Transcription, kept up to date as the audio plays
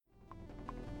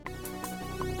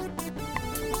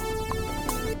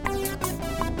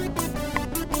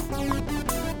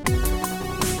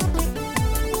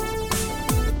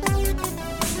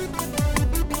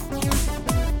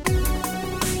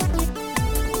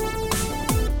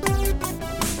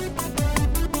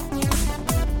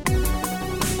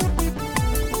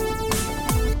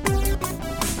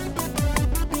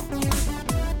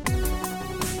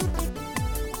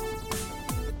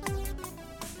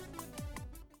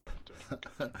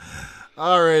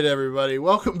All right, everybody.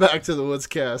 Welcome back to the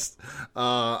Woodscast.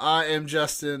 I am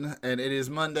Justin, and it is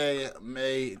Monday,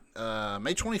 May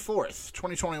 24th,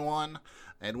 2021.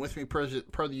 And with me, per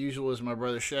the usual, is my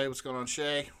brother Shay. What's going on,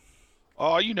 Shay?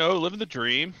 Oh, living the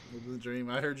dream. Living the dream.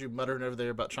 I heard you muttering over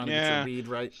there about trying to get your weed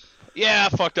right. Yeah,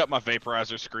 I fucked up my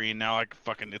vaporizer screen. Now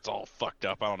it's all fucked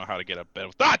up. I don't know how to get up bed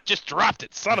with. Just dropped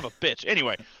it, son of a bitch.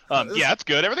 Anyway, yeah, it's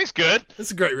good. Everything's good. This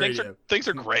is great radio. Things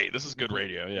are great. This is good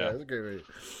radio. Yeah, it's great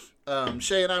radio.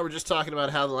 Shay and I were just talking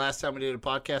about how the last time we did a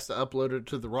podcast, I uploaded it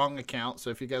to the wrong account. So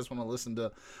if you guys want to listen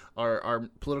to our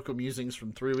political musings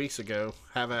from 3 weeks ago,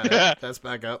 have at it. That's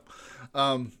back up.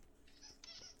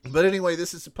 But anyway,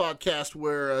 this is a podcast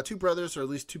where two brothers, or at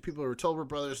least two people who are told we're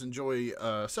brothers, enjoy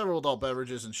several adult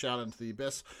beverages and shout into the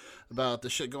abyss about the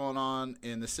shit going on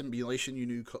in the simulation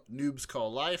you noobs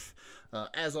call life.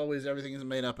 As always, everything is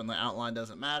made up and the outline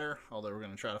doesn't matter, although we're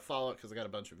going to try to follow it because I got a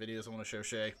bunch of videos I want to show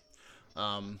Shay.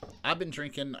 I've been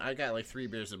drinking. I got like 3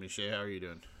 beers in me. Shay, how are you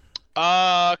doing?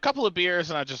 A couple of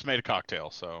beers, and I just made a cocktail,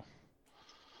 so...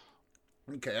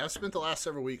 Okay, I've spent the last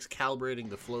several weeks calibrating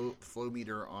the flow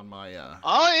meter on my.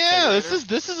 Oh yeah,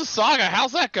 this is a saga.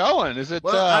 How's that going? Is it?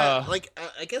 Well,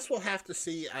 I guess we'll have to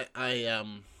see. I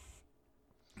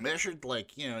measured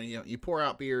you pour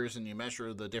out beers and you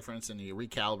measure the difference and you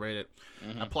recalibrate it.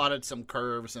 Mm-hmm. I plotted some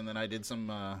curves and then I did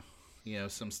some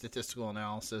some statistical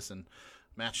analysis and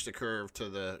matched the curve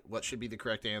to what should be the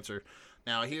correct answer.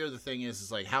 Now, here the thing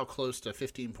is like how close to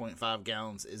 15.5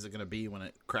 gallons is it going to be when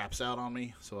it craps out on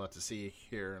me? So we'll have to see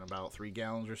here in about 3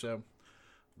 gallons or so.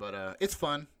 But it's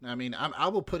fun. I mean, I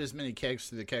will put as many kegs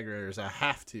through the kegerator as I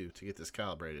have to get this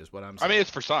calibrated is what I'm saying. I mean, it's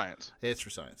for science. It's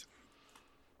for science.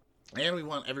 And we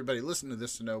want everybody listening to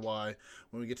this to know why,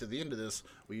 when we get to the end of this,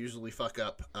 we usually fuck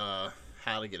up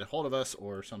how to get a hold of us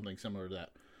or something similar to that.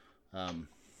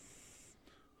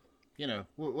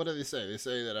 What do they say? They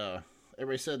say that...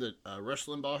 Everybody said that Rush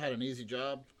Limbaugh had an easy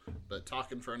job, but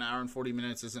talking for an hour and 40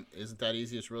 minutes isn't that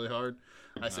easy. It's really hard.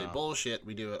 I say bullshit.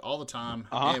 We do it all the time.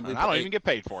 And I don't even get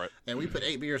paid for it. And we put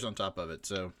 8 beers on top of it.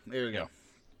 So there you go.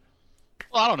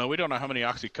 Well, I don't know. We don't know how many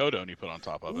oxycodone you put on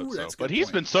top of it. But he's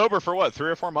point. Been sober for what,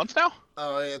 3 or 4 months now?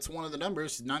 It's one of the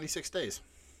numbers, 96 days.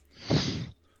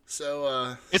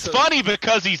 So it's funny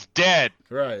because he's dead.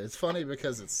 Right. It's funny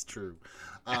because it's true.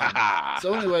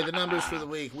 So anyway, the numbers for the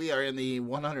week. We are in the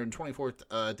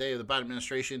 124th day of the Biden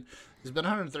administration. It's been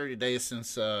 130 days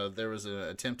since there was an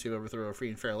attempt to overthrow a free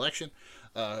and fair election.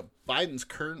 Biden's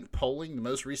current polling, the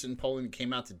most recent polling that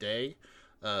came out today,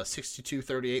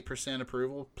 62-38%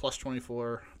 approval, plus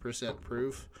 24%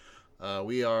 approve.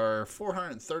 We are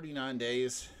 439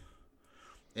 days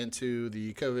into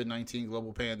the COVID-19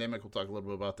 global pandemic. We'll talk a little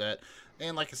bit about that.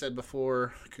 And like I said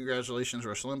before, congratulations,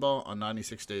 Rush Limbaugh, on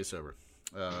 96 days sober.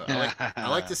 I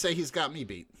like to say he's got me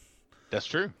beat. That's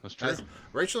true.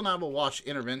 Rachel and I will watch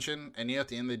Intervention, and at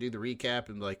the end they do the recap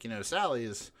and Sally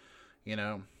is,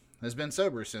 has been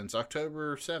sober since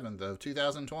October 7th of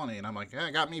 2020, and I'm like, I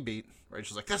got me beat.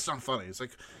 Rachel's like, that's not funny. It's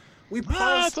like we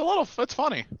paused. It's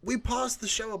funny. We paused the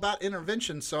show about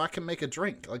Intervention so I can make a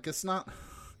drink. Like it's not.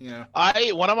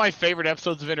 One of my favorite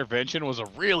episodes of Intervention was a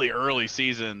really early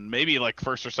season, maybe like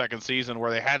first or second season,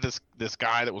 where they had this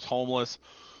guy that was homeless.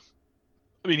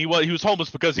 I mean, he was homeless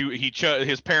because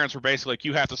his parents were basically like,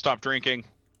 you have to stop drinking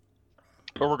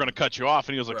or we're going to cut you off.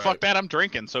 And he was like, fuck that, I'm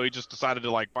drinking. So he just decided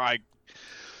to buy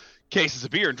cases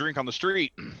of beer and drink on the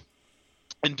street.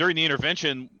 And during the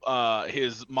intervention,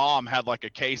 his mom had a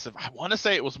case of, I want to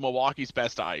say it was Milwaukee's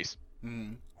Best Ice.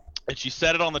 Mm. And she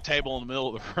set it on the table in the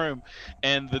middle of the room,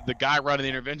 and the guy running the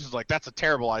intervention is like, that's a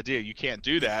terrible idea. You can't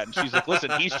do that. And she's like, listen,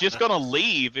 he's just going to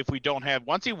leave if we don't have –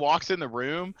 once he walks in the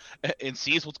room and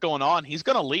sees what's going on, he's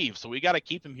going to leave. So we got to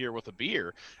keep him here with a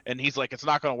beer. And he's like, it's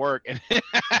not going to work. And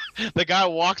the guy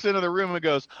walks into the room and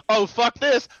goes, oh, fuck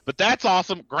this, but that's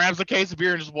awesome, grabs a case of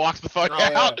beer and just walks the fuck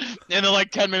out. Yeah. And then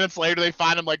 10 minutes later, they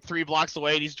find him 3 blocks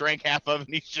away, and he's drank half of it,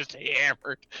 and he's just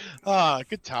hammered.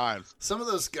 Good times. Some of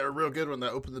those are real good when they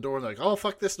open the door and they're like, oh,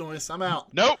 fuck this noise, I'm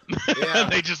out. Nope. Yeah.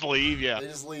 They just leave, yeah. They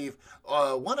just leave.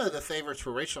 One of the favorites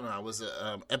for Rachel and I was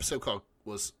an episode called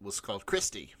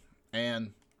Christy.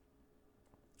 And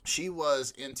she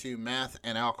was into meth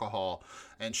and alcohol.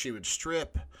 And she would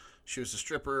strip. She was a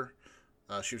stripper.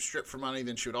 She would strip for money.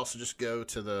 Then she would also just go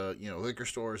to the liquor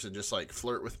stores and just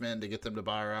flirt with men to get them to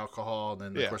buy her alcohol.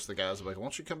 And then, of course, the guys would be like, why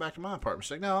don't you come back to my apartment?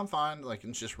 She's like, no, I'm fine.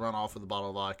 And just run off with a bottle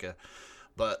of vodka.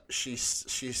 But she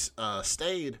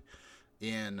stayed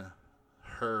in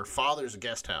her father's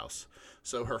guest house.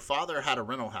 So her father had a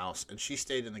rental house, and she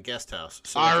stayed in the guest house.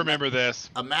 So I remember this.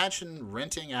 Imagine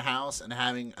renting a house and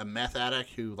having a meth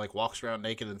addict who like walks around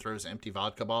naked and throws empty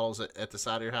vodka bottles at the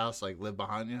side of your house, like live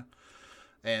behind you.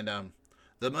 And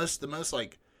the most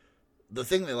like the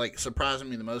thing that like surprised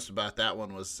me the most about that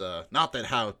one was not that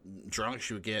how drunk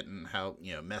she would get and how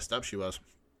messed up she was,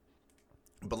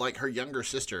 but like her younger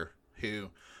sister who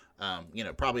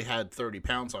probably had 30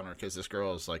 pounds on her because this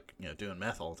girl is like doing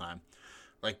meth all the time.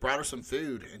 Like, brought her some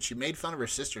food, and she made fun of her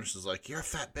sister, and she's like, "You're a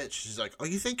fat bitch." She's like, "Oh,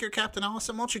 you think you're Captain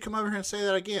Allison? Why don't you come over here and say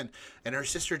that again?" And her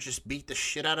sister just beat the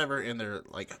shit out of her in their,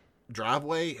 like,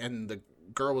 driveway, and the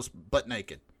girl was butt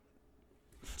naked.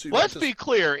 So Let's be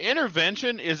clear.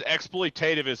 Intervention is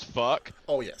exploitative as fuck.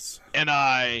 Oh, yes. And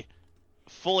I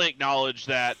fully acknowledge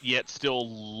that, yet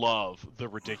still love the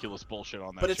ridiculous bullshit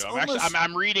on that but show. Almost...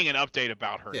 I'm reading an update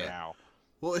about her now.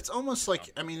 Well, it's almost like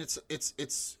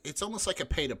it's almost like a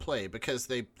pay to play because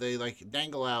they like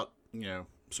dangle out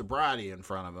sobriety in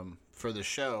front of them for the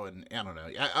show, and I don't know.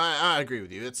 I agree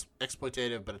with you. It's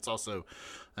exploitative, but it's also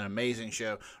an amazing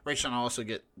show. Rachel and I also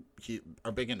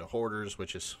are big into hoarders,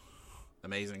 which is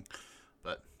amazing.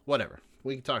 But whatever,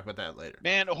 we can talk about that later.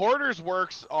 Man, hoarders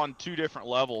works on two different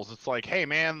levels. It's like, hey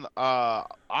man,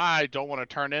 I don't want to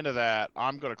turn into that.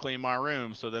 I'm gonna clean my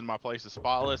room so then my place is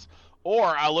spotless. Or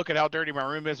I look at how dirty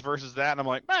my room is versus that, and I'm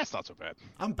like, it's not so bad.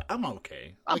 I'm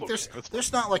okay. Like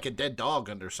there's not like a dead dog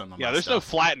under some of my there's stuff. no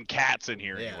flattened cats in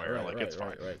here anywhere. It's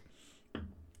fine. Right.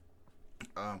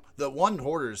 The one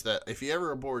hoarders that if you ever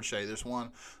are bored, Shay, there's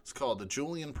one. It's called the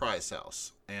Julian Price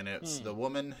House, and it's the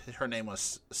woman. Her name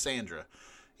was Sandra.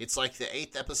 It's like the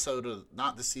 8th episode of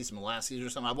not this season, but last season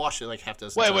or something. I watched it like half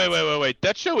dozen times. Wait.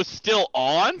 That show is still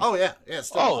on? Oh yeah, it's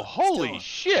still on. Holy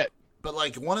shit! But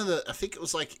like I think it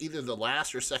was like either the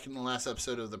last or second to last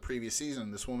episode of the previous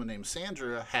season, this woman named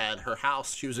Sandra had her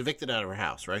house. She was evicted out of her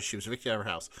house, right? She was evicted out of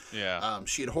her house. Yeah.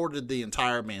 She had hoarded the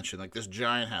entire mansion, like this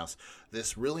giant house.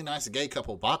 This really nice gay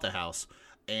couple bought the house,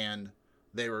 and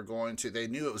they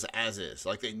knew it was as is.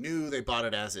 Like they knew they bought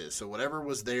it as is. So whatever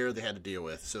was there, they had to deal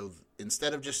with. So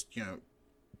instead of just,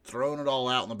 throwing it all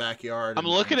out in the backyard. I'm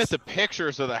looking at the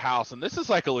pictures of the house, and this is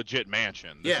like a legit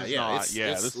mansion.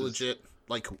 It's legit.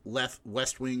 Like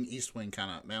West Wing, East Wing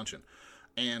kind of mansion,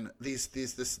 and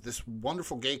this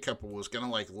wonderful gay couple was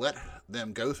gonna like let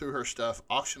them go through her stuff,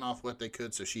 auction off what they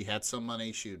could, so she had some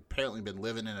money. She had apparently been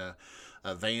living in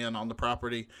a van on the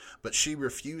property, but she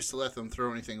refused to let them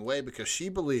throw anything away because she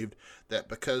believed that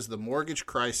because the mortgage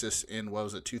crisis in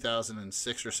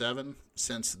 2006 or 7,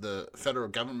 since the federal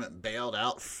government bailed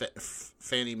out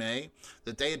Fannie Mae,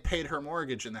 that they had paid her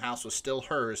mortgage and the house was still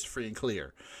hers free and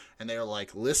clear. And they were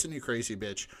like, "Listen, you crazy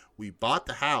bitch, we bought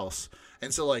the house."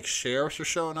 And so like sheriffs are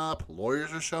showing up,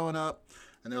 lawyers are showing up,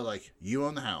 and they're like, "You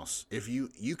own the house. If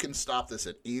you can stop this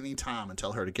at any time and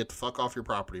tell her to get the fuck off your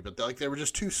property." But they were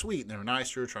just too sweet, and they were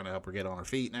nice to her, trying to help her get on her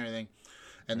feet and everything.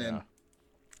 And then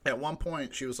at one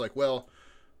point she was like, "Well,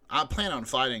 I plan on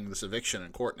fighting this eviction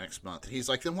in court next month." And he's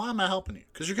like, "Then why am I helping you?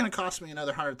 Because you're going to cost me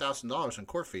another $100,000 in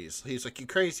court fees." He's like, "You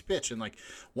crazy bitch." And like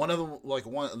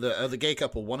the gay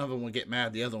couple, one of them would get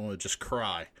mad, the other one would just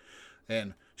cry.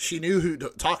 And she knew who to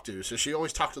talk to, so she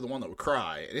always talked to the one that would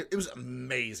cry. It was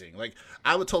amazing. Like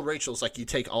I would tell Rachel, it's like you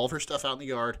take all of her stuff out in the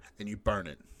yard and you burn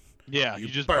it. Yeah, you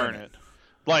just burn it.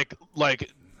 Like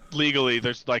legally,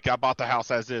 there's like I bought the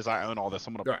house as is. I own all this.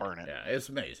 I'm gonna burn it. Yeah, it's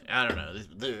amazing. I don't know.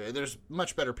 There's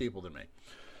much better people than me.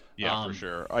 Yeah, for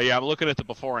sure. I'm looking at the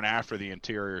before and after the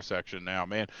interior section now,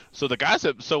 man. So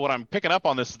what I'm picking up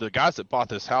on this is the guys that bought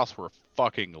this house were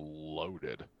fucking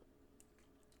loaded.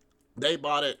 They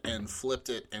bought it and flipped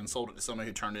it and sold it to somebody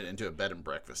who turned it into a bed and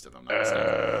breakfast. If I'm not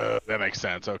mistaken. That makes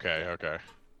sense. Okay.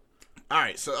 All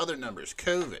right. So other numbers.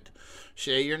 COVID.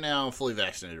 Shay, you're now fully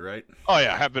vaccinated, right? Oh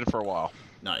yeah, have been for a while.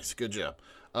 Nice, good job.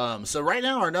 So right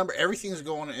now everything's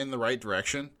going in the right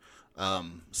direction.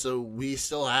 So we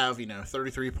still have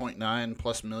 33.9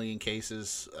 plus million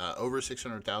cases. Over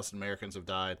 600,000 Americans have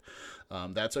died.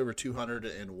 That's over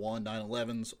 201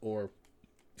 9/11s, or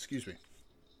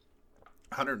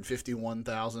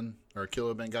 151,000 or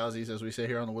kilo Benghazis, as we say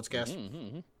here on the Woodscast.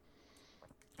 Mm-hmm.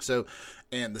 So,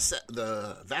 and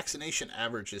the vaccination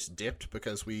average is dipped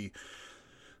because I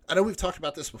know we've talked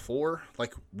about this before.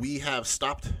 Like, we have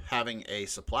stopped having a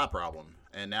supply problem,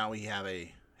 and now we have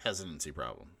a hesitancy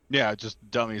problem. Yeah, just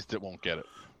dummies that won't get it.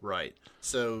 Right.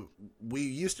 So we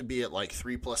used to be at like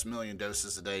 3+ million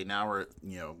doses a day. Now we're at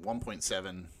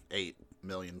 1.78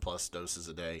 million plus doses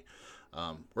a day.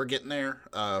 We're getting there.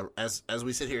 As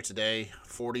we sit here today,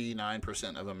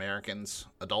 49% of Americans,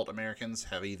 adult Americans,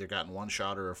 have either gotten one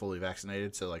shot or are fully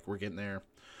vaccinated. So like we're getting there.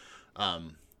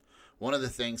 one of the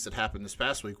things that happened this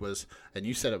past week was, and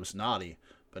you said it was naughty,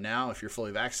 but now if you're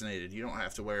fully vaccinated, you don't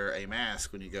have to wear a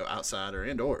mask when you go outside or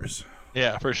indoors.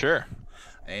 Yeah, for sure.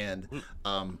 And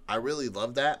I really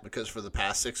love that because for the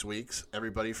past 6 weeks,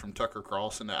 everybody from Tucker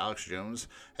Carlson to Alex Jones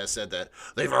has said that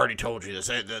they've already told you this.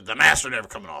 The masks are never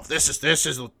coming off. This is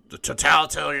the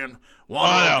totalitarian one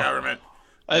world government.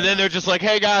 And then they're just like,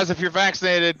 hey guys, if you're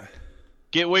vaccinated,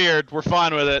 get weird. We're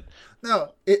fine with it.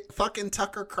 No, fucking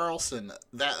Tucker Carlson.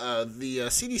 That the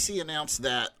CDC announced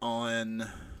that on when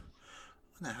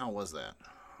the hell was that?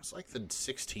 It was like the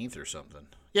 16th or something.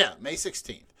 Yeah, May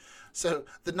 16th. So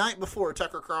the night before,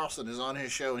 Tucker Carlson is on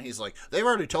his show, and he's like, they've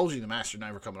already told you the masks are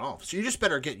never coming off. So you just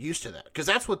better get used to that. Because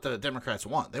that's what the Democrats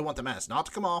want. They want the masks not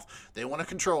to come off. They want to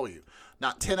control you.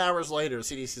 Not 10 hours later, the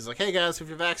CDC's like, hey, guys, if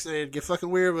you're vaccinated, get fucking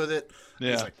weird with it.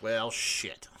 Yeah. He's like, well,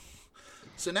 shit.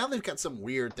 So now they've got some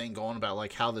weird thing going about,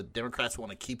 like, how the Democrats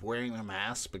want to keep wearing their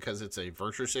masks because it's a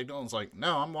virtue signal. It's like,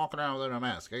 no, I'm walking around without a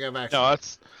mask. I got vaccinated.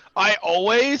 No, I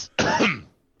always,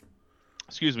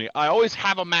 excuse me, I always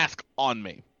have a mask on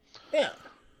me. Yeah.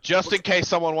 Just in case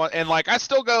someone wants, and like I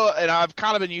still go, and I've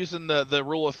kind of been using the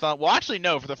rule of thumb. Well, actually,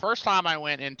 no. For the first time, I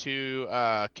went into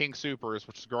King Soopers,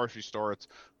 which is a grocery store. It's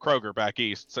Kroger back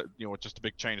east, so, just a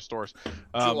big chain of stores.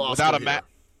 Without a mask.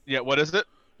 Yeah, what is it?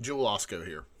 Jewel Osco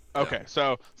here. Okay, yeah.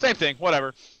 So same thing,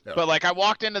 whatever. Yeah. But like I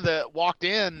walked in,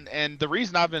 and the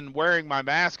reason I've been wearing my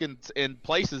mask in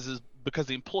places is because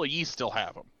the employees still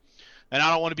have them. And I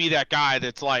don't want to be that guy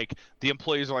that's like, the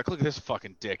employees are like, look at this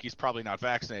fucking dick. He's probably not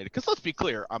vaccinated. Because let's be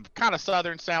clear, I'm kind of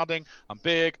Southern sounding. I'm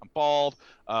big. I'm bald.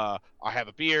 I have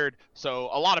a beard. So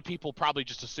a lot of people probably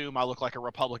just assume I look like a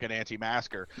Republican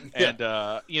anti-masker. And,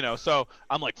 so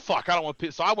I'm like, fuck, I don't want to.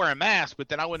 So I wear a mask. But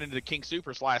then I went into the King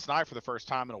Soopers last night for the first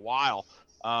time in a while.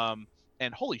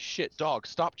 And holy shit, dog,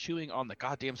 stop chewing on the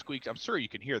goddamn squeak. I'm sure you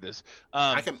can hear this.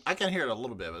 I can hear it a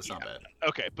little bit, but it's not bad.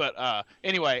 Okay, but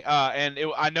anyway,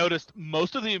 I noticed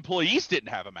most of the employees didn't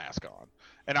have a mask on.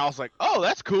 And I was like, oh,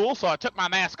 that's cool. So I took my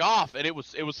mask off, and it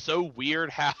was so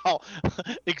weird how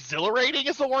exhilarating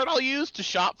is the word I'll use to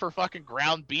shop for fucking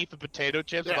ground beef and potato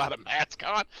chips without a mask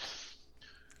on.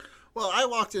 Well, I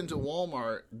walked into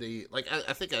Walmart.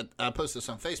 I think I posted this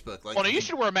on Facebook. Like, well, no, you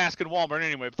should wear a mask in Walmart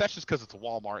anyway, but that's just because it's a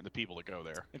Walmart and the people that go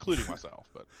there, including myself.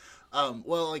 But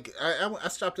I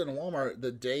stopped in a Walmart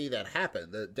the day that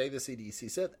happened, the day the CDC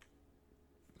said that.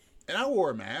 And I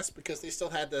wore a mask because they still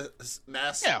had the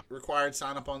mask required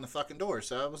sign up on the fucking door.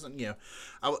 So I wasn't,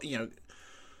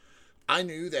 I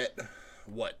knew that.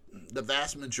 The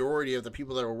vast majority of the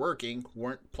people that were working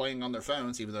weren't playing on their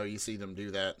phones, even though you see them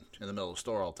do that in the middle of the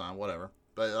store all the time, whatever.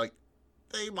 But, like,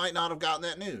 they might not have gotten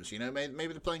that news, maybe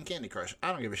they're playing Candy Crush.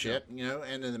 I don't give a shit,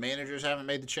 and then the managers haven't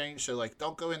made the change, so, like,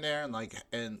 don't go in there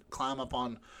and climb up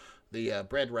on the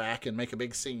bread rack and make a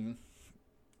big scene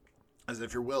as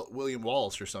if you're William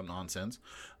Wallace or some nonsense.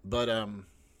 But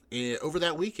over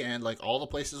that weekend, like, all the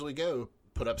places we go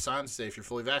put up signs that say if you're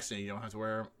fully vaccinated, you don't have to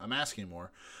wear a mask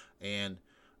anymore.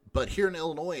 But here in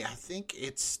Illinois, I think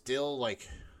it's still like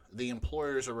the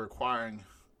employers are requiring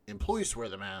employees to wear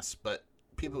the mask, but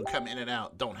people who come in and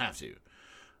out don't have to.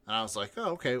 And I was like,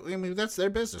 oh, okay. I mean, that's their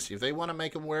business. If they want to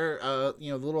make them wear, the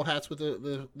little hats with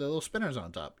the little spinners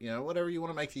on top, whatever you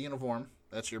want to make the uniform,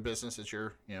 that's your business. It's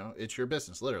your, it's your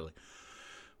business, literally.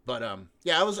 But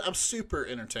I was super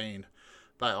entertained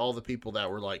by all the people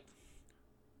that were like,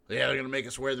 yeah, they're gonna make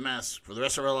us wear the mask for the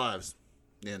rest of our lives.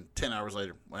 And 10 hours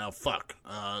later, well, fuck.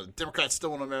 Democrats still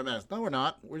want to wear masks. No, we're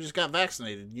not. We just got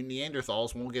vaccinated. You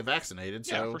Neanderthals won't get vaccinated.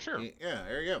 So, yeah, for sure. Yeah,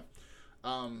 there you go.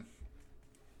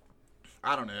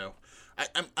 I don't know.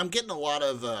 I'm getting a lot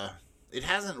of. It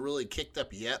hasn't really kicked up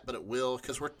yet, but it will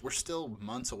because we're still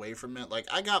months away from it. Like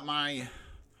I got my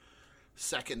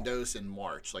second dose in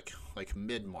March, like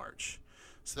mid-March.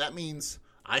 So that means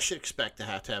I should expect to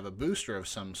have a booster of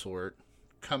some sort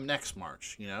come next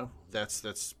March.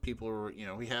 That's people are,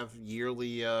 we have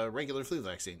yearly regular flu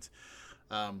vaccines.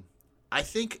 I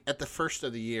think at the first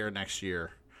of the year next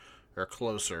year or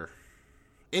closer,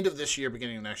 end of this year,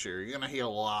 beginning of next year, you're going to hear a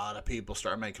lot of people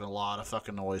start making a lot of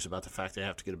fucking noise about the fact they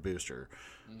have to get a booster,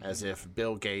 as if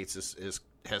Bill Gaetz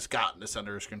has gotten this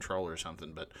under his control or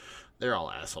something. But they're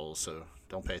all assholes, so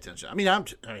don't pay attention. I mean,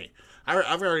 I've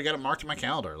already got it marked in my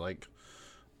calendar, like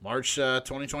March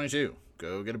 2022.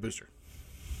 Go get a booster.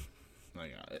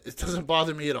 Like, it doesn't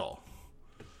bother me at all.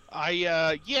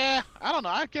 I don't know.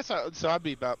 I guess I'd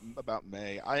be about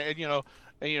May. I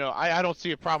don't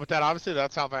see a problem with that. Obviously,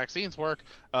 that's how vaccines work.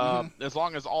 As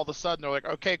long as all of a sudden they're like,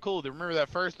 okay, cool. Remember the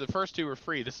first two were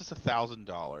free. This is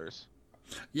 $1,000.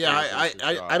 Yeah,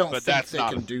 I don't think they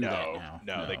can do that now.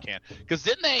 No, they can't. Because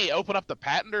didn't they open up the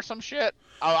patent or some shit?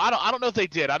 Oh, I don't know if they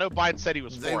did. I know Biden said he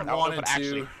was for it. I don't know if it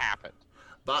actually happened.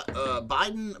 But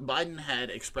Biden had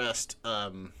expressed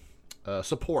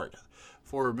support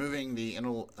for removing the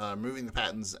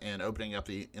patents and opening up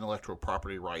the intellectual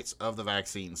property rights of the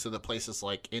vaccine, so that places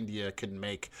like India could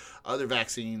make other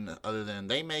vaccine other than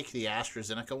they make the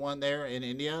AstraZeneca one there in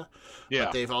India. Yeah.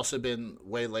 But they've also been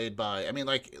waylaid by. I mean,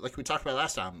 like we talked about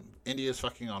last time, India's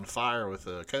fucking on fire with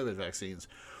the COVID vaccines.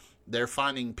 They're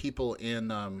finding people in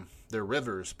their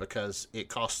rivers because it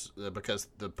costs because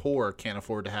the poor can't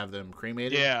afford to have them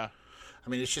cremated. Yeah. I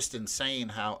mean, it's just insane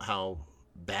how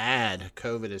bad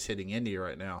COVID is hitting India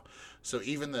right now. So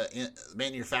even the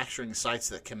manufacturing sites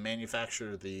that can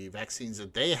manufacture the vaccines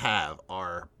that they have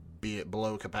are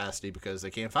below capacity because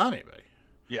they can't find anybody.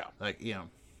 Yeah. Like,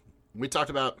 we talked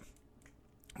about.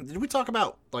 Did we talk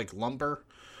about like lumber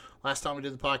last time we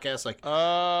did the podcast? Like,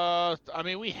 I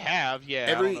mean, we have, yeah.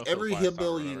 Every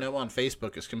hillbilly you know on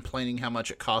Facebook is complaining how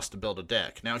much it costs to build a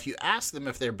deck. Now, if you ask them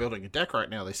if they're building a deck right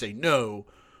now, they say no,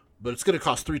 but it's going to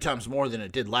cost 3 times more than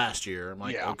it did last year. I'm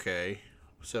like, okay.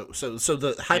 So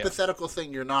the hypothetical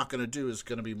thing you're not going to do is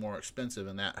going to be more expensive,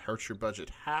 and that hurts your budget.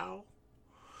 How?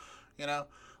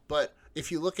 But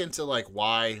if you look into like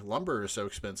why lumber is so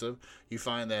expensive, you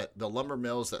find that the lumber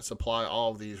mills that supply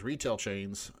all of these retail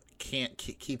chains can't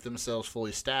keep themselves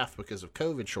fully staffed because of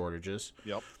COVID shortages.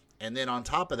 Yep. And then on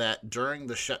top of that, during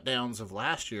the shutdowns of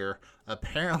last year,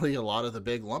 apparently a lot of the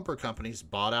big lumber companies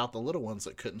bought out the little ones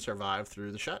that couldn't survive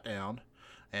through the shutdown.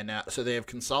 And now, so they have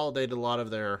consolidated a lot of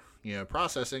their,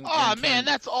 processing. Oh, man,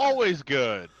 that's always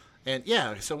good. And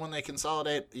yeah, so when they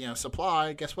consolidate,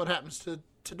 supply, guess what happens to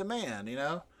demand,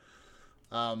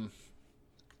 I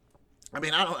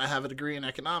mean, I have a degree in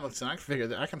economics, and I can figure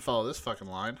that I can follow this fucking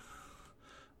line.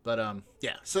 But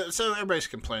yeah, so everybody's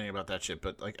complaining about that shit,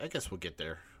 but like I guess we'll get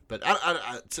there. But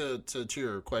to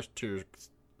your question, to your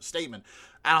statement,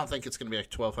 I don't think it's going to be a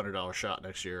 $1,200 shot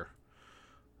next year.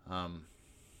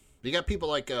 You got people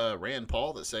like Rand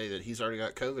Paul that say that he's already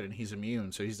got COVID and he's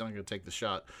immune, so he's not going to take the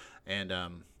shot. And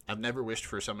I've never wished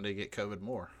for somebody to get COVID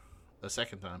more a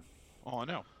second time. Oh, I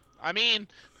know. I mean,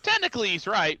 technically he's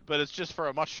right, but it's just for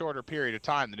a much shorter period of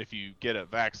time than if you get a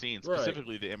vaccine,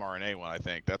 specifically the mRNA one, I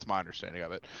think. That's my understanding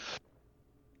of it.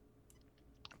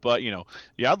 But,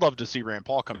 I'd love to see Rand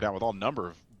Paul come down with all number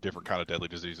of different kind of deadly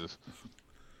diseases.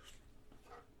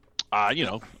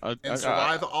 And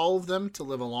survive all of them to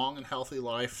live a long and healthy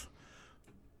life,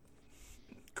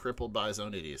 crippled by his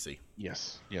own idiocy.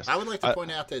 Yes. I would like to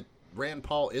point out that Rand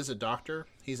Paul is a doctor.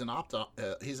 He's an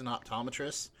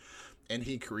optometrist. And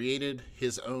he created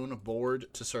his own board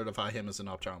to certify him as an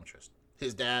optometrist.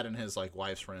 His dad and his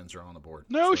wife's friends are on the board.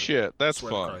 No shit, that's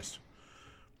fun.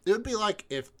 It would be like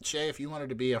if you wanted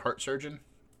to be a heart surgeon,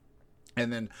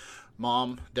 and then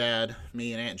Mom, Dad,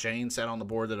 me, and Aunt Jane sat on the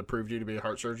board that approved you to be a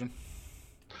heart surgeon.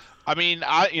 I mean,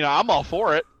 I'm all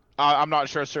for it. I'm not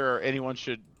sure anyone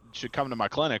should come to my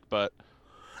clinic, but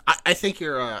I think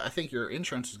your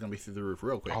insurance is going to be through the roof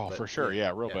real quick. Oh, for sure,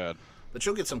 yeah, real bad. But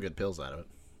you'll get some good pills out of it.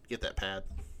 Get that pad.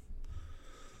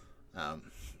 All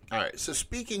right. So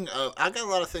speaking of, I got a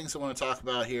lot of things I want to talk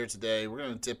about here today. We're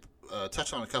going to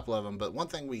touch on a couple of them, but one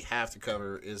thing we have to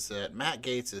cover is that Matt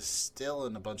Gaetz is still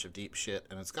in a bunch of deep shit,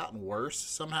 and it's gotten worse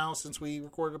somehow since we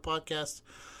recorded a podcast.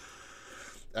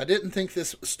 I didn't think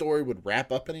this story would wrap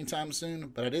up anytime soon,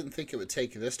 but I didn't think it would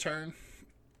take this turn.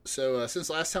 So since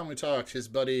last time we talked, his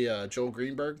buddy Joel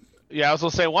Greenberg. Yeah, I was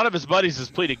going to say, one of his buddies has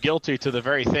pleaded guilty to the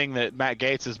very thing that Matt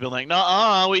Gaetz has been like,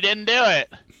 no, we didn't do it.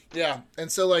 Yeah,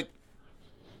 and so,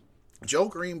 Joel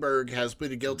Greenberg has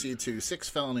pleaded guilty to 6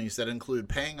 felonies that include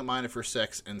paying a minor for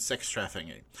sex and sex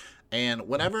trafficking. And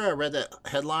whenever I read that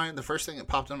headline, the first thing that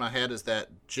popped in my head is that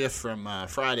GIF from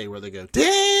Friday where they go,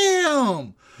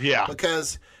 damn! Yeah.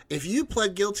 Because if you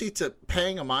pled guilty to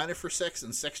paying a minor for sex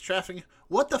and sex trafficking,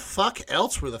 what the fuck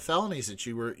else were the felonies that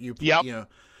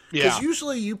because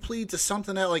usually you plead to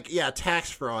something that, tax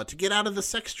fraud, to get out of the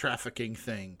sex trafficking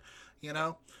thing,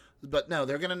 But no,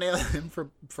 they're going to nail him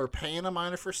for paying a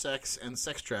minor for sex and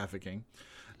sex trafficking,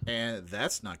 and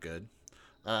that's not good.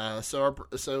 So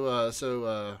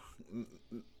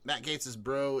Matt Gaetz'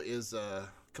 bro is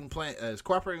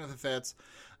cooperating with the feds,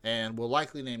 and will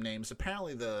likely name names.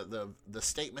 Apparently, the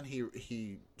statement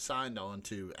he signed on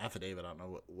to affidavit, I don't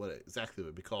know what exactly it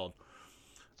would be called.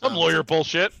 Some lawyer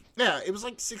bullshit. Yeah, it was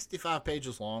 65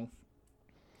 pages long.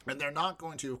 And they're not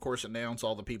going to, of course, announce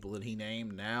all the people that he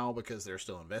named now because they're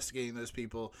still investigating those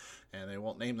people. And they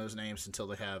won't name those names until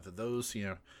they have those,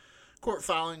 court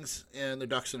filings and their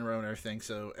ducks in a row and everything.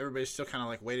 So everybody's still kind of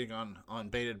like waiting on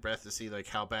bated breath to see like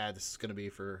how bad this is going to be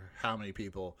for how many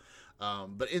people.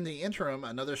 But in the interim,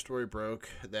 another story broke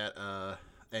that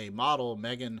a model,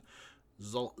 Megan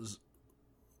Zalonka,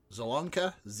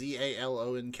 Zalonka,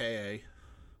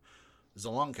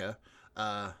 Zalonka,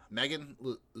 Megan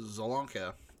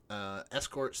Zalonka,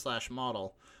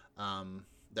 escort/model,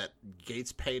 that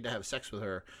Gaetz paid to have sex with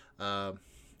her.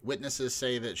 Witnesses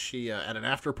say that she, at an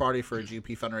after party for a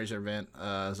GP fundraiser event,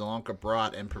 Zalonka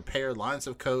brought and prepared lines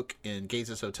of coke in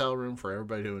Gaetz' hotel room for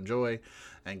everybody to enjoy,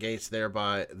 and Gaetz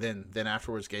thereby then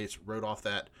afterwards Gaetz wrote off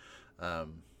that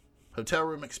hotel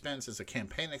room expense as a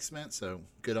campaign expense. So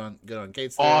good on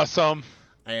Gaetz there. Awesome.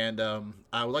 And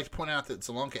I would like to point out that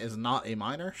Zalonka is not a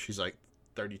minor. She's like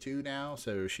 32 now,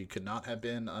 so she could not have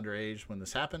been underage when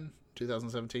this happened,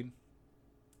 2017.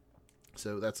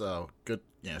 So that's a good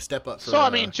step up. For, so, I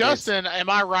mean, Gaetz. Justin, am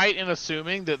I right in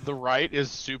assuming that the right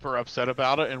is super upset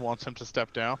about it and wants him to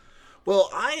step down? Well,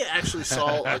 I actually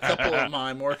saw a couple of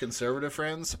my more conservative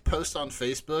friends post on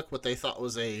Facebook what they thought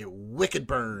was a wicked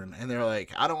burn. And they're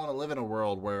like, I don't want to live in a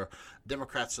world where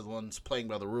Democrats are the ones playing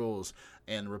by the rules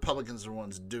and Republicans are the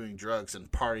ones doing drugs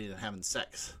and partying and having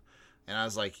sex. And I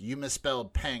was like, you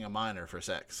misspelled paying a minor for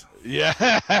sex.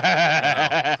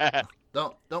 Yeah.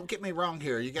 Don't get me wrong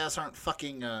here. You guys aren't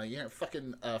fucking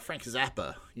Frank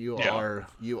Zappa. You are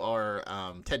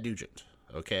Ted Nugent.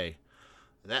 Okay,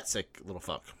 that sick little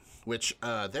fuck. Which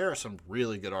there are some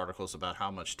really good articles about how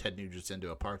much Ted Nugent's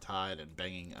into apartheid and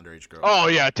banging underage girls. Oh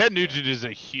yeah, Ted Nugent is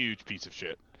a huge piece of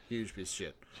shit. Huge piece of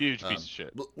shit. Huge piece of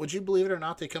shit. Would you believe it or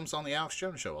not? He comes on the Alex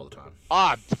Jones show all the time.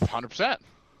 100%.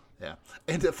 Yeah,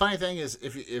 and the funny thing is,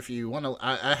 if you want to,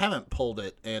 I haven't pulled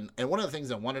it, and one of the things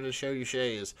I wanted to show you,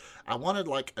 Shay, is I wanted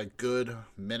like a good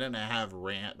minute and a half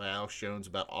rant by Alex Jones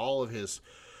about all of his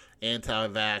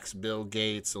anti-vax, Bill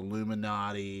Gates,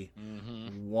 Illuminati.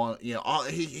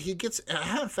 He gets. I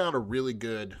haven't found a really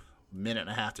good minute and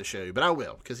a half to show you, but I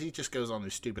will because he just goes on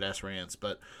these stupid ass rants.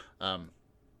 But the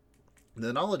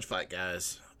Knowledge Fight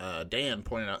guys, Dan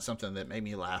pointed out something that made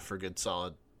me laugh for a good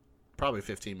solid. Probably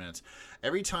 15 minutes.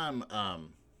 Every time,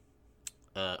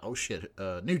 Nugent,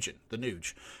 the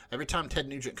Nuge. Every time Ted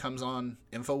Nugent comes on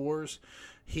InfoWars,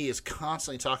 he is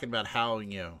constantly talking about how,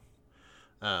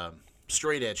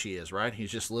 straight edge he is, right? He's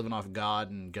just living off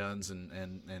God and guns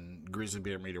and grizzly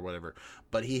bear meat or whatever.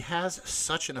 But he has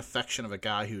such an affection of a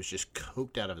guy who's just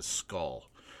coked out of his skull.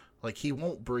 Like, he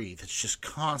won't breathe. It's just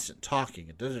constant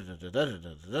talking.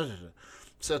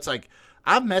 So it's like,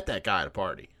 I've met that guy at a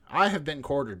party. I have been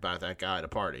courted by that guy at a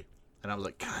party. And I was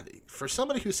like, God, for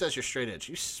somebody who says you're straight edge,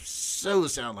 you so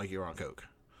sound like you're on coke.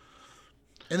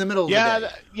 In the middle of the day.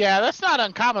 Yeah, that's not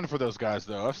uncommon for those guys,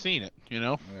 though. I've seen it,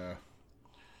 Yeah.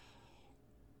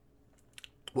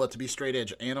 What, to be straight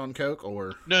edge and on coke,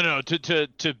 or no,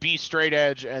 to be straight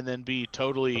edge and then be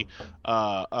totally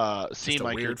seem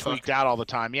like you're tweaked out all the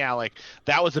time. Yeah, like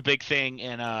that was a big thing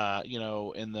in back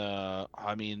in the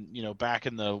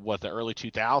early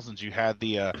 2000s. You had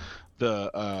the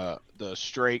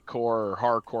straight core or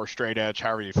hardcore straight edge,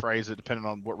 however you phrase it, depending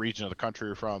on what region of the country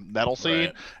you're from, metal scene,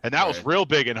 right. And that was real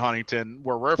big in Huntington,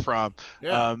 where we're from.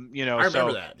 Yeah. I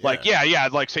remember that. Yeah.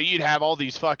 Like so you'd have all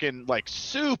these fucking like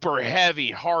super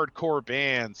heavy hardcore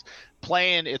bands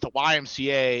playing at the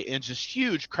YMCA and just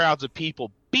huge crowds of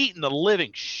people beating the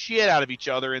living shit out of each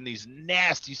other in these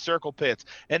nasty circle pits,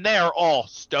 and they are all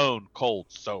stone cold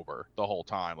sober the whole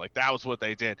time. Like that was what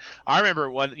they did. I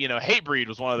remember when Hatebreed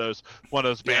was one of those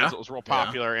bands that was real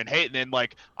popular, and then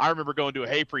like I remember going to a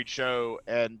Hatebreed show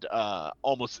and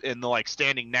almost in the like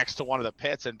standing next to one of the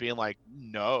pits and being like,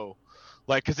 no.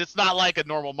 Like, because it's not like a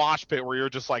normal mosh pit where you're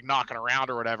just like knocking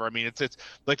around or whatever. I mean, it's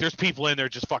like there's people in there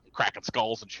just fucking cracking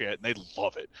skulls and shit, and they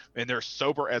love it. And they're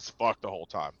sober as fuck the whole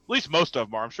time. At least most of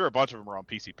them are. I'm sure a bunch of them are on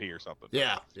PCP or something.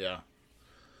 Yeah.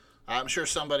 I'm sure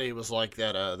somebody was like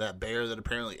that bear that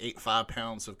apparently ate 5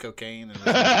 pounds of cocaine. And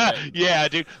yeah,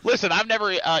 dude. Listen, I've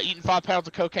never eaten 5 pounds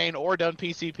of cocaine or done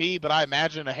PCP, but I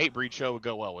imagine a Hatebreed show would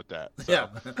go well with that. So. Yeah.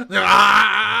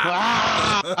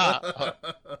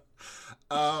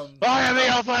 I am the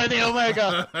Alpha and the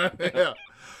Omega. Yeah.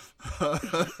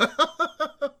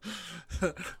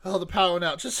 Oh, the powering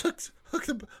out. Just hook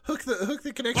the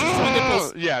connections to the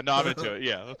nipples. Yeah, no, I'm into it.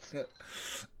 Yeah.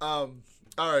 All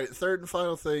right, third and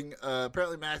final thing.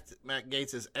 Apparently, Matt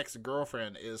Gaetz'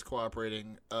 ex-girlfriend is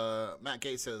cooperating. Matt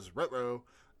Gaetz says retro,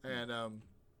 and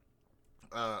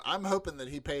I'm hoping that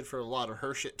he paid for a lot of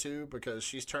her shit too, because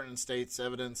she's turning state's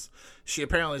evidence. She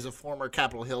apparently is a former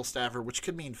Capitol Hill staffer, which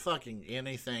could mean fucking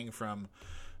anything from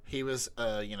he was,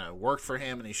 worked for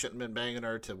him and he shouldn't have been banging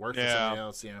her to work for somebody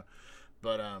else,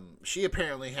 But she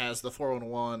apparently has the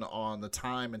 411 on the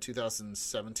time in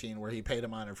 2017 where he paid a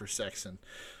minor for sex and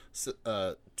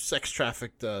sex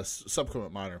trafficked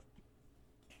subsequent minor.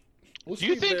 Do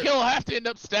you think he'll have to end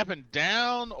up stepping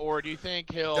down, or do you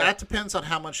think he'll? That depends on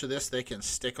how much of this they can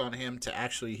stick on him to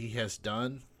actually he has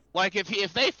done. Like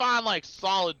if they find like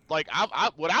solid, like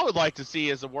what I would like to see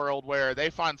is a world where they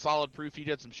find solid proof he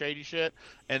did some shady shit,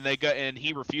 and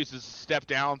he refuses to step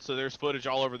down. So there's footage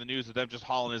all over the news of them just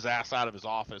hauling his ass out of his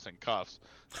office in cuffs.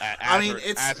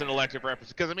 As an elected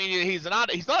representative, because I mean he's not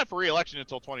up for re-election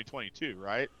until 2022,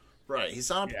 right? Right, he's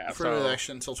not up for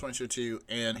re-election until 2022,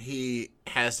 and he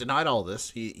has denied all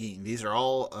this. These are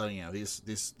all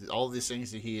all these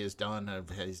things that he has done.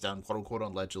 He's done quote unquote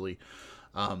allegedly.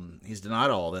 He's denied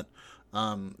all of it.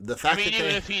 The fact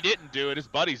even if he didn't do it, his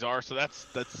buddies are, so that's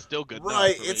still good.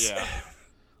 Right.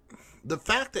 The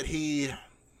fact that he,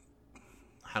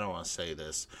 how do I want to say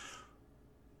this?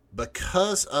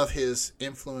 Because of his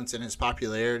influence and his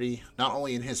popularity, not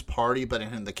only in his party, but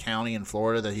in the county in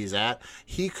Florida that he's at,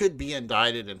 he could be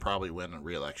indicted and probably win a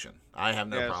re-election. I have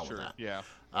no problem with that. Yeah.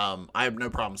 I have no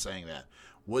problem saying that.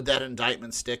 Would that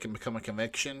indictment stick and become a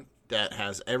conviction? That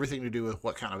has everything to do with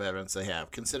what kind of evidence they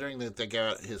have. Considering that they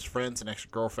got his friends and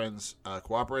ex-girlfriends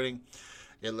cooperating,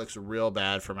 it looks real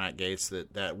bad for Matt Gaetz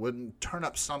that wouldn't turn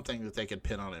up something that they could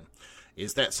pin on him.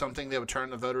 Is that something that would turn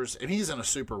the voters? And he's in a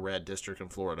super red district in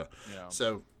Florida. Yeah.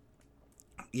 So,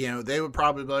 they would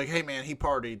probably be like, hey, man, he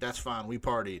partied. That's fine. We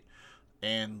partied.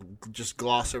 And just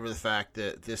gloss over the fact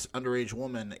that this underage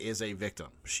woman is a victim.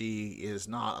 She is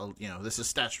not, this is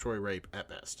statutory rape at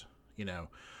best,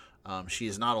 She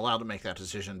is not allowed to make that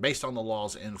decision based on the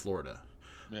laws in Florida.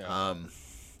 Yeah.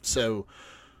 So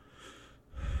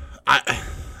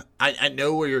I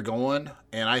know where you're going,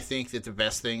 and I think that the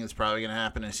best thing that's probably going to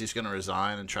happen is he's going to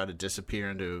resign and try to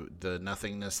disappear into the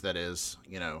nothingness that is,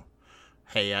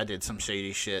 hey, I did some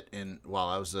shady shit while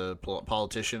I was a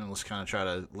politician, and let's kind of try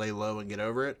to lay low and get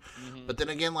over it. Mm-hmm. But then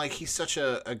again, like, he's such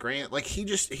a grand, like, he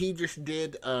just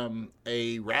did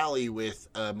a rally with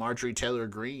Marjorie Taylor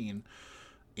Greene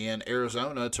in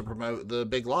Arizona to promote the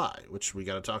Big Lie, which we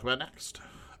got to talk about next.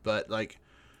 But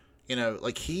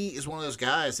he is one of those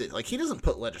guys that, like, he doesn't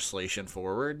put legislation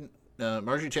forward.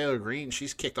 Marjorie Taylor Greene,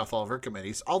 she's kicked off all of her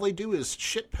committees. All they do is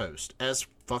shitpost as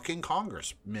fucking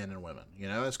congressmen and women,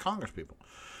 as congresspeople.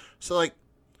 So, like,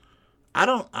 I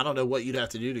don't know what you'd have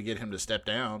to do to get him to step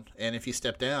down. And if he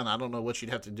stepped down, I don't know what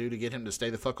you'd have to do to get him to stay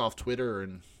the fuck off Twitter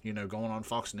and, going on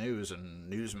Fox News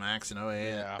and Newsmax and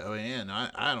OAN.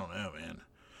 I don't know, man.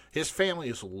 His family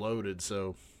is loaded,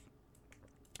 so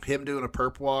him doing a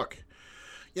perp walk.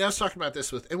 I was talking about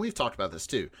this and we've talked about this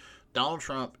too. Donald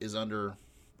Trump is under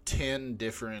 10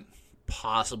 different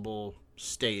possible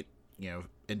state,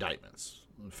 indictments.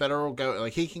 Federal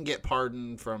he can get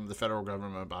pardoned from the federal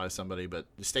government by somebody, but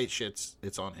the state shit's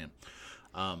it's on him.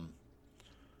 And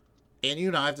you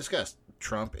and I have discussed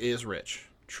Trump is rich.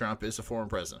 Trump is a former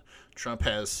president. Trump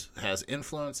has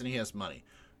influence and he has money.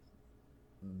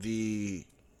 The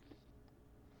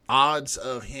odds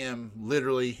of him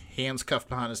literally hands cuffed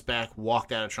behind his back,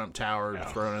 walked out of Trump Tower,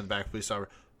 thrown in the back of police officer,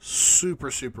 super,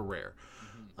 super rare.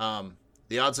 Mm-hmm.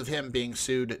 The odds of him being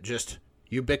sued just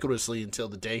ubiquitously until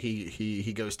the day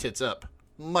he goes tits up,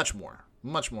 much more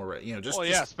rare.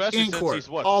 Especially in since court, he's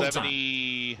what, all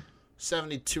 70...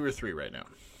 72 or 3 right now.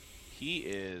 He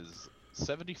is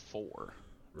 74.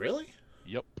 Really?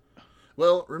 Yep.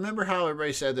 Well, remember how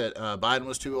everybody said that Biden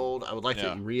was too old? I would like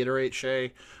to reiterate,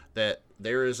 Shay, that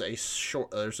there's a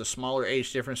smaller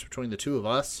age difference between the two of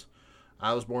us.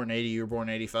 I was born 80, you were born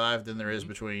 85, than there is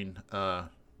between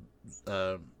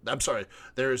I'm sorry,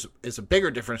 is a bigger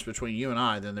difference between you and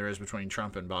I than there is between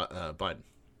Trump and Biden.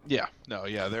 Yeah, no,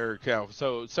 yeah, they're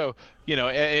so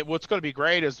what's going to be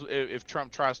great is if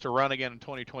Trump tries to run again in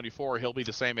 2024, he'll be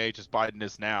the same age as Biden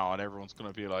is now, and everyone's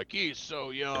going to be like, he's so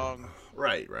young.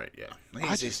 Right, yeah.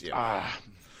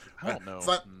 I don't know.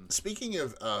 But speaking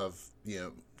of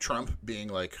Trump being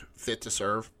like fit to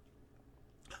serve,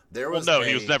 he was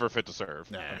never fit to serve.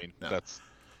 Nah, no. That's.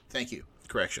 Thank you.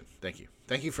 Correction. Thank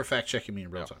you for fact checking me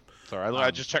in real time. Sorry, I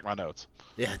just checked my notes.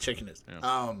 Yeah, checking it.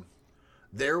 Yeah.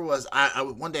 There was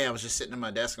one day I was just sitting at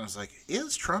my desk and I was like,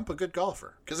 "Is Trump a good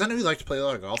golfer?" Because I knew he liked to play a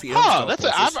lot of golf.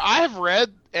 I have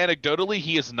read anecdotally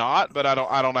he is not, but I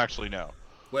don't actually know.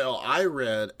 Well, I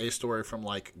read a story from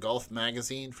like Golf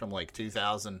Magazine from like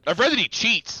 2000. I've read that he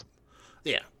cheats.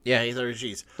 Yeah, he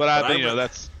cheats. But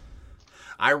that's.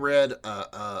 I read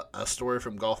a story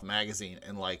from Golf Magazine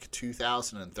in like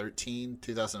 2013,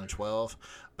 2012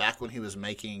 back when he was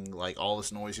making like all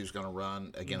this noise he was going to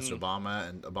run against Obama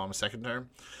and Obama's second term.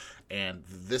 And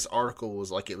this article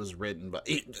was like it was written, but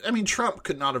Trump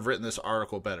could not have written this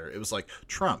article better. It was like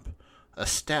Trump, a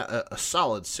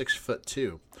solid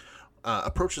 6'2",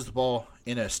 approaches the ball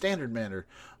in a standard manner,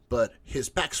 but his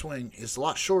backswing is a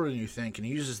lot shorter than you think, and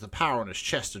he uses the power in his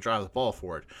chest to drive the ball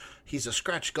forward. He's a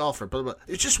scratch golfer, but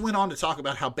it just went on to talk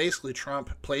about how basically Trump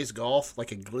plays golf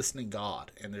like a glistening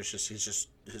god, and his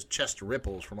chest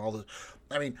ripples from all the.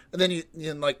 And then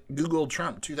you like Google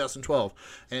Trump 2012,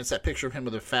 and it's that picture of him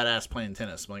with a fat ass playing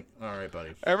tennis. I'm like, all right, buddy.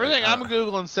 Everything I'm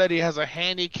Googling said he has a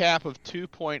handicap of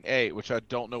 2.8, which I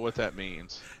don't know what that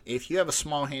means. If you have a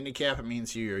small handicap, it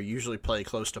means you usually play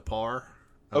close to par.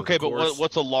 Okay, but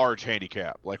what's a large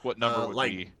handicap? Like what number would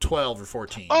like be? 12 or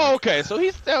 14. Oh, okay. So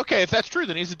he's okay. If that's true,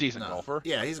 then he's a decent golfer.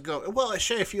 Yeah, he's a Well,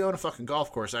 Shay, if you own a fucking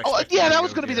golf course, that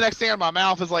was going to be the next thing out of my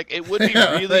mouth. Is like it would be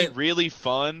really, really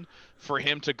fun for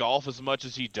him to golf as much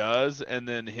as he does, and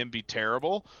then him be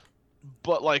terrible.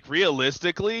 But like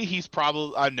realistically,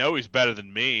 I know he's better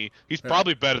than me. He's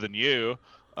probably better than you.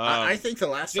 I think the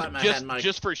last time I had my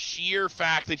just for sheer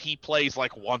fact that he plays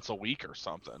like once a week or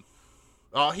something.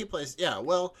 Oh, he plays,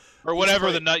 or whatever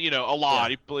a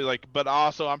lot. Yeah. But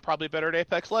also I'm probably better at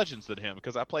Apex Legends than him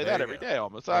because I play that every day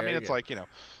almost. So, it's like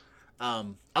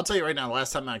I'll tell you right now. The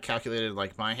last time I calculated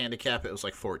like my handicap, it was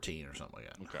like 14 or something like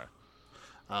that. Okay.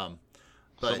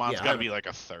 But so mine's got to be like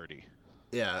a 30.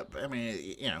 Yeah,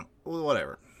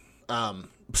 whatever.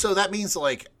 So that means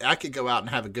like I could go out and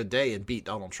have a good day and beat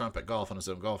Donald Trump at golf on his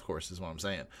own golf course. Is what I'm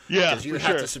saying. Yeah, because you would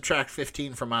have to subtract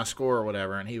 15 from my score or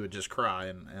whatever, and he would just cry,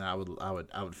 and I would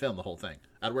film the whole thing.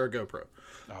 I'd wear a GoPro.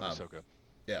 Oh, so good.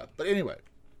 Yeah, but anyway,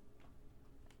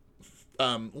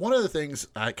 one of the things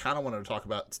I kind of wanted to talk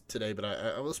about today, but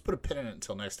I let's put a pin in it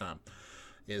until next time,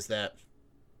 is that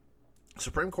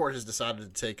Supreme Court has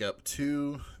decided to take up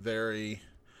two very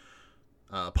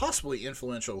possibly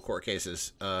influential court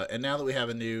cases, and now that we have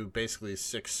a new, basically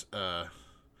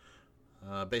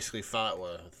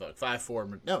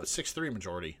 6-3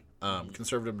 majority,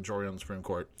 conservative majority on the Supreme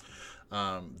Court.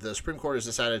 The Supreme Court has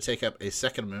decided to take up a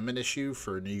Second Amendment issue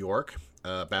for New York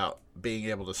about being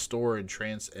able to store and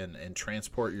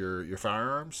transport your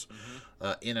firearms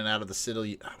in and out of the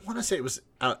city. I want to say it was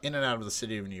in and out of the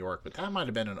city of New York, but that might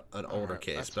have been an older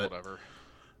case. But whatever.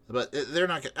 But they're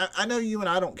not. I know you and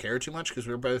I don't care too much because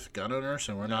we're both gun owners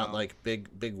and we're not like big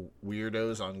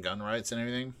weirdos on gun rights and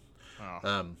everything.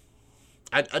 Oh.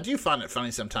 I do find it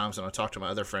funny sometimes when I talk to my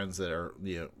other friends that are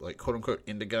like quote unquote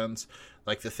into guns.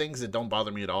 Like the things that don't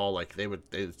bother me at all, like they would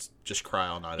just cry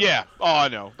all night. Yeah. Oh, I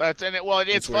know.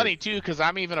 It's funny too because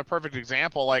I'm even a perfect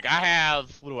example. Like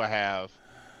what do I have?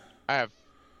 I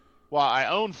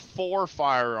own 4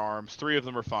 firearms. 3 of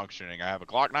them are functioning. I have a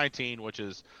Glock 19, which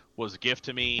was a gift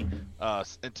to me,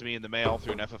 sent to me in the mail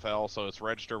through an FFL, so it's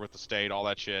registered with the state, all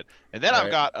that shit. And then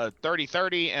I've got a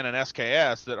 30-30 and an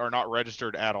SKS that are not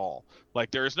registered at all.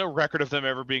 Like, there is no record of them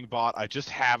ever being bought. I just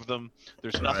have them.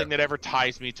 There's nothing that ever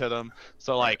ties me to them.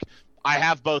 So, like, I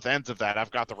have both ends of that.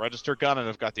 I've got the registered gun and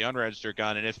I've got the unregistered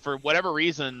gun. And if for whatever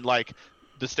reason, like,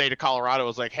 the state of Colorado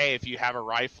was like, hey, if you have a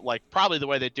rifle, like probably the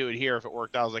way they do it here, if it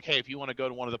worked out, I was like, hey, if you want to go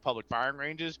to one of the public firing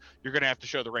ranges, you're going to have to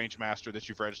show the range master that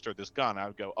you've registered this gun. I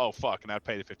would go, oh, fuck, and I'd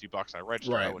pay the $50 I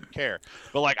registered. I wouldn't care.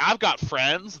 But, like, I've got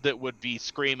friends that would be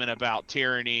screaming about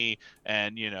tyranny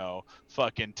and,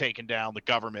 fucking taking down the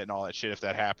government and all that shit if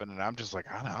that happened. And I'm just like,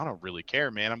 I don't really care,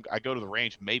 man. I go to the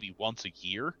range maybe once a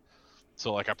year.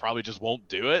 So, like, I probably just won't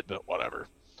do it, but whatever.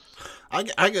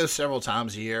 I go several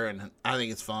times a year, and I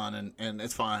think it's fun, and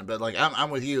it's fine. But, like, I'm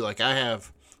with you. Like, I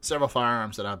have several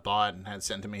firearms that I bought and had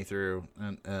sent to me through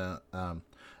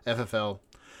FFL,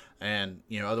 and,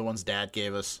 other ones Dad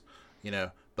gave us,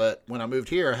 But when I moved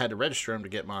here, I had to register them to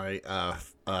get my,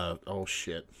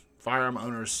 firearm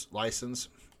owner's license.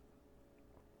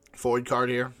 FOID card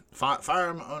here.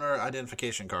 Firearm owner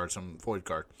identification card, some FOID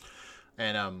card.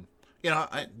 And,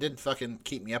 it didn't fucking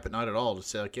keep me up at night at all to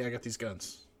say, like, yeah, I got these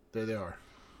guns. There they are.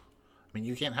 I mean,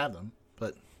 you can't have them,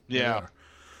 but yeah.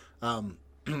 One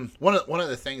of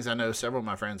the things I know several of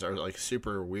my friends are like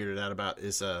super weirded out about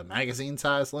is magazine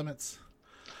size limits.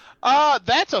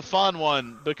 That's a fun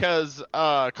one because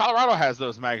Colorado has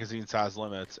those magazine size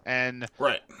limits, and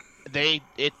right. But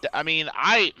it's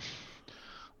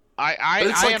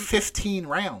like 15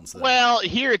 rounds. Though. Well,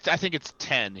 here I think it's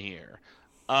 10 here.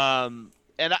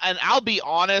 And I'll be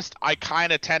honest, I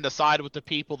kind of tend to side with the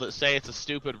people that say it's a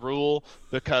stupid rule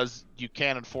because you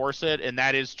can't enforce it, and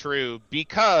that is true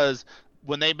because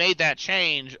when they made that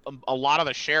change, a lot of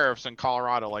the sheriffs in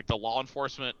Colorado, like the law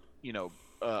enforcement, the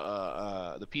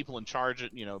people in charge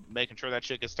of, making sure that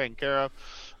shit gets taken care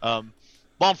of,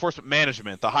 law enforcement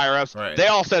management, the higher ups, Right. they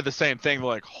all said the same thing. They're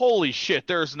like, holy shit,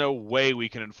 there's no way we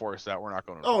can enforce that. We're not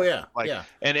going to. Oh yeah, Like, yeah.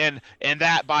 And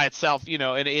that by itself, you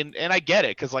know, and I get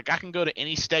it, because like I can go to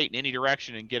any state in any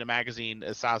direction and get a magazine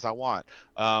as size I want.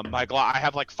 My Glock, I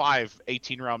have like 5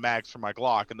 18-round mags for my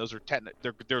Glock, and those are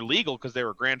they're legal because they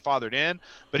were grandfathered in.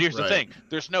 But here's the thing: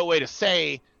 there's no way to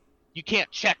say you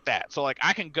can't check that. So like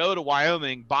I can go to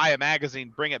Wyoming, buy a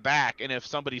magazine, bring it back, and if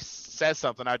somebody says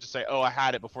something, I just say, "Oh, I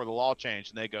had it before the law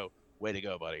changed," and they go, "Way to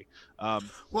go, buddy."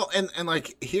 Well, and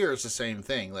like here it's the same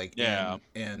thing. Like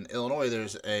in Illinois,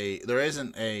 there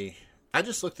isn't a. I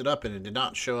just looked it up and it did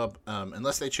not show up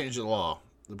unless they changed the law,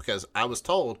 because I was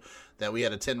told that we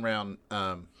had a 10-round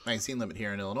magazine limit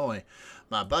here in Illinois.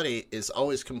 My buddy is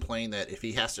always complained that if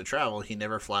he has to travel, he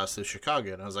never flies through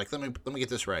Chicago, and I was like, let me get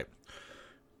this right.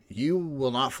 You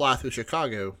will not fly through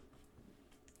Chicago,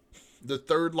 the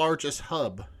third largest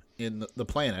hub in the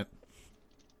planet,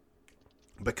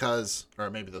 because, or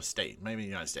maybe the state, maybe the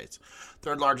United States,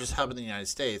 third largest hub in the United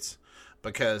States,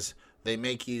 because they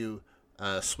make you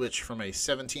switch from a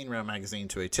 17-round magazine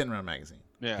to a 10-round magazine.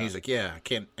 Yeah. And he's like, yeah, I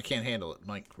can't handle it. I'm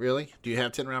like, really? Do you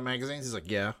have 10-round magazines? He's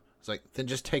like, yeah. It's like, then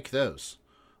just take those.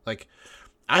 Like,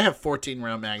 I have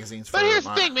 14-round magazines. But here's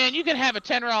the thing, man. You can have a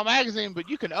 10-round magazine, but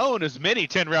you can own as many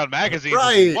 10-round magazines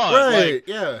as you want. Right, like,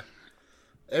 yeah.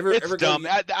 It's dumb.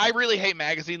 I really hate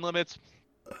magazine limits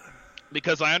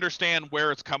because I understand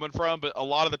where it's coming from, but a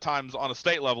lot of the times, on a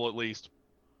state level at least,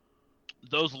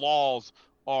 those laws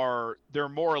they're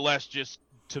more or less just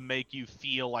to make you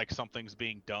feel like something's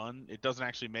being done. It doesn't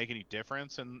actually make any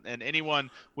difference, and anyone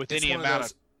with any amount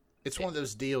of it's one of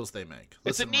those deals they make.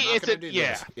 It's a knee-jerk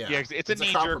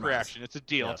reaction. It's a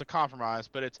deal. Yeah. It's a compromise,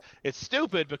 but it's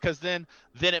stupid because then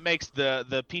it makes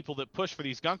the people that push for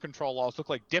these gun control laws look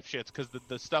like dipshits, because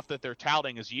the stuff that they're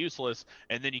touting is useless,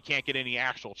 and then you can't get any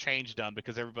actual change done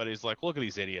because everybody's like, look at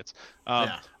these idiots.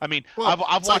 I mean, well,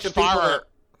 I've watched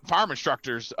firearm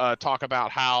instructors talk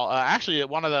about how actually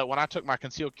when I took my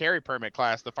concealed carry permit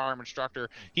class, the firearm instructor,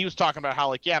 he was talking about how,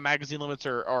 like, yeah, magazine limits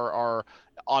are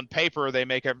on paper,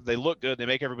 they look good, they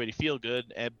make everybody feel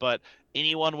good, but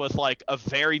anyone with like a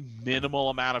very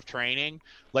minimal amount of training,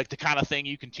 like the kind of thing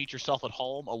you can teach yourself at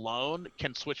home alone,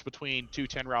 can switch between 2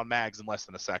 10-round mags in less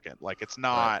than a second. Like, it's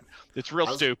not it's real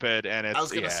stupid. And it's, I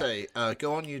was gonna say,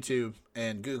 go on YouTube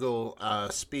and Google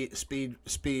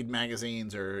speed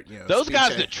magazines, or those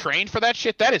guys that train for that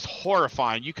shit. That is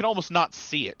horrifying. You can almost not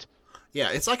see it. Yeah,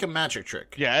 it's like a magic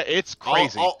trick. Yeah, it's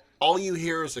crazy. All you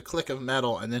hear is a click of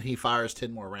metal, and then he fires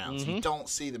 10 more rounds. Mm-hmm. You don't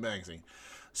see the magazine.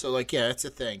 So, like, yeah, it's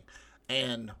a thing.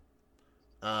 And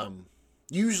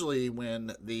usually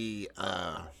when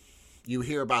you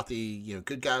hear about the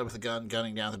good guy with a gun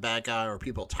gunning down the bad guy, or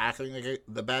people tackling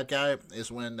the bad guy,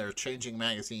 is when they're changing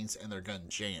magazines and their gun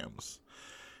jams.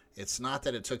 It's not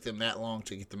that it took them that long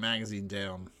to get the magazine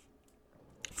down.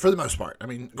 For the most part, I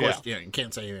mean, of course, you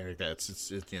can't say anything like that.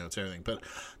 It's everything. But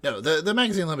no, the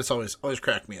magazine limits always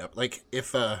crack me up. Like if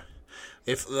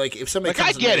somebody like,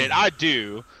 I get it, I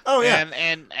do. Oh yeah,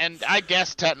 and I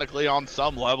guess technically on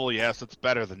some level, yes, it's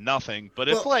better than nothing. But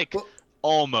it's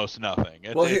almost nothing.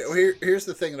 Here's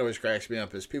the thing that always cracks me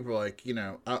up is people are like,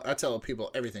 I tell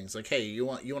people everything. It's like, hey, you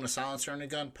want a silencer in a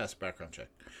gun? Pass a background check.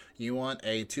 You want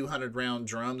a 200-round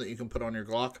drum that you can put on your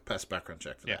Glock? Pass a background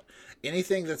check for that.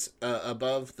 Anything that's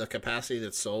above the capacity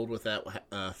that's sold with that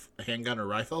handgun or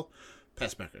rifle,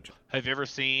 pass a background check. Have you ever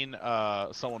seen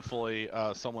someone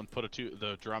put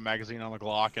the drum magazine on the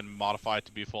Glock and modify it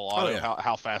to be full auto?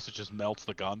 How fast it just melts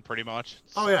the gun, pretty much.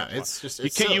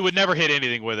 You would never hit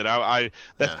anything with it.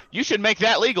 You should make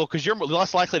that legal, because you're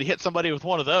less likely to hit somebody with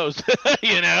one of those.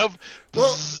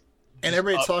 Well. And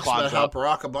everybody talks about how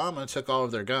Barack Obama took all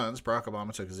of their guns. Barack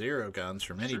Obama took 0 guns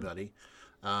from anybody.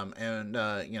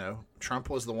 Trump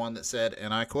was the one that said,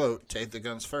 and I quote, "Take the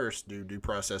guns first, do due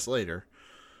process later."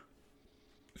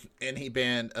 And he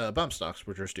banned bump stocks,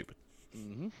 which are stupid.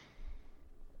 Mm-hmm.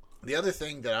 The other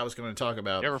thing that I was going to talk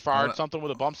about... You ever fired something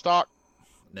with a bump stock?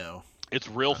 No. It's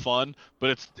real fun,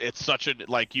 but it's such a,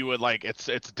 like, you would, like, it's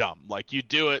dumb. Like, you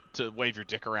do it to wave your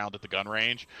dick around at the gun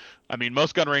range. I mean,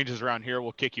 most gun ranges around here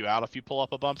will kick you out if you pull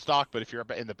up a bump stock, but if you're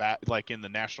in the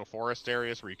national forest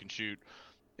areas where you can shoot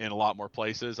in a lot more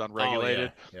places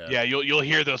unregulated, you'll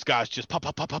hear those guys just pop,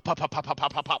 pop, pop, pop, pop, pop, pop, pop,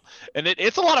 pop, pop, pop. And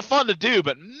it's a lot of fun to do,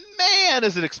 but man,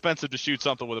 is it expensive to shoot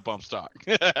something with a bump stock.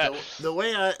 the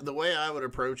way I would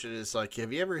approach it is like,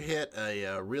 have you ever hit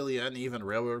a really uneven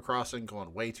railroad crossing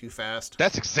going way too fast?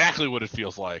 That's exactly what it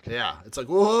feels like. Yeah, it's like,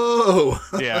 whoa.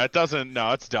 Yeah, it doesn't.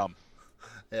 No, it's dumb.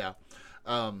 Yeah.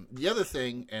 The other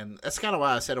thing, and that's kind of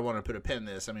why I said I wanted to put a pin in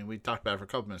this. I mean, we talked about it for a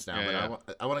couple minutes now,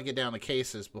 but I want to get down the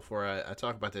cases before I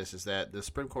talk about this. Is that the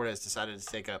Supreme Court has decided to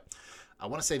take up, I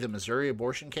want to say, the Missouri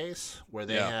abortion case, where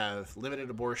they have limited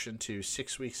abortion to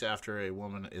 6 weeks after a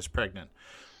woman is pregnant,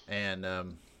 and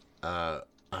I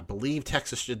believe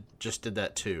Texas just did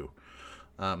that too.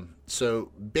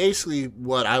 So basically,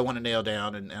 what I want to nail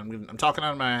down, and I'm talking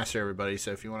out of my ass here, everybody.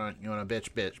 So if you want to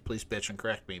bitch, please bitch and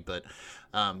correct me. But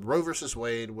Roe versus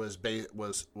Wade was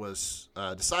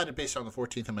decided based on the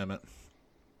 14th Amendment,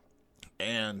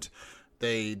 and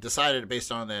they decided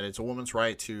based on that it's a woman's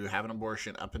right to have an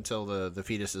abortion up until the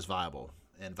fetus is viable.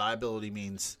 And viability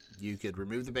means you could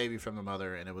remove the baby from the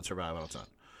mother and it would survive on its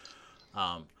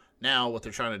own. Now what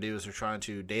they're trying to do is they're trying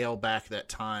to nail back that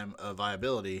time of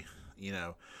viability.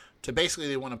 To basically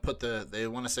they want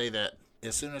to say that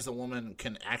as soon as the woman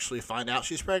can actually find out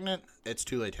she's pregnant, it's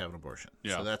too late to have an abortion.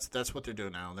 Yeah. So that's what they're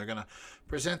doing now. And they're going to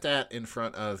present that in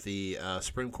front of the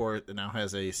Supreme Court that now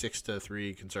has a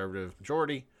 6-3 conservative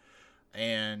majority.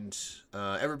 And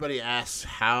everybody asks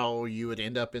how you would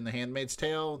end up in The Handmaid's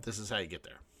Tale. This is how you get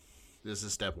there. This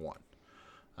is step one.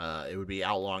 It would be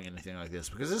outlawing anything like this,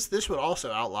 because this would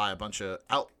also outlaw a bunch of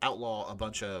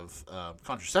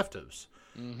contraceptives.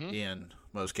 Mm-hmm. In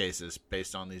most cases,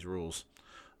 based on these rules.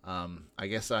 I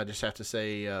guess I just have to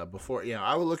say before,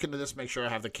 I will look into this, make sure I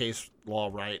have the case law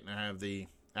right and I have the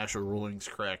actual rulings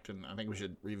correct. And I think we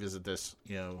should revisit this,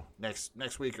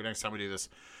 next week or next time we do this.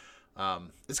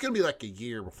 It's going to be like a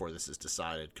year before this is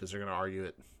decided, because they're going to argue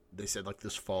it. They said like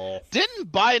this fall.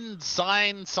 Didn't Biden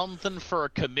sign something for a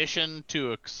commission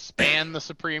to expand the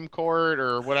Supreme Court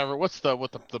or whatever? What's the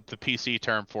PC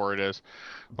term for it is?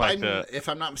 Like Biden, if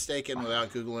I'm not mistaken,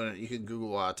 without Googling it, you can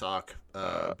Google while I talk.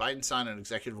 Biden signed an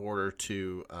executive order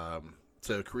to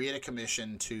create a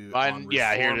commission to Biden.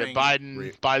 Yeah, here it is.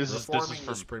 This is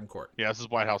the Supreme Court. Yeah, this is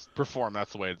White House reform.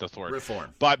 That's the word.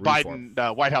 Reform. But Biden,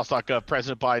 WhiteHouse.gov,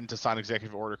 President Biden to sign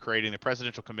executive order creating the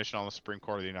Presidential Commission on the Supreme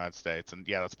Court of the United States, and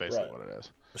that's basically what it is.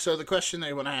 So the question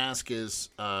they want to ask is,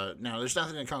 now there's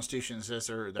nothing in the Constitution that says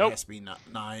there has to be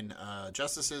 9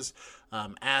 justices.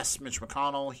 Ask Mitch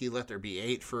McConnell. He let there be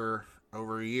 8 for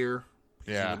over a year.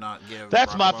 Yeah, not give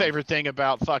that's my favorite thing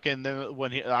about fucking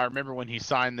I remember when he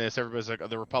signed this, everybody's like,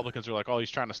 the Republicans were like, oh, he's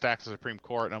trying to stack the Supreme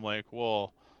Court, and I'm like,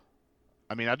 well,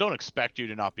 I mean, I don't expect you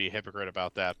to not be a hypocrite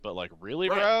about that, but like, really,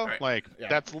 bro? Right. Like,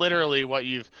 that's literally what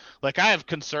you've, like, I have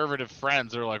conservative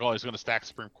friends that are like, oh, he's going to stack the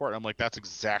Supreme Court. And I'm like, that's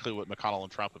exactly what McConnell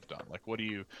and Trump have done. Like, what do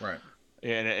you, right?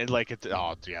 And like, it's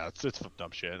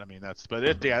dumb shit. I mean, it's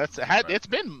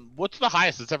been, what's the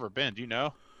highest it's ever been? Do you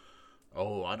know?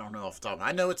 Oh, I don't know off the top.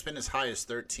 I know it's been as high as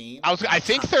 13. I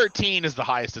think 13 is the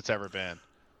highest it's ever been.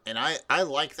 And I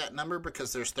like that number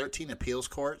because there's 13 appeals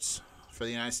courts for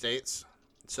the United States.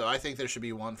 So I think there should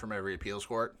be one from every appeals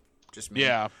court. Just me.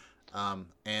 Yeah.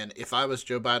 And if I was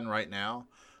Joe Biden right now,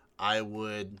 I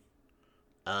would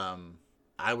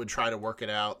try to work it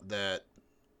out that,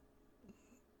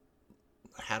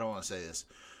 how do I want to say this?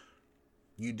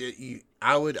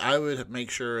 I would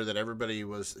make sure that everybody who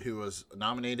was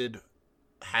nominated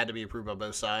had to be approved by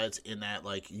both sides, in that,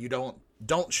 like, you don't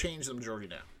change the majority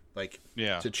now. Like,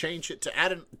 to change it, to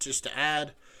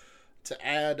add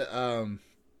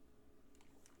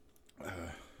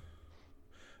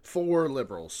 4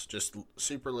 liberals, just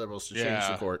super liberals, to change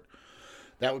the court.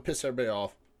 That would piss everybody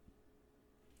off.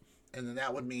 And then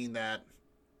that would mean that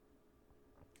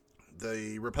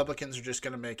the Republicans are just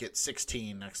going to make it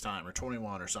 16 next time, or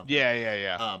 21 or something.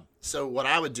 Yeah. So what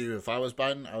I would do if I was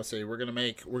Biden, I would say we're going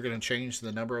to change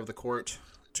the number of the court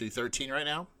to 13 right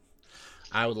now.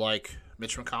 I would like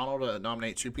Mitch McConnell to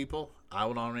nominate 2 people. I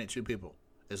will nominate 2 people.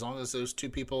 As long as those 2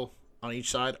 people on each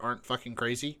side aren't fucking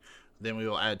crazy, then we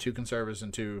will add 2 conservatives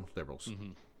and 2 liberals,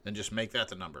 and just make that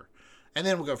the number. And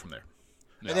then we'll go from there.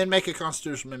 Yeah. And then make a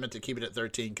constitutional amendment to keep it at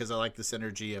 13, because I like the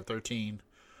synergy of 13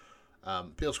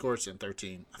 appeals courts and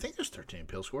 13. I think there's 13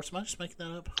 appeals courts. Am I just making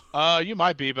that up? You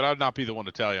might be, but I'd not be the one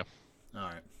to tell you. All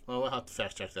right. Well, we'll have to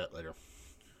fact check that later.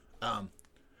 All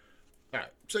right.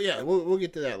 So yeah, we'll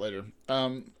get to that later.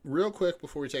 Real quick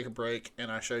before we take a break,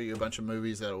 and I show you a bunch of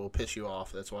movies that will piss you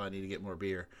off. That's why I need to get more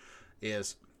beer.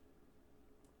 Is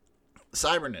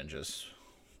Cyber Ninjas.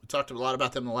 We talked a lot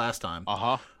about them the last time.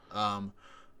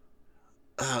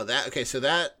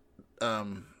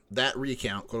 That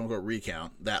recount, quote unquote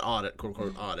recount, that audit, quote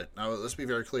unquote audit. Now, let's be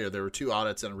very clear. There were 2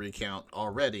 audits and a recount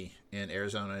already in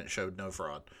Arizona, and it showed no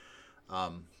fraud.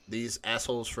 These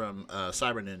assholes from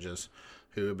Cyber Ninjas,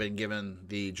 who have been given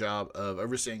the job of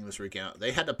overseeing this recount,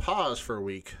 they had to pause for a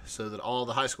week so that all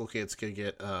the high school kids could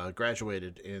get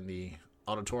graduated in the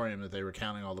auditorium that they were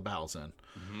counting all the ballots in.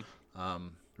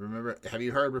 Remember, have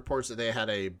you heard reports that they had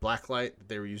a black light that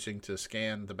they were using to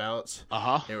scan the ballots?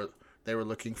 They were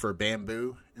looking for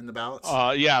bamboo in the ballots.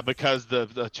 Yeah, because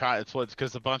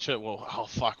because a bunch of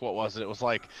what was it? It was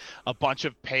like a bunch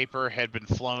of paper had been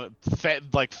flown,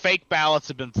 like fake ballots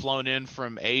had been flown in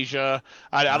from Asia.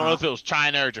 I don't know if it was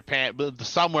China or Japan, but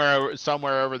somewhere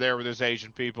over there where there's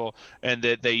Asian people, and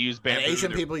that they use bamboo. And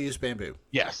Asian people use bamboo.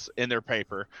 Yes, in their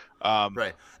paper.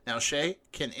 Right now, Shay,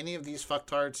 can any of these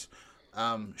fucktards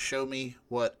show me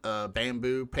what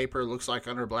bamboo paper looks like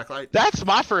under a black light? That's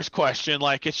my first question.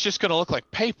 Like, it's just gonna look like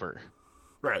paper,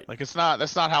 right? Like, that's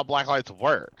not how black lights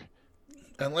work.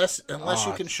 Unless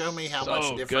you can show me how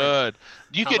much different.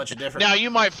 Good. Now you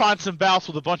might find some ballots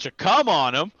with a bunch of cum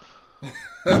on them.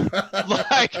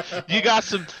 Like you got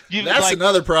some. That's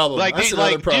another problem. That's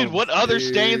another problem. Dude, what other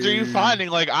stains are you finding?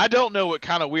 Like, I don't know what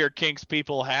kind of weird kinks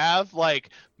people have. Like,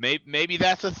 maybe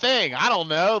that's a thing. I don't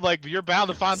know. Like, you're bound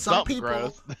to find something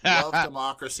gross. Some people love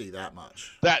democracy that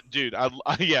much. That dude,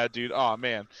 yeah, dude. Oh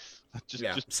man,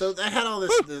 just. So they had all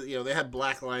this. They had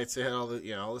black lights. They had all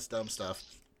all this dumb stuff.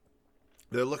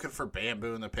 They're looking for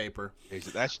bamboo in the paper.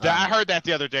 I heard that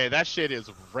the other day. That shit is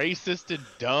racist and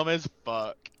dumb as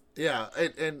fuck. Yeah,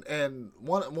 and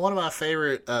one of my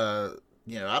favorite, I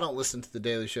don't listen to the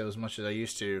Daily Show as much as I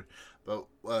used to,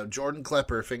 but Jordan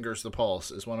Klepper, Fingers the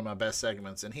Pulse, is one of my best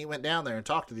segments, and he went down there and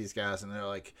talked to these guys, and they're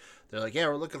like, yeah,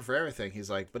 we're looking for everything. He's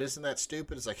like, but isn't that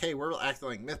stupid? It's like, hey, we're acting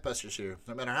like Mythbusters here.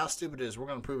 No matter how stupid it is, we're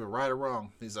going to prove it right or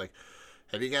wrong. He's like,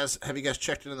 have you guys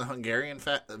checked into the Hungarian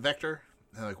vector?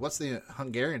 And they're like, what's the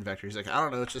Hungarian vector? He's like, I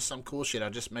don't know, it's just some cool shit I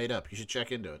just made up. You should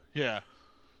check into it. Yeah.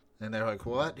 And they're like,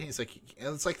 what? He's like,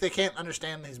 it's like they can't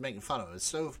understand he's making fun of it. It's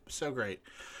so great.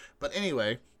 But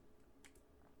anyway,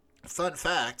 fun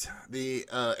fact, the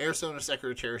Arizona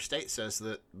Secretary of State says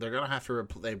that they're going to have to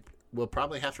they will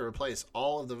probably have to replace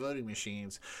all of the voting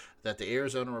machines that the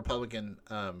Arizona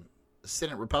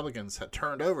Senate Republicans had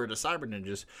turned over to cyber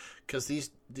ninjas because these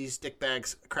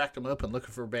dickbags cracked them open looking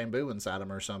for bamboo inside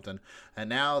them or something. And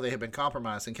now they have been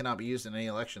compromised and cannot be used in any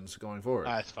elections going forward.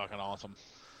 That's fucking awesome.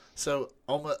 So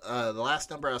the last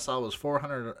number I saw was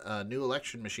 400 new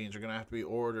election machines are going to have to be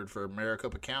ordered for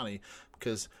Maricopa County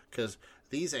because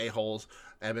these a-holes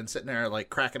have been sitting there like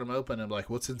cracking them open and like,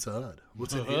 what's inside?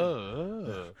 What's in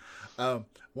here?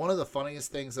 One of the funniest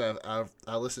things I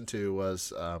listened to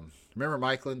was remember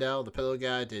Mike Lindell, the pillow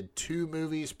guy, did 2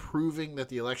 movies proving that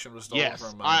the election was stolen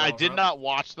from I did not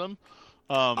watch them.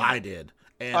 I did.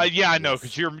 And I know,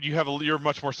 because you're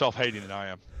much more self-hating than I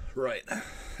am. Right.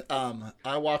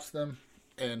 I watched them,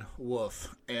 and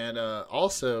woof. And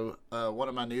also, one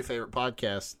of my new favorite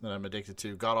podcasts that I'm addicted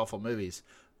to, God Awful Movies,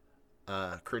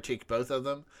 critiqued both of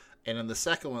them. And in the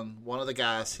second one of the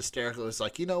guys hysterically was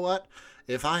like, you know what?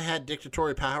 If I had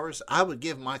dictatorial powers, I would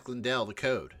give Mike Lindell the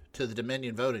code to the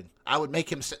Dominion voting. I would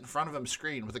make him sit in front of him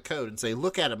screen with a code and say,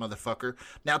 look at it, motherfucker.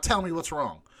 Now tell me what's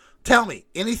wrong. Tell me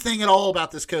anything at all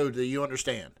about this code that you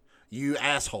understand, you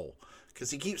asshole. Because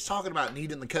he keeps talking about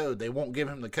needing the code. They won't give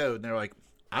him the code. And they're like,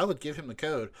 I would give him the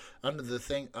code under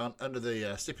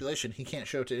the stipulation he can't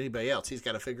show it to anybody else. He's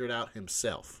got to figure it out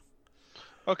himself.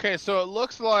 Okay, so it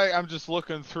looks like I'm just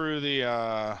looking through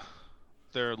their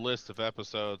list of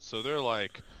episodes. So they're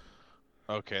like,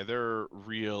 okay, they're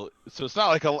real. So it's not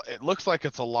like it looks like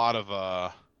it's a lot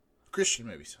of Christian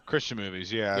movies.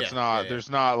 Yeah. It's not. Yeah. There's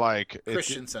not like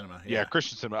Christian cinema. Yeah,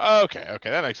 Christian cinema. Okay,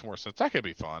 that makes more sense. That could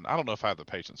be fun. I don't know if I have the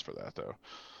patience for that though.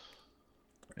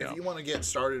 If you want to get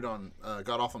started on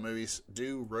God Awful Movies,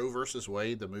 do Roe versus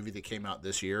Wade, the movie that came out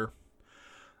this year.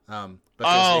 They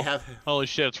have... Holy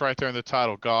shit, it's right there in the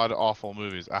title, God Awful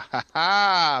Movies.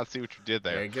 I see what you did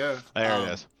there. There you go. There it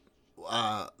is.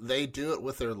 They do it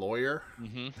with their lawyer,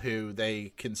 who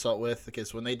they consult with,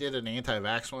 because when they did an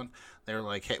anti-vax one, they were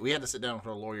like, hey, we had to sit down with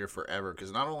our lawyer forever,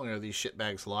 because not only are these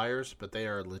shitbags liars, but they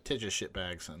are litigious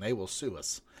shitbags, and they will sue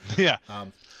us. Yeah.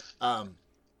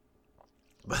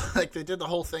 But like they did the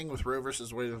whole thing with Roe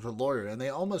versus Wade with a lawyer, and they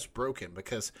almost broke him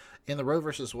because in the Roe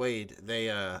versus Wade,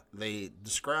 they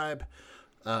describe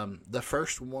the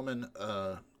first woman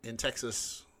in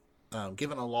Texas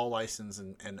given a law license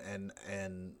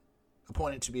and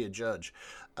appointed to be a judge.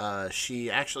 She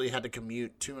actually had to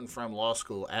commute to and from law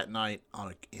school at night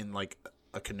in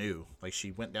a canoe. Like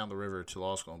she went down the river to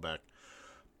law school and back,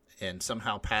 and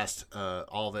somehow passed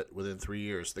all of it within 3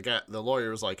 years. The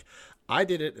lawyer was like, I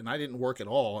did it, and I didn't work at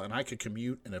all, and I could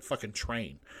commute in a fucking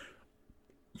train.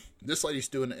 This lady's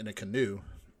doing it in a canoe.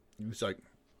 He's like,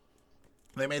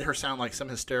 they made her sound like some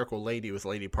hysterical lady with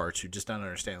lady parts who just don't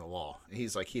understand the law. And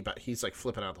he's like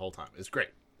flipping out the whole time. It's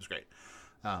great.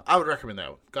 I would recommend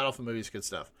that one. God Awful Movies, good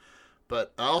stuff.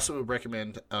 But I also would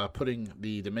recommend putting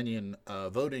the Dominion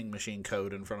voting machine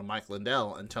code in front of Mike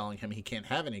Lindell and telling him he can't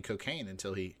have any cocaine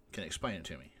until he can explain it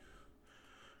to me.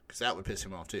 Because that would piss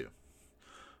him off too.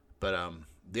 But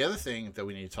the other thing that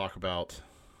we need to talk about,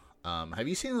 have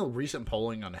you seen the recent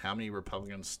polling on how many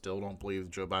Republicans still don't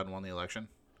believe Joe Biden won the election?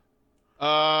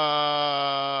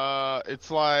 It's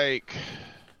like,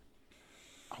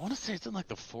 I want to say it's in like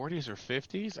the 40s or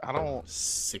 50s. I don't.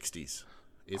 60s.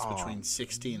 It's between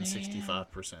 60 and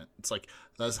 65%. It's like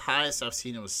the highest I've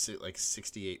seen it was like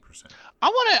 68%. I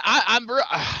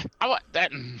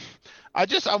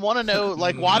want to know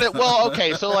like why did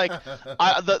so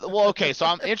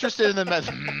I'm interested in the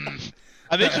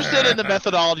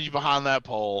methodology behind that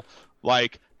poll.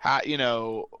 Like how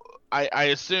I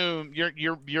assume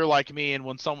you're like me, and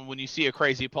when you see a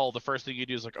crazy poll, the first thing you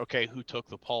do is like, okay, who took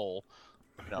the poll?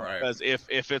 Right. Because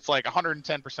if it's like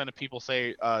 110% of people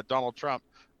say Donald Trump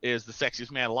is the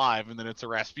sexiest man alive, and then it's a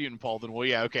Rasputin poll, then well,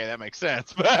 yeah, okay, that makes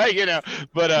sense. But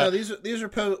no, these are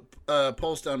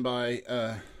polls done by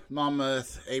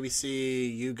Monmouth,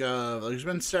 ABC, YouGov. There's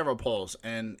been several polls,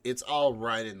 and it's all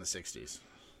right in the 60s.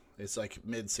 It's like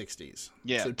mid 60s.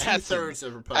 Yeah, so 2/3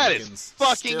 of Republicans that is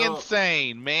fucking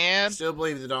insane, man. Still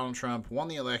believe that Donald Trump won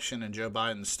the election and Joe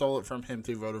Biden stole it from him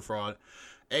through voter fraud,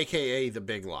 aka the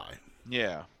big lie.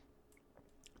 Yeah.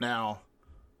 Now,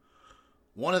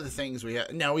 one of the things you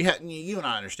and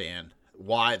I understand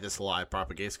why this lie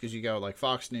propagates, because you go like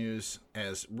Fox News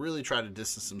has really tried to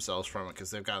distance themselves from it because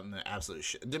they've gotten the absolute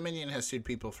shit. Dominion has sued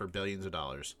people for billions of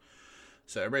dollars,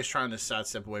 so everybody's trying to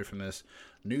sidestep away from this.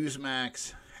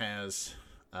 Newsmax has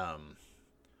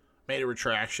made a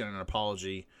retraction and an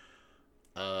apology.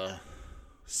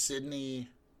 Sydney,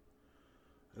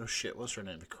 what's her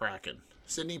name? The Kraken.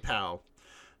 Sidney Powell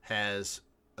has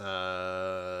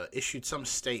issued some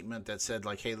statement that said,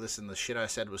 like, hey, listen, the shit I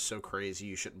said was so crazy,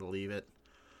 you shouldn't believe it.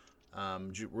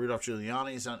 Rudolph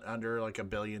Giuliani's under, like, $1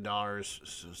 billion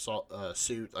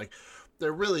suit. Like,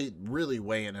 they're really, really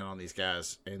weighing in on these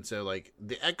guys. And so, like,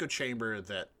 the echo chamber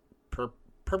that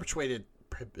perpetrated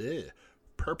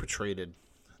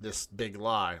this big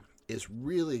lie is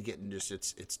really getting just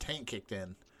its tank kicked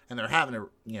in. And they're having to,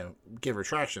 give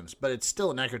retractions. But it's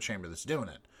still an echo chamber that's doing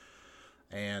it.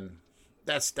 And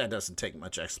that doesn't take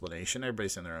much explanation.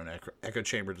 Everybody's in their own echo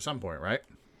chamber to some point, right?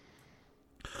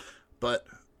 But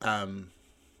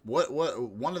what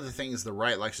one of the things the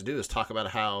right likes to do is talk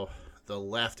about how the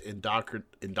left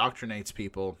indoctrinates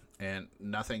people and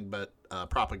nothing but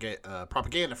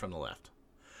propaganda from the left.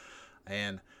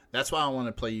 And that's why I want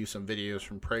to play you some videos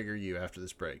from PragerU after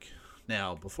this break.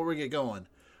 Now, before we get going,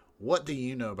 what do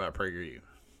you know about PragerU?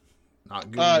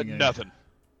 Not good. Nothing.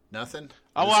 Nothing?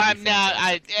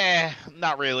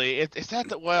 Not really.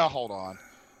 Hold on.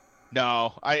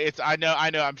 No, I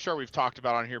know. I'm sure we've talked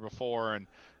about it on here before,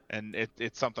 and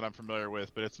it's something I'm familiar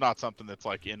with, but it's not something that's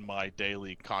like in my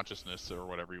daily consciousness or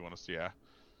whatever you want to see. Yeah.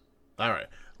 All right.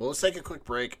 Well, let's take a quick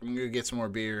break. I'm gonna get some more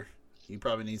beer. You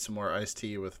probably need some more iced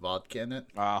tea with vodka in it.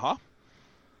 I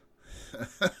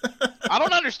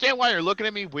don't understand why you're looking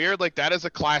at me weird. Like, that is a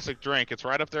classic drink. It's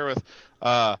right up there with,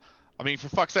 for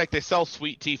fuck's sake, they sell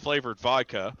sweet tea flavored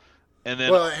vodka, and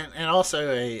then and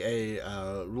also a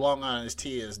Long Island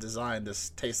tea is designed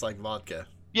to taste like vodka.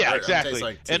 Yeah, exactly.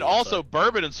 Like tea, and also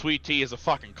bourbon and sweet tea is a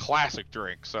fucking classic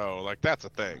drink. So like that's a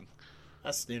thing.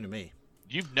 That's new to me.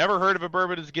 You've never heard of a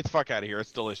bourbon? Get the fuck out of here.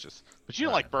 It's delicious. But you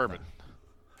don't like bourbon.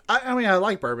 I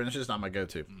like bourbon. It's just not my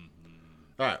go-to.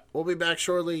 All right, we'll be back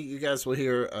shortly. You guys will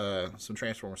hear some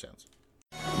Transformer sounds.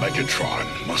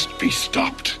 Megatron must be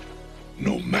stopped,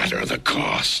 no matter the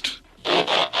cost. You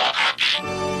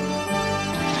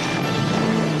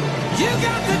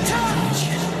got the touch.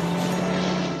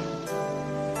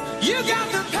 You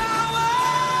got the power.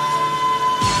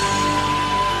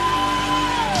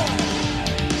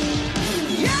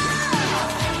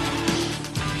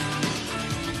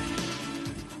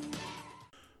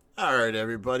 All right,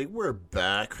 everybody, we're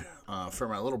back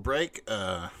from our little break.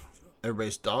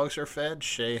 Everybody's dogs are fed.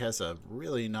 Shay has a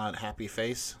really not happy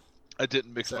face. I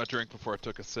didn't mix my drink before I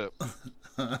took a sip.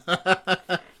 Every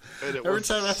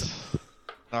time that's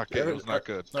not good. It was not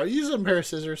good. Are you using a pair of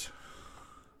scissors?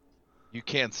 You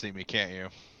can see me, can't you?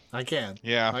 I can.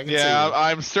 Yeah. I can see you.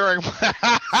 I'm stirring.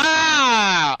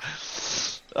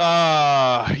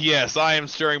 Yes, I am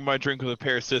stirring my drink with a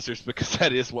pair of scissors because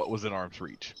that is what was in arm's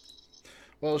reach.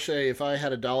 Well, Shay, if I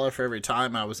had $1 for every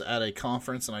time I was at a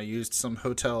conference and I used some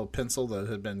hotel pencil that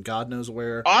had been God knows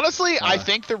where. Honestly, I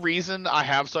think the reason I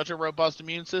have such a robust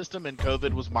immune system and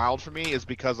COVID was mild for me is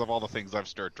because of all the things I've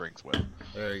stirred drinks with.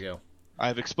 There you go.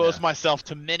 I've exposed myself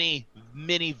to many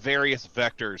various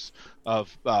vectors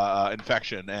of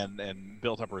infection and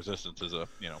built up resistance as a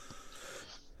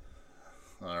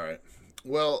All right.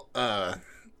 Well,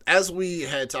 as we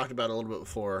had talked about a little bit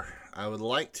before, I would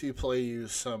like to play you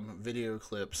some video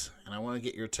clips, and I want to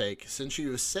get your take. Since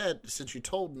you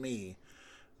told me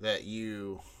that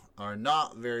you are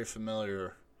not very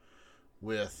familiar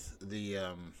with the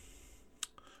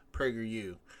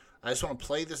PragerU, I just want to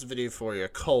play this video for you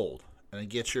cold and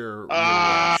get your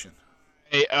reaction.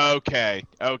 Hey,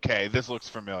 okay, this looks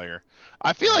familiar.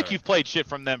 I feel like you've played shit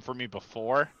from them for me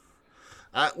before.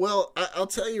 Well, I'll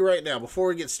tell you right now, before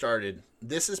we get started,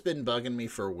 this has been bugging me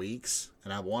for weeks,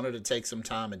 and I wanted to take some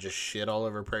time and just shit all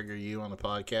over PragerU on the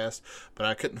podcast, but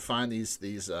I couldn't find these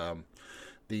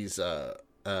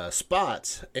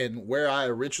spots, and where I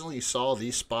originally saw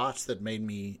these spots that made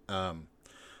me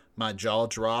my jaw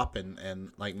drop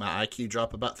and like my IQ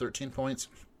drop about 13 points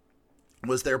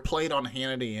was they're played on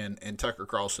Hannity and Tucker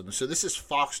Carlson. So this is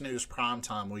Fox News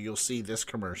primetime where you'll see this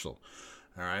commercial.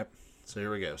 All right. So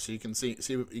here we go. So you can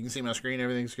see my screen.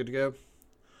 Everything's good to go.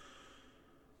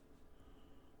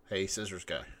 Hey, scissors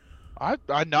guy.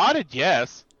 I nodded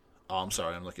yes. Oh, I'm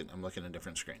sorry. I'm looking at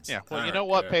different screens. Yeah. Well, you All know right,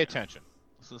 what? yeah. Pay attention.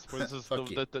 This is Fuck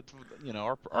you. our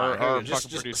Alright, fucking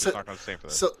producer's not going to stand for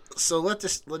this. So let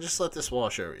this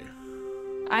wash over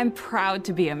you. I'm proud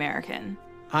to be American.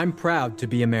 I'm proud to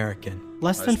be American.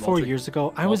 Less than 4 years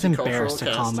ago, I was multicultural embarrassed to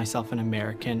call cast. myself an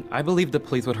American. I believed the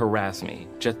police would harass me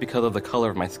just because of the color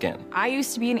of my skin. I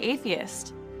used to be an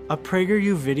atheist. A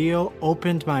PragerU video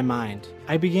opened my mind.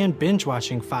 I began binge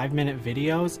watching 5-minute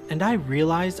videos, and I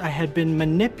realized I had been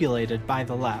manipulated by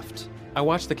the left. I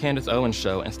watched the Candace Owens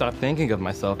show and stopped thinking of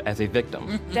myself as a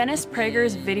victim. Dennis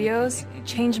Prager's videos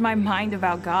changed my mind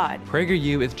about God.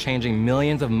 PragerU is changing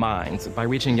millions of minds by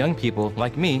reaching young people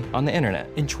like me on the internet.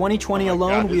 In 2020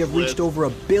 alone, we have reached over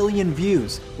 1 billion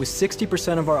views, with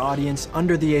 60% of our audience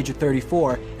under the age of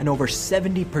 34 and over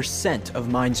 70% of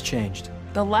minds changed.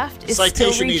 The left is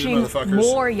Citation still needed, reaching motherfuckers.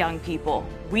 more young people.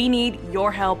 We need your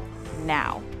help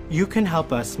now. You can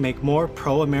help us make more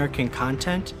pro-American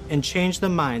content and change the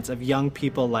minds of young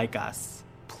people like us.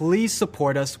 Please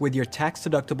support us with your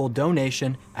tax-deductible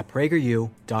donation at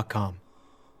PragerU.com.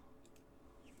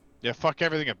 Yeah, fuck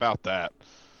everything about that.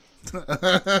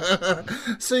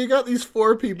 So you got these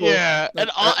 4 people. Yeah, and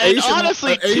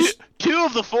honestly, two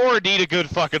of the 4 need a good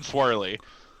fucking swirly.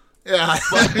 Yeah,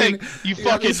 Like, you got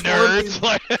fucking these 4 nerds. people-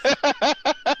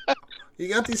 Like, You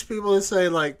got these people that say,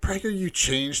 like, PragerU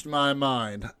changed my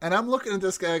mind. And I'm looking at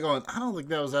this guy going, I don't think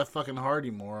that was that fucking hard,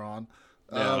 you moron.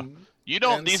 yeah. and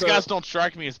These so- guys don't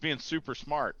strike me as being super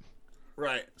smart.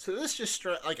 Right. So this just,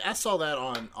 like, I saw that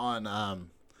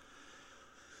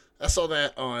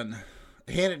on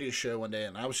Hannity's show one day,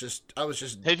 and I was just.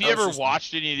 Have you ever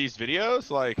watched any of these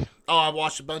videos? Like, Oh, I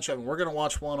watched a bunch of them. We're gonna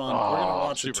watch one on. we're gonna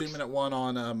watch a super- 2-minute one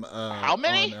on. how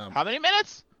many? How many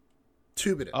minutes?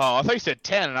 2 minutes. Oh, I thought you said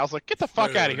 10, and I was like, get the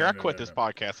fuck No, out of here. I no, quit no, this no.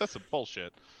 podcast. That's some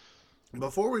bullshit.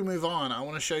 Before we move on, I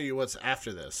want to show you what's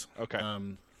after this. Okay.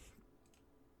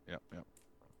 Yep.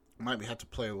 Might have to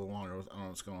play a little longer. I don't know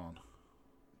what's going on.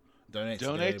 Donate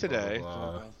today.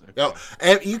 Blah, blah, blah.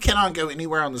 Okay. Yo, you cannot go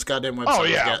anywhere on this goddamn website. Oh,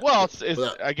 yeah. It's got-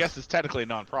 Well, I guess it's technically a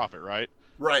non-profit, right?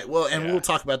 right. Well, and Yeah. we'll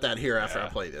talk about that here after Yeah. I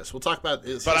play this. We'll talk about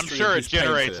this. But I'm sure it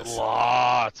generates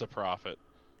lots of profit.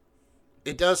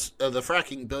 It does. The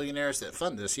fracking billionaires that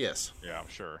fund this, yes. Yeah, I'm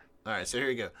sure. All right, so here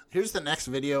you go. Here's the next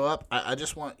video up. I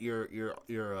just want your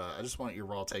I just want your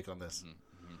raw take on this.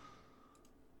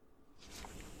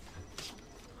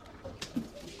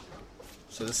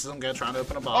 So this is some guy trying to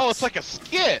open a box. Oh, it's like a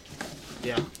skit.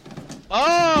 yeah.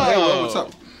 Oh. Hey, what's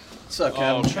up? What's up,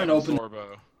 Kevin? I'm trying to open.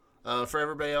 Sorbo. For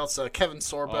everybody else, Kevin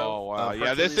Sorbo. Oh wow! Yeah,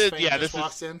 Hercules this is fame just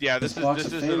walks in. This box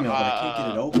is female, but I can't get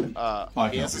it open. I can He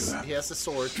help you has, with that. he has a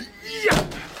sword.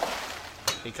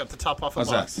 He cut the top off a How's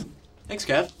box. that? Thanks,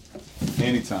 Kev.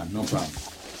 Anytime, no problem.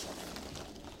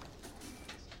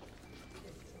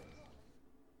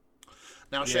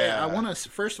 Now, Shay, Yeah. I want to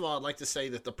first of all, I'd like to say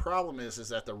that the problem is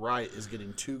that the right is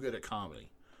getting too good at comedy.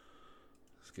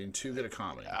 It's getting too good at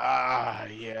comedy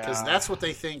Yeah. because that's what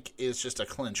they think is just a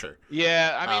clincher.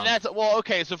 Yeah, I mean that's well.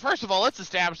 Okay, so first of all, let's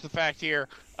establish the fact here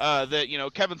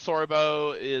that Kevin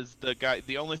Sorbo is the guy.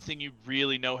 The only thing you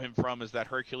really know him from is that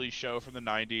Hercules show from the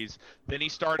 '90s. Then he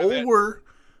started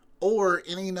or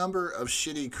any number of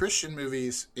shitty Christian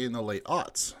movies in the late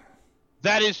aughts.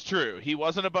 That is true. He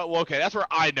wasn't about. Well, okay, that's where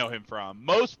I know him from.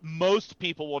 Most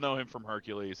people will know him from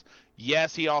Hercules.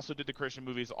 Yes, he also did the Christian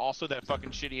movies. Also, that fucking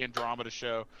shitty Andromeda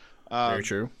show. Very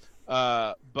true.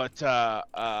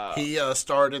 He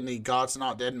starred in the God's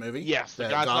Not Dead movie. Yes, the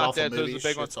God's Not Dead movie. Is a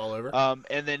big one. All over.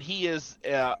 And then he is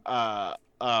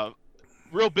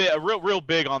real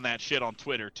big on that shit on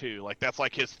Twitter too. Like that's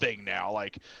like his thing now.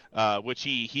 Like which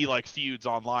he like feuds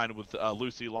online with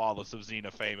Lucy Lawless of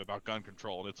Xena fame about gun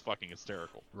control, and it's fucking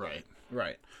hysterical. Right.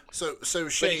 So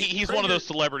Shay, he's one of those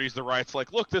celebrities that writes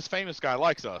like, look, this famous guy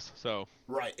likes us. So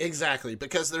right, exactly,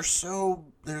 because they're so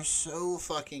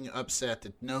fucking upset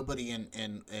that nobody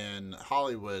in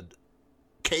Hollywood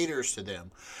caters to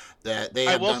them. That they.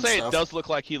 I will say it does look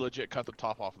like he legit cut the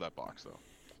top off of that box though.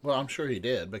 Well, I'm sure he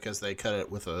did because they cut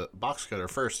it with a box cutter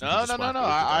first. No.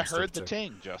 I heard the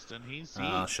ting, Justin.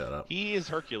 Shut up. He is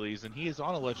Hercules, and he is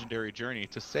on a legendary journey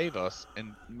to save us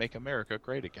and make America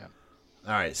great again.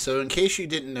 All right. So, in case you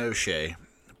didn't know, Shay,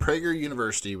 Prager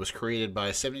University was created by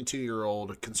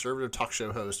 72-year-old conservative talk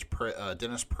show host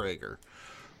Dennis Prager.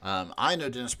 I know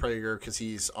Dennis Prager because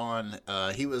he's on.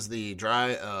 He was the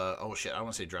drive. I want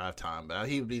to say drive time, but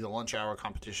he would be the lunch hour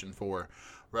competition for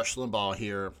Rush Limbaugh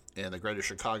here in the greater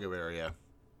Chicago area.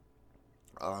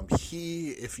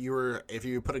 If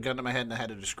you put a gun to my head and I had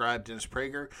to describe Dennis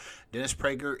Prager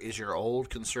is your old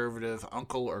conservative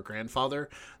uncle or grandfather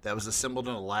that was assembled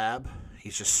in a lab.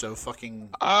 He's just so fucking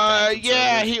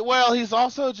he's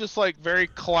also just like very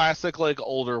classic like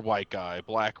older white guy,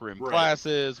 black rimmed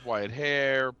glasses, white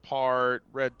hair,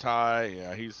 red tie.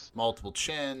 Yeah, he's multiple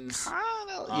chins.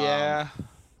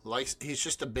 Like he's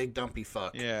just a big dumpy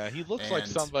fuck. Yeah, he looks like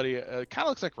somebody. Kind of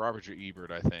looks like Robert J.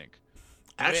 Ebert, I think.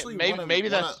 Actually, maybe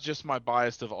that's just my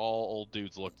bias of all old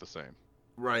dudes look the same.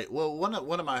 Right. Well, one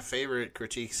of my favorite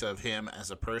critiques of him as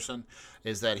a person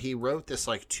is that he wrote this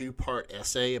like 2-part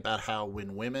essay about how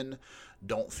when women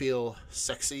don't feel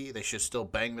sexy, they should still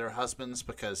bang their husbands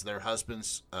because their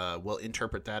husbands will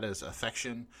interpret that as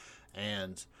affection,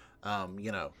 and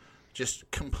just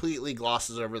completely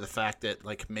glosses over the fact that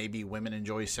like maybe women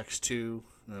enjoy sex too.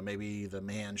 Maybe the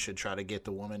man should try to get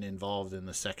the woman involved in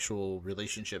the sexual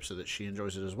relationship so that she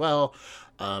enjoys it as well,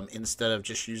 instead of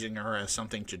just using her as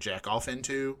something to jack off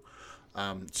into.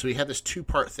 So he had this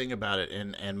 2-part thing about it,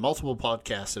 and multiple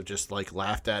podcasts have just like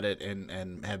laughed at it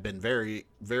and have been very,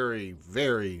 very,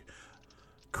 very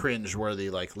cringe-worthy.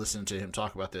 Like listening to him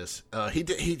talk about this. He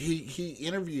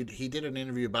did an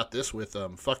interview about this with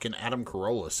fucking Adam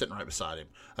Carolla sitting right beside him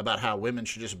about how women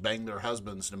should just bang their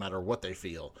husbands no matter what they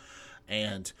feel.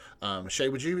 And Shay,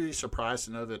 would you be surprised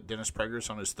to know that Dennis Prager's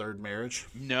on his 3rd marriage?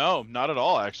 No, not at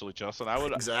all. Actually, Justin,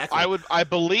 I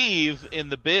believe in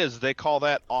the biz they call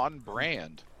that on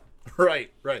brand.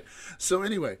 Right. So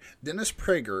anyway, Dennis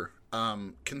Prager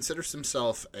considers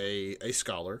himself a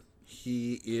scholar.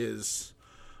 He is,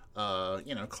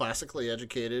 classically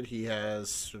educated. He went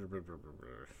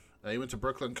to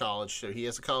Brooklyn College, so he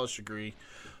has a college degree.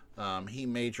 He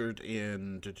majored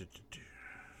in.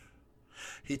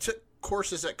 He took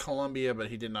courses at Columbia, but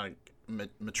he did not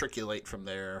matriculate from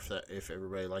there, if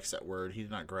everybody likes that word. He did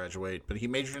not graduate, but he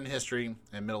majored in history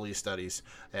and Middle East studies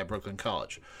at Brooklyn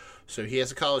College. So he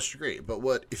has a college degree.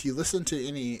 But if you listen to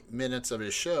any minutes of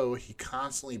his show, he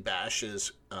constantly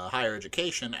bashes higher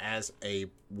education as a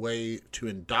way to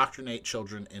indoctrinate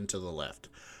children into the left.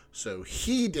 So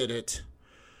he did it.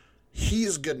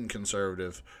 He's good and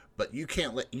conservative, but you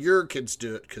can't let your kids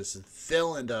do it because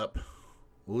they'll end up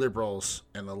liberals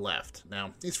and the left.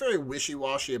 Now, he's very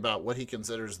wishy-washy about what he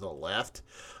considers the left.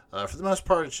 For the most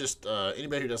part, it's just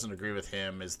anybody who doesn't agree with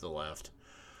him is the left.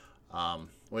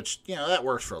 Which, that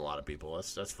works for a lot of people.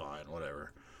 That's fine,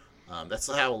 whatever. That's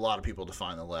how a lot of people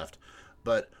define the left.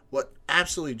 But what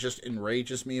absolutely just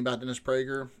enrages me about Dennis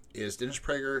Prager is Dennis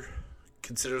Prager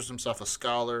considers himself a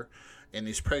scholar. In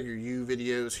these PragerU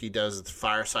videos, he does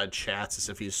fireside chats as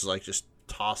if he's like just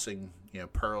tossing,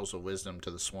 pearls of wisdom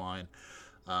to the swine.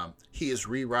 He is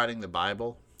rewriting the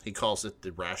Bible. He calls it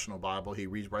the rational Bible. He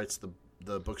rewrites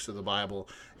the books of the Bible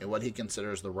in what he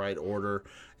considers the right order,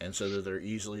 and so that they're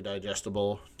easily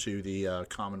digestible to the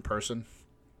common person.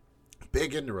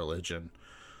 Big into religion,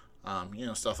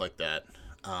 stuff like that.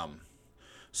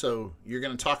 So you're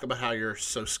going to talk about how you're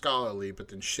so scholarly, but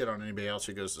then shit on anybody else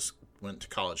who went to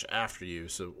college after you.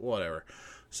 So whatever.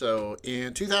 So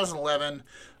in 2011,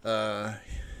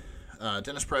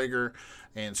 Dennis Prager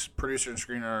and producer and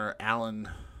screenwriter Alan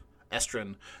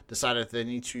Estrin decided they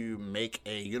need to make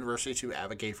a university to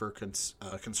advocate for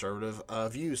conservative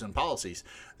views and policies.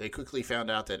 They quickly found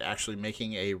out that actually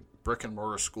making a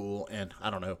brick-and-mortar school and,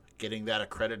 getting that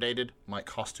accredited might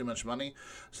cost too much money,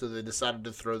 so they decided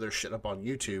to throw their shit up on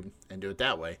YouTube and do it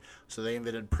that way. So they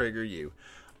invented PragerU.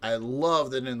 I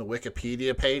love that in the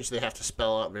Wikipedia page they have to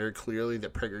spell out very clearly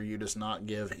that PragerU does not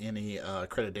give any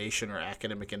accreditation or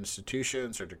academic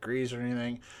institutions or degrees or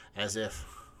anything, as if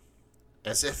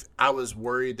I was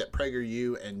worried that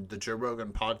PragerU and the Joe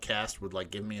Rogan podcast would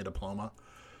like give me a diploma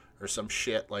or some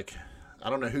shit. Like, I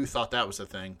don't know who thought that was a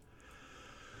thing.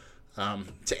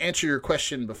 To answer your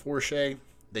question before, Shay,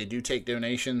 they do take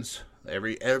donations.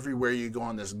 Everywhere you go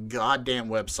on this goddamn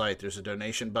website, there's a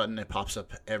donation button. It pops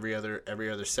up every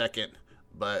other second.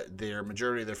 But their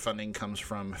majority of their funding comes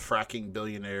from fracking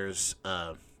billionaires.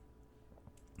 Oh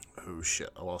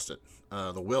shit, I lost it.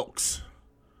 The Wilks,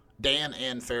 Dan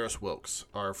and Ferris Wilks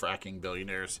are fracking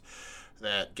billionaires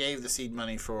that gave the seed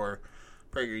money for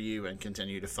PragerU and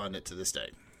continue to fund it to this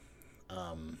day.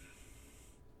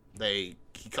 He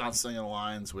constantly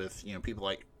aligns with people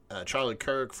like Charlie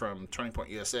Kirk from Turning Point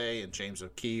USA and James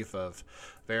O'Keefe of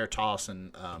Veritas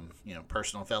and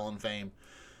personal felon fame.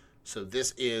 So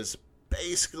this is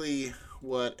basically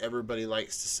what everybody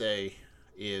likes to say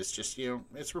is just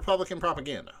it's Republican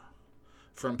propaganda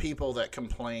from people that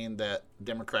complain that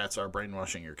Democrats are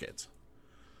brainwashing your kids.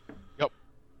 Yep.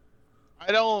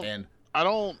 I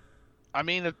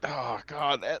mean, oh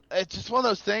God, it's just one of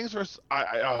those things where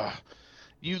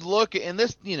you look and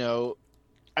this,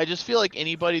 I just feel like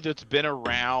anybody that's been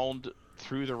around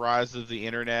through the rise of the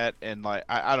internet and like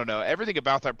I don't know everything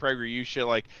about that PragerU shit.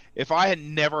 Like if I had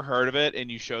never heard of it and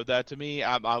you showed that to me,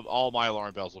 all my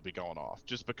alarm bells will be going off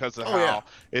just because of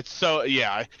it's so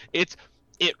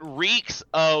it reeks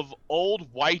of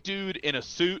old white dude in a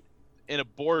suit in a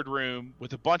boardroom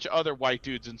with a bunch of other white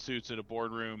dudes in suits in a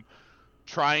boardroom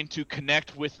trying to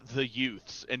connect with the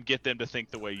youths and get them to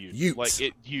think the way youths.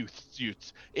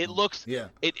 It looks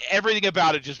everything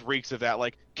about it just reeks of that.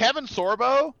 Like Kevin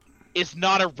Sorbo is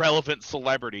not a relevant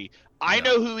celebrity. I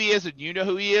know who he is and you know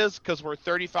who he is because we're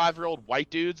 35-year-old white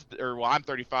dudes, or well, I'm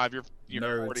 35, you're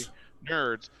 40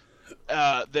 nerds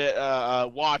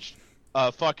that watched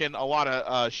fucking a lot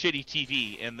of shitty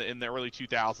TV in the early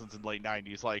 2000s and late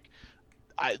 90s. Like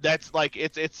that's like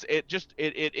it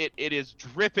is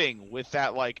dripping with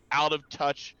that like out of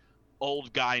touch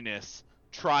old guyness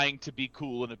trying to be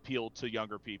cool and appeal to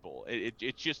younger people.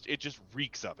 It just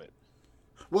reeks of it.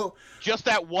 Well, just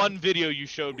that one video you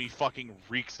showed me fucking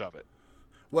reeks of it.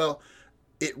 Well,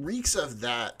 it reeks of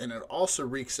that, and it also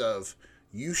reeks of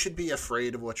you should be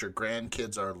afraid of what your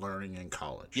grandkids are learning in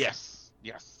college. Yes.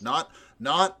 Not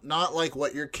like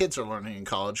what your kids are learning in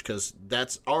college, because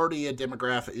that's already a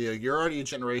demographic. You're already a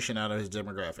generation out of his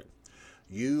demographic.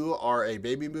 You are a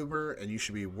baby boomer, and you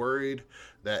should be worried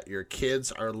that your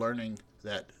kids are learning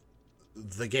that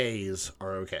the gays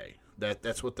are okay.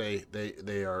 That's what they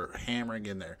are hammering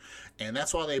in there, and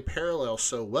that's why they parallel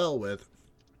so well with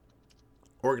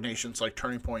organizations like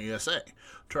Turning Point USA.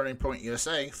 Turning Point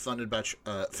USA, founded by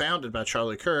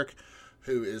Charlie Kirk,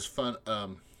 who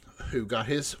got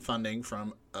his funding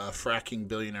from fracking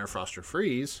billionaire Foster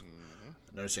Freeze.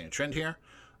 Mm-hmm. Noticing a trend here.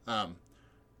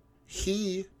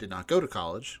 He did not go to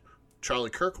college. Charlie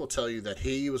Kirk will tell you that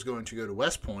he was going to go to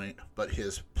West Point, but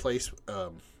his place, I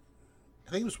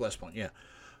think it was West Point, yeah.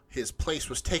 His place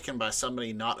was taken by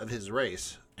somebody not of his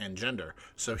race and gender.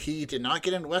 So he did not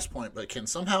get into West Point, but can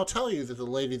somehow tell you that the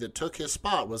lady that took his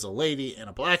spot was a lady and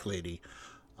a black lady.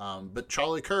 But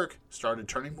Charlie Kirk started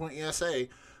Turning Point USA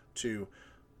to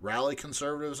rally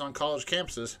conservatives on college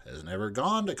campuses, has never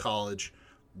gone to college,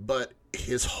 but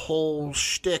his whole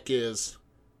shtick is,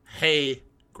 hey,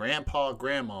 grandpa,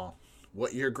 grandma,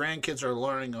 what your grandkids are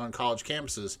learning on college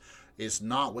campuses is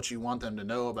not what you want them to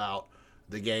know about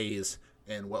the gays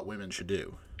and what women should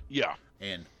do. Yeah.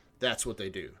 And that's what they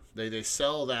do. They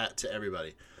sell that to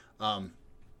everybody.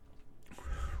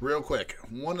 Real quick,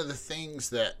 one of the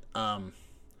things that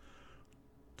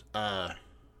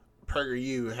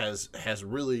PragerU has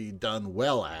really done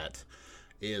well at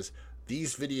is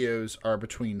these videos are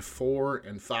between 4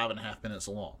 and 5.5 minutes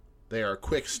long. They are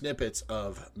quick snippets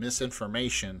of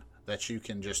misinformation that you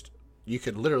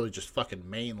could literally just fucking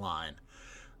mainline,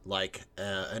 like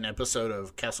an episode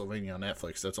of Castlevania on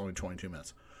Netflix. That's only 22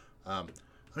 minutes. Let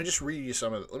me just read you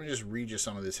some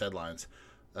of these headlines.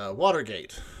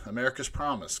 Watergate, America's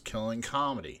Promise, Killing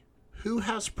Comedy. Who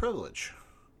has privilege?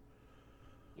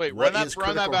 Wait, run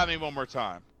that by me one more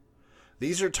time.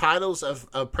 These are titles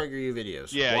of PragerU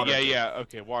videos. Yeah, Watergate. yeah.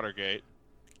 Okay, Watergate.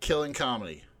 Killing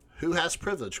Comedy. Who has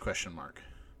privilege? Question mark.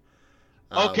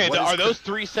 Okay, are those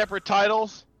 3 separate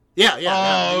titles?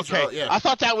 Yeah. Oh, okay. I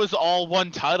thought that was all one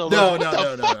title. No, what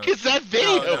the fuck is that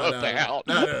video about?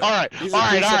 No. All right.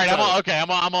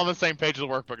 I'm on the same page of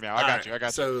the workbook now. I got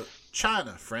you. So,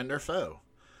 China, friend or foe?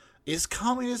 Is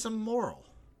communism moral?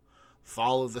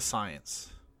 Follow the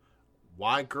science.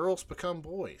 Why Girls Become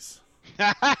Boys.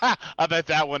 I bet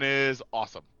that one is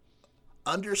awesome.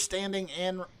 Understanding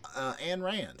Ayn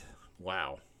Rand.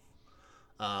 Wow.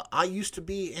 I used to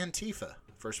be Antifa.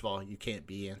 First of all, you can't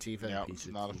be Antifa. Yeah,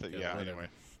 not a thing. Yeah, anyway.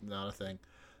 Not a thing.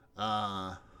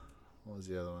 What was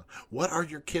the other one? What are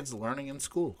your kids learning in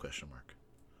school? ?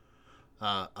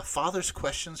 A father's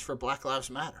questions for Black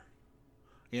Lives Matter.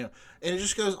 You know, and it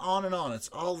just goes on and on. It's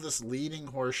all this leading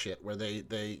horse shit where they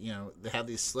have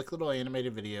these slick little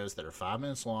animated videos that are 5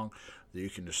 minutes long that you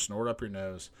can just snort up your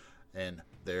nose, and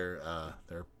they're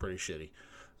pretty shitty.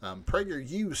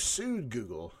 PragerU sued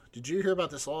Google. Did you hear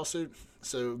about this lawsuit?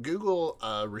 So Google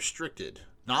restricted,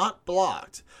 not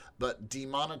blocked, but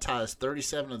demonetized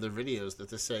 37 of their videos that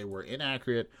they say were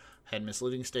inaccurate, had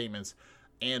misleading statements,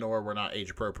 and or were not age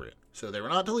appropriate. So they were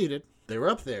not deleted. They were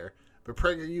up there. But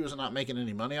PragerU was not making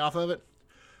any money off of it,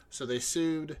 so they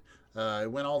sued.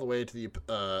 It went all the way to the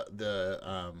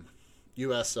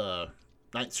U.S.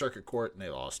 Ninth Circuit Court, and they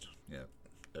lost. Yeah,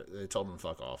 they told them to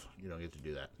fuck off. You don't get to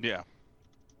do that. Yeah.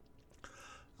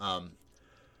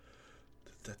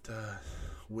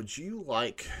 Would you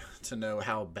like to know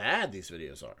how bad these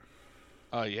videos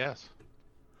are? Yes.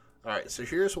 All right. So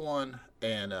here's one,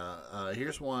 and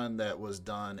here's one that was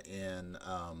done in.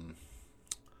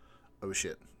 Oh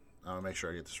shit. I want to make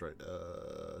sure I get this right.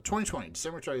 2020,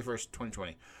 December 31st,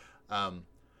 2020.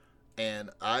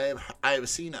 And I've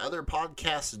seen other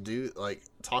podcasts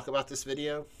talk about this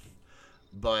video,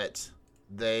 but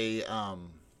they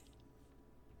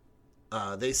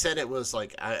said it was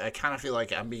like, I kind of feel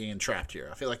like I'm being entrapped here.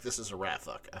 I feel like this is a rat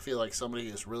fuck. I feel like somebody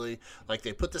is really, like,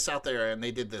 they put this out there and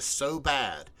they did this so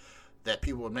bad that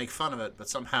people would make fun of it, but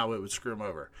somehow it would screw them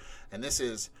over. And this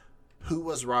is, who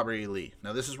was Robert E. Lee?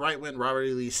 Now, this is right when Robert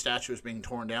E. Lee's statue was being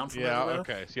torn down from everywhere.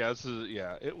 Okay. Yeah, this is,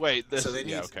 yeah.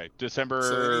 Okay.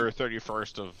 December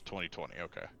 31st of 2020.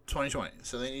 Okay. 2020.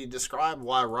 So they need to describe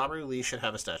why Robert E. Lee should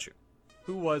have a statue.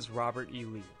 Who was Robert E.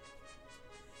 Lee?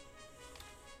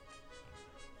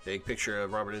 Big picture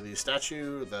of Robert E. Lee's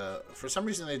statue. For some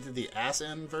reason, they did the ass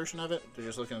end version of it. They're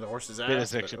just looking at the horse's ass. It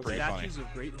is actually pretty funny. Statues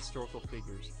of great historical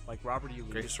figures, like Robert E.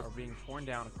 Lee, are being torn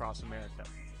down across America.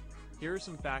 Here are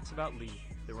some facts about Lee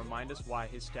that remind us why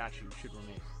his statue should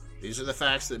remain. These are the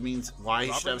facts that means why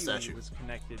he should have a statue. Robert E. Lee was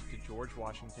connected to George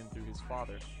Washington through his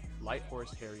father, Light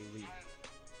Horse Harry Lee,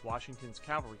 Washington's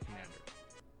cavalry commander.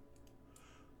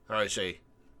 All right, Shay.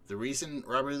 The reason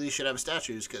Robert E. Lee should have a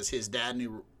statue is because his dad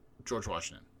knew George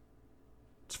Washington.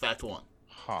 It's fact one.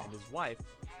 Huh. And his wife,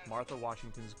 Martha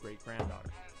Washington's great-granddaughter.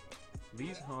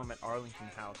 Lee's home at Arlington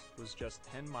House was just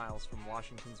 10 miles from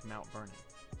Washington's Mount Vernon.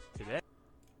 Today,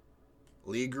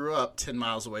 Lee grew up 10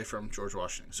 miles away from George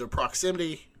Washington. So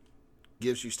proximity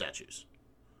gives you statues.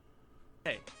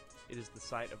 It is the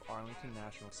site of Arlington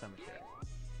National Cemetery.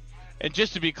 And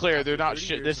just to be clear, they're not.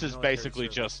 This is basically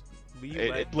just.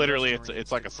 Literally,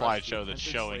 it's like a slideshow that's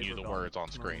showing you the words on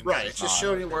screen. Right, it's just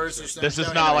showing you words. This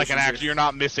is not like an act. You're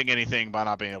not missing anything by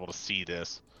not being able to see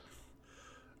this.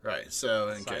 Right. So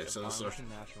okay. So this is Arlington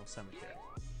National Cemetery.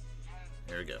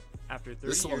 Here we go. After 30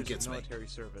 years of military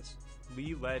service,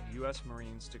 Lee led U.S.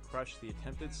 Marines to crush the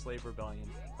attempted slave rebellion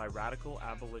by radical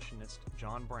abolitionist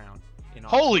John Brown in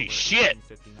Holy October shit!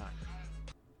 1959.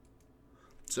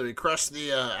 So he crushed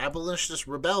the abolitionist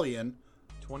rebellion.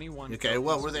 21 okay,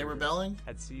 what were they rebelling?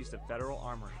 Had seized a federal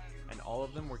armory, and all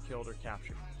of them were killed or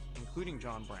captured, including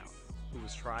John Brown, who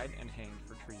was tried and hanged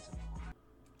for treason.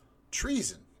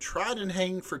 Treason. Tried and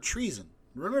hanged for treason.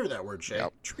 Remember that word, Shay.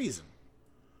 Yep. Treason.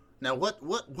 Now, what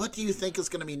do you think is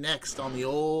going to be next on the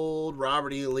old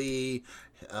Robert E. Lee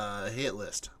hit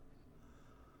list?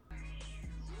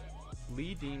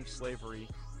 Lee deemed slavery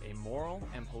a moral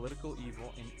and political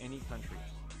evil in any country,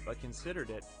 but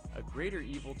considered it a greater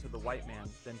evil to the white man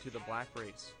than to the black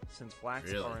race, since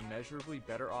blacks are immeasurably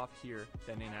better off here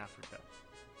than in Africa.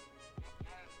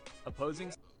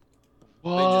 Opposing...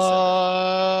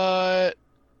 What?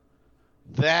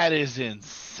 That is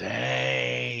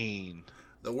insane.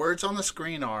 The words on the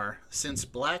screen are, since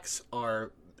blacks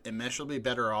are immeasurably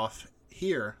better off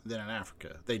here than in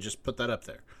Africa. They just put that up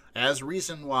there. As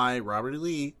reason why Robert E.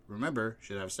 Lee, remember,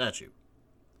 should have a statue.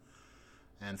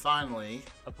 And finally...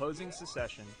 Opposing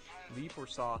secession, Lee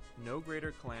foresaw no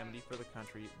greater calamity for the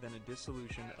country than a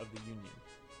dissolution of the Union.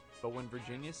 But when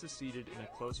Virginia seceded in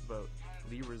a close vote,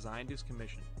 Lee resigned his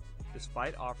commission.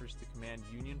 Despite offers to command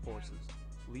Union forces,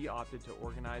 Lee opted to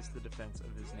organize the defense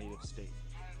of his native state.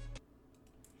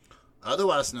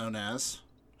 Otherwise known as,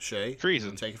 Shay,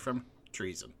 treason. Take it from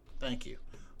treason. Thank you.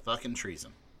 Fucking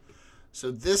treason. So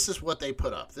this is what they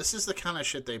put up. This is the kind of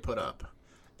shit they put up.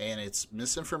 and it's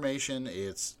misinformation.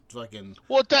 It's fucking.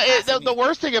 Well, the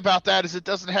worst thing about that is it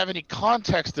doesn't have any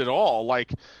context at all.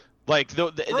 Like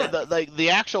the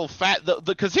actual fact.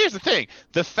 Because here's the thing: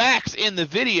 the facts in the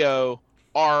video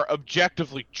are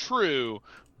objectively true,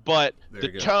 but the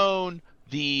tone,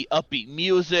 the upbeat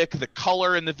music, the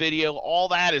color in the video, all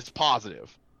that is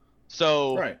positive.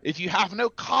 So if you have no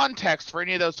context for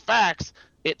any of those facts,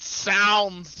 it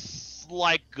sounds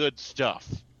like good stuff.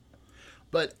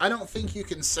 But I don't think you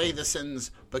can say this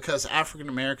ends because African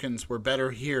Americans were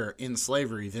better here in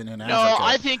slavery than in Africa. No,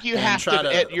 I think you have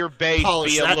to, at your base,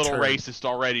 be a little racist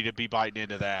already to be biting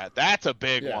into that. That's a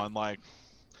big one. Like,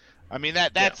 I mean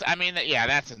that's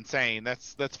insane.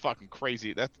 That's fucking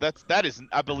crazy. That is,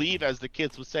 I believe, as the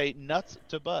kids would say, nuts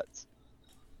to butts.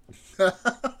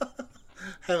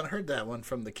 Haven't heard that one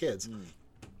from the kids.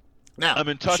 Now I'm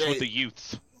in touch with the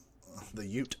youths. The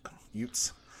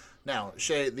Utes. Now,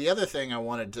 Shay, the other thing I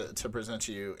wanted to present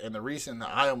to you, and the reason that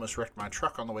I almost wrecked my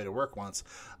truck on the way to work once,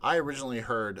 I originally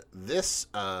heard this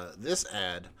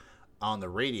ad on the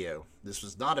radio. This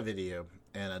was not a video,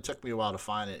 and it took me a while to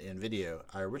find it in video.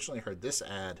 I originally heard this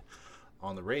ad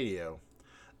on the radio,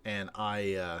 and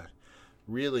I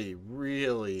really,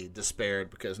 really despaired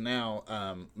because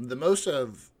now the most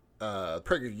of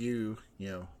PragerU,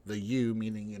 the U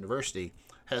meaning university,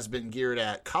 has been geared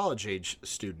at college-age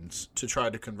students to try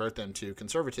to convert them to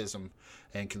conservatism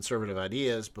and conservative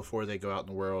ideas before they go out in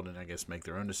the world and, I guess, make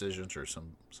their own decisions or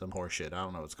some horse shit. I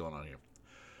don't know what's going on here.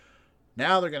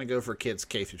 Now they're going to go for kids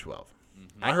K through 12.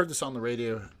 Mm-hmm. I heard this on the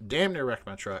radio. Damn near wrecked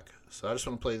my truck. So I just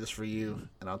want to play this for you,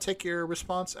 and I'll take your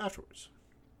response afterwards.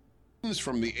 Students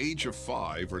from the age of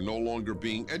 5 are no longer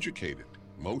being educated.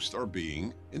 Most are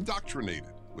being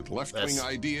indoctrinated with left-wing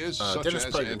ideas such as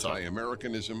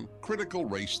anti-Americanism, critical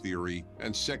race theory,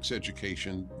 and sex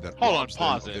education that robs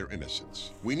them of their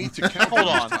innocence. We need to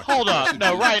counter Hold on.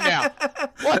 No, right now.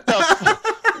 What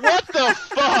the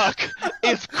fuck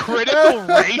is critical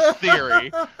race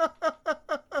theory?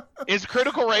 Is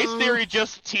critical race theory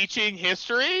just teaching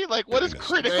history? Like, what is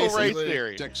critical race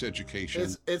theory? Sex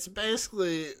education. It's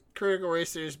basically, critical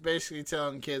race theory is basically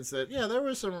telling kids that, there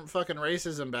was some fucking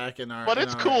racism back in our... But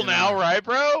it's cool now, right,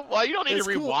 bro? Well, you don't need to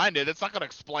rewind it. It's not going to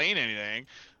explain anything.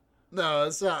 No,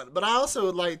 it's not. But I also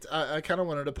would like... I kind of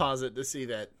wanted to pause it to see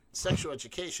that sexual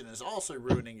education is also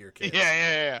ruining your kids.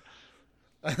 Yeah.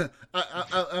 Anyway,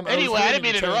 I didn't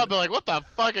mean to interrupt, but like, what the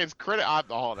fuck is critical...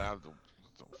 Hold on.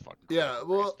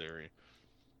 Theory.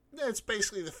 It's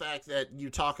basically the fact that you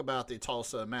talk about the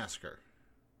Tulsa massacre,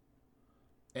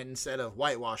 and instead of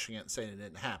whitewashing it and saying it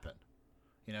didn't happen,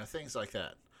 things like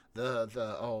that.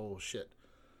 Oh shit,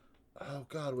 oh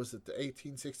god, was it the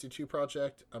 1862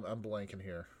 project? I'm blanking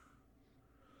here.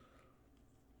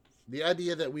 The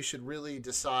idea that we should really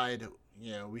decide,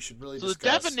 we should really. So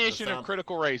discuss the definition of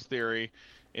critical race theory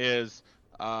is.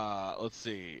 Let's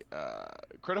see.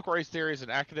 Critical race theory is an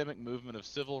academic movement of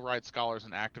civil rights scholars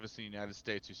and activists in the United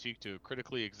States who seek to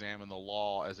critically examine the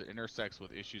law as it intersects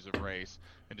with issues of race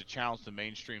and to challenge the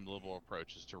mainstream liberal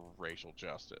approaches to racial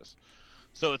justice.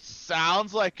 So it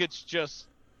sounds like it's just,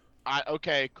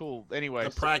 okay, cool. Anyway,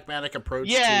 a pragmatic approach.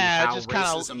 to how just kind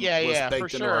of was baked for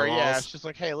into sure. our laws. Yeah, it's just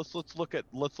like, hey, let's look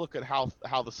at how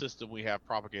the system we have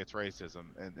propagates racism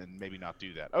and maybe not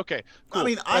do that. Okay, cool. I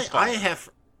mean, I have.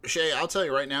 Shay, I'll tell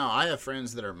you right now, I have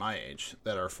friends that are my age,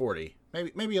 that are 40,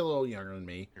 maybe a little younger than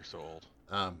me. You're so old.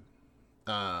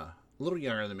 A little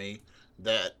younger than me,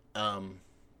 that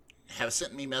have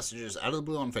sent me messages out of the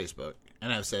blue on Facebook,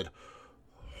 and have said,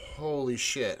 holy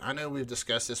shit, I know we've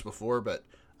discussed this before, but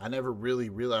I never really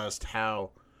realized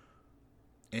how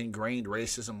ingrained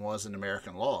racism was in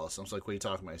American laws. I was like, what are you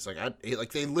talking about? It's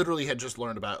like, they literally had just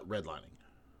learned about redlining.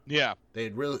 Yeah. They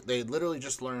had literally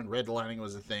just learned redlining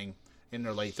was a thing in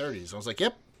their late 30s. I was like,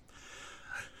 yep,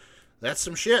 that's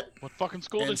some shit. What fucking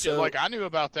school did you, like, I knew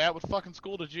about that. What fucking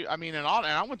school did you, I mean, and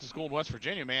I went to school in West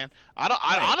Virginia, man.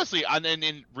 Honestly, and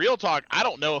in real talk, I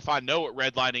don't know if I know what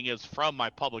redlining is from my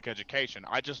public education.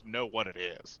 I just know what it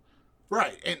is.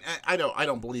 Right, and I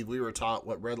don't believe we were taught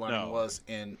what redlining was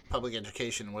in public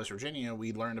education in West Virginia.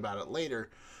 We learned about it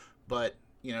later, but,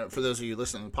 for those of you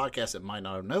listening to the podcast that might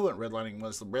not know what redlining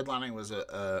was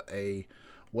a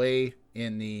way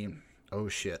in the... Oh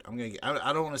shit!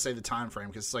 I don't want to say the time frame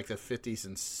because it's like the 50s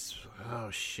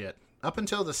and up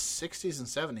until the 60s and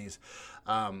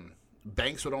 70s,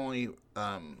 banks would only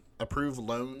approve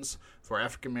loans for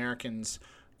African Americans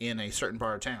in a certain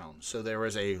part of town. So there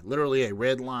was literally a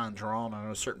red line drawn on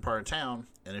a certain part of town,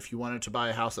 and if you wanted to buy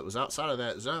a house that was outside of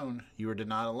that zone, you were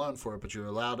denied a loan for it, but you were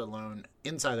allowed a loan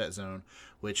inside that zone,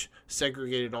 which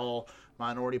segregated all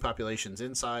minority populations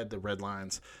inside the red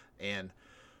lines. And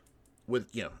with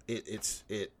it's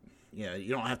you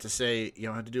don't have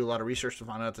to do a lot of research to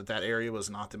find out that area was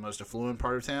not the most affluent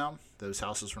part of town. Those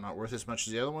houses were not worth as much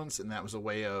as the other ones, and that was a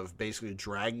way of basically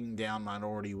dragging down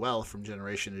minority wealth from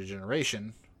generation to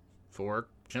generation for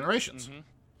generations.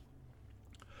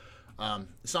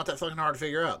 It's not that fucking hard to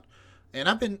figure out. And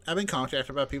I've been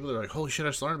contacted by people that are like, holy shit, I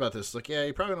just learned about this. Like, yeah,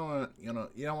 you probably don't want to,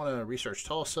 you don't want to research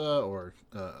Tulsa or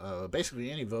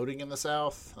basically any voting in the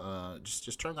South.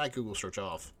 Just turn that Google search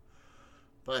off.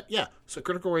 But yeah, so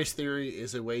critical race theory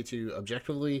is a way to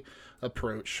objectively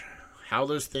approach how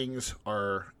those things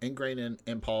are ingrained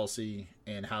in policy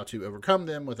and how to overcome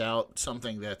them without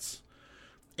something that's,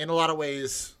 in a lot of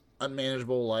ways,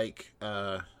 unmanageable, like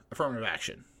affirmative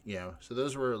action. So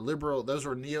those were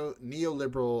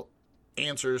neoliberal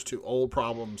answers to old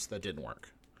problems that didn't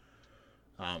work.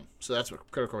 So that's what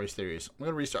critical race theory is. I'm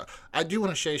gonna restart. I do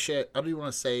want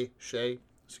to say Shay.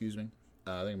 Excuse me.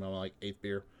 I think I'm on like 8th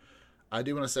beer. I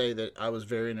do want to say that I was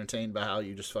very entertained by how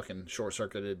you just fucking short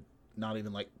circuited. Not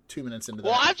even like 2 minutes into that.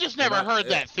 Well, I've just never heard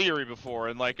that theory before,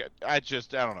 and like I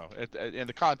don't know. In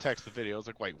the context of the video, I was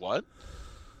like, wait, what?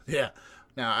 Yeah.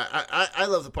 Now, I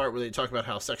love the part where they talk about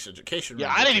how sex education.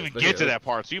 Yeah, I didn't even get to that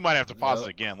part, so you might have to pause it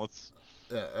again. Let's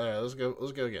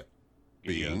go again.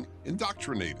 Being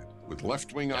indoctrinated with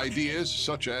left-wing ideas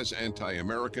such as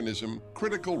anti-Americanism,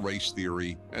 critical race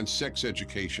theory, and sex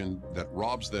education that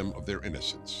robs them of their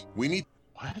innocence. We need...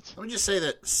 What? Let me just say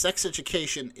that sex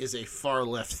education is a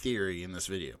far-left theory in this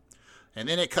video. And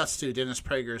then it cuts to Dennis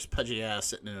Prager's pudgy ass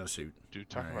sitting in a suit. Dude,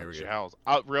 talk about jowls.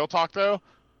 Real talk, though,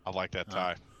 I like that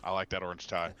tie. I like that orange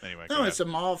tie. Anyway, no, it's a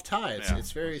mauve tie.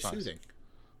 It's very soothing.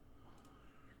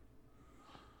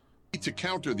 To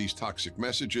counter these toxic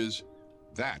messages,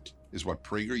 that is what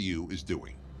PragerU is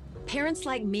doing. Parents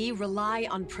like me rely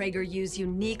on PragerU's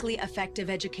uniquely effective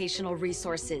educational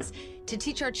resources to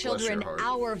teach our children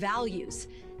our values,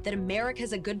 that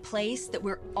America's a good place, that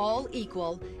we're all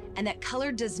equal, and that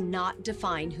color does not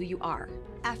define who you are.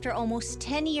 After almost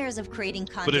 10 years of creating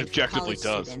content for college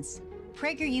students,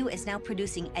 PragerU is now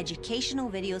producing educational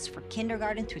videos for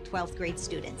kindergarten through 12th grade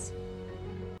students.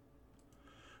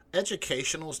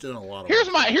 Educational's doing a lot of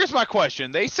Here's my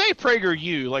question. They say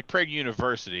PragerU, like Prager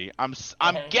University. I'm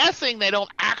guessing they don't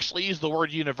actually use the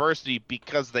word university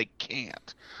because they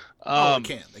can't.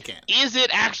 They can't. Is it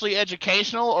actually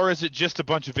educational, or is it just a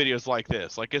bunch of videos like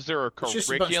this? Like, is there a curriculum? It's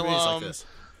just a bunch of videos like this.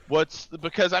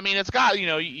 Because I mean, it's got,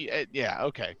 yeah,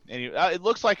 okay. Anyway, it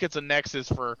looks like it's a nexus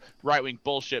for right-wing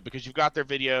bullshit because you've got their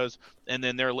videos, and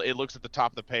then it looks at the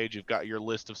top of the page. You've got your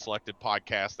list of selected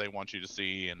podcasts they want you to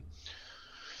see, and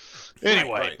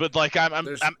anyway, right. But like I'm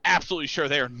absolutely sure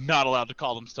they are not allowed to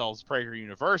call themselves Prager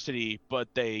University, but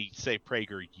they say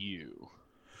PragerU.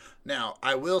 Now,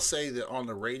 I will say that on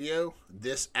the radio,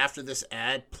 after this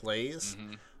ad plays,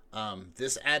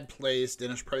 this ad plays.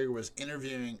 Dennis Prager was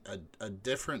interviewing a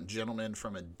different gentleman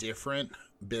from a different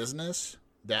business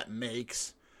that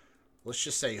makes, let's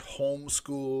just say,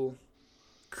 homeschool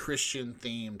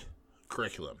Christian-themed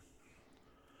curriculum.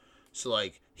 So,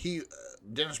 like,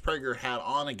 Dennis Prager had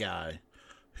on a guy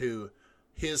who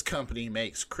his company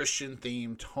makes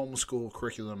Christian-themed homeschool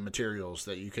curriculum materials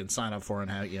that you can sign up for and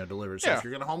have delivered. So if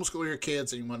you're going to homeschool your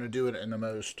kids and you want to do it in the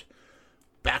most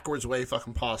backwards way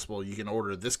fucking possible, you can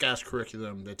order this guy's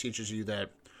curriculum that teaches you that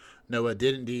Noah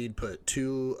did indeed put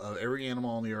 2 of every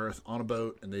animal on the earth on a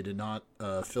boat, and they did not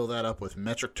fill that up with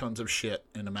metric tons of shit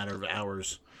in a matter of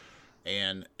hours,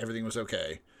 and everything was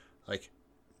okay. Like,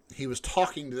 he was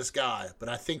talking to this guy, but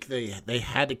I think they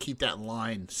had to keep that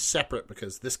line separate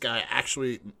because this guy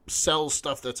actually sells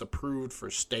stuff that's approved for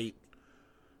state,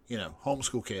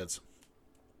 homeschool kids.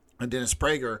 And Dennis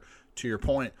Prager, to your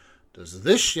point, does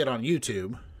this shit on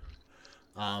YouTube.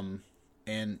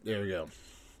 And there we go.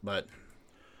 But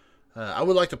I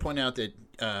would like to point out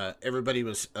that everybody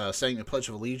was saying the Pledge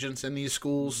of Allegiance in these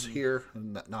schools here.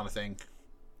 Not a thing.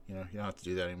 You don't have to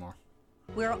do that anymore.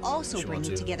 We're also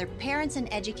bringing together parents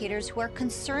and educators who are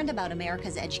concerned about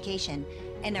America's education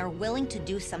and are willing to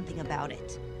do something about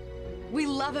it. We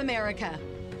love America.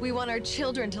 We want our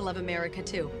children to love America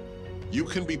too. You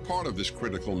can be part of this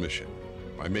critical mission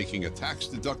by making a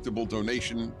tax-deductible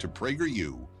donation to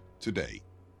PragerU today.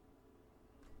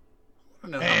 I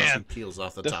don't know how much he peels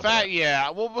off the top of that. Yeah,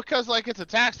 well, because like it's a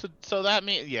tax, so that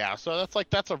means so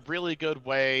that's a really good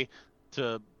way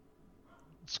to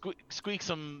squeak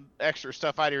some extra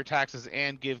stuff out of your taxes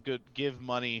and give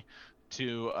money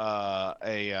to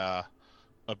a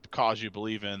cause you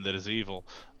believe in that is evil.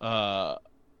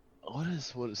 What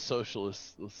is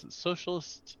socialist?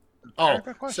 Socialist? Oh,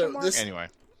 so this anyway.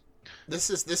 This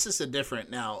is a different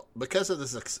now because of the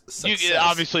success.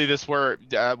 Obviously, this where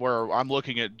I'm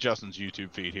looking at Justin's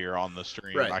YouTube feed here on the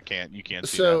stream. Right. You can't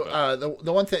see so, that. So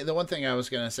the one thing I was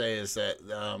going to say is that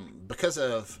because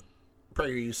of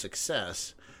PragerU's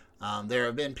success, there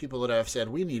have been people that have said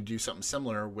we need to do something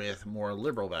similar with more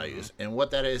liberal values, and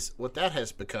what that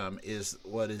has become is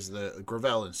what is the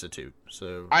Gravel Institute.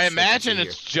 So I imagine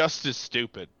it's just as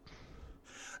stupid.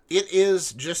 It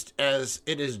is just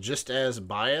as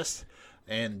biased.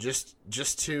 And just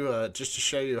to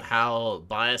show you how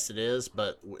biased it is,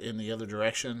 but in the other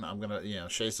direction, I'm gonna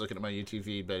Shay's looking at my YouTube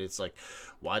feed, but it's like,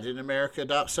 why didn't America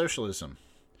adopt socialism?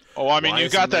 Oh, I mean, you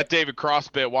got that David Cross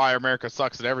bit, why America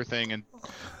sucks at everything,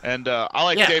 and I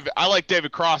like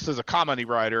David Cross as a comedy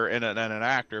writer and an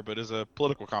actor, but as a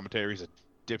political commentator, he's a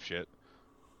dipshit.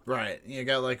 Right, you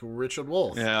got like Richard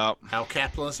Wolff. Yeah, how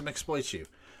capitalism exploits you.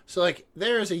 So like,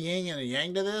 there is a yin and a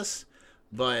yang to this.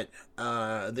 But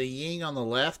the yin on the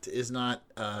left is not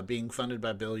being funded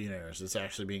by billionaires. It's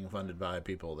actually being funded by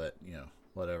people that,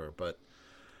 whatever. But,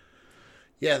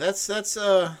 yeah, that's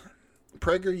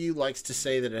PragerU likes to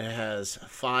say that it has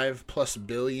 5+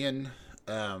 billion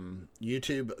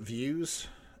YouTube views.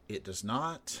 It does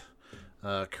not.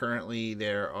 Currently,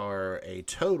 there are a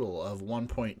total of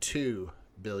 1.2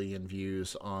 billion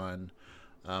views on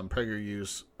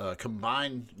PragerU's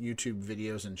combined YouTube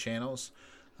videos and channels.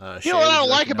 What I don't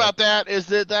like about that is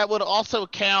that would also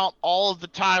count all of the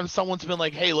time someone's been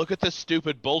like, "Hey, look at this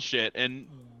stupid bullshit," and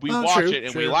we watch it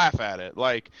and we laugh at it.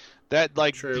 Like that,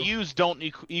 views don't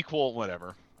equal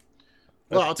whatever.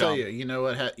 Well, I'll tell you. You know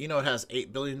what has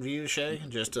 8 billion views, Shay?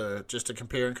 Just to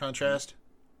compare and contrast.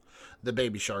 The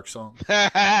Baby Shark song.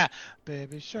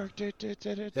 Baby Shark.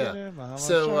 Yeah.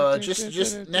 So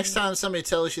just next time somebody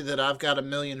tells you that I've got 1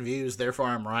 million views, therefore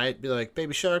I'm right, be like,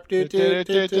 Baby Shark. Baby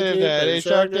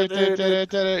Shark.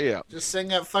 Yeah. Just sing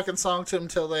that fucking song to them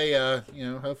until they,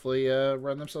 hopefully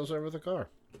run themselves over with a car.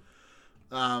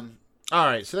 All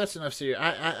right. So that's enough. Serious.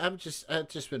 It's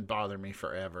just been bothering me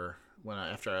forever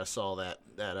after I saw that.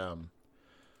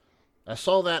 I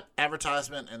saw that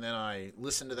advertisement, and then I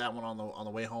listened to that one on the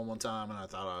way home one time, and I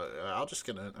thought I'm just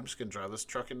gonna drive this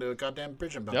truck into a goddamn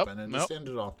bridge and bump and just end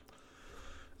it all.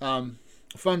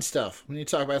 Fun stuff. We need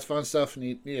to talk about fun stuff.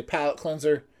 We need a palate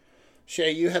cleanser.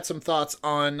 Shay, you had some thoughts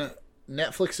on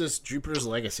Netflix's Jupiter's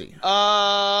Legacy.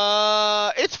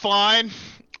 It's fine.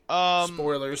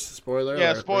 Spoiler.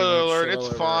 Yeah, spoiler alert. It's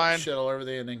fine. Shit all over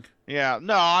the ending. Yeah,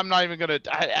 no, I'm not even gonna.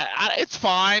 It's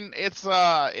fine. It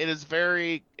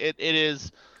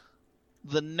is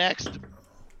the next,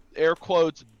 air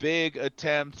quotes, big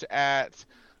attempt at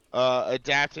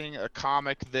adapting a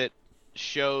comic that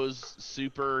shows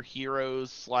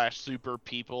superheroes / super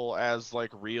people as like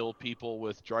real people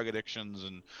with drug addictions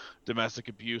and domestic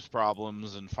abuse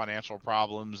problems and financial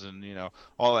problems and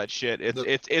all that shit.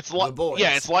 It's like The Boys.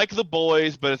 Yeah, it's like The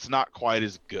Boys, but it's not quite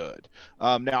as good.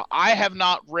 Now I have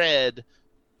not read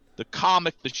the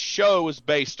comic the show is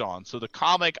based on, so the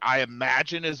comic I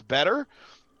imagine is better.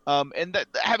 And that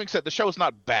having said, the show is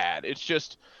not bad. It's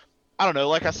just, I don't know,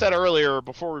 like I said earlier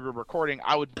before we were recording,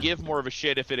 I would give more of a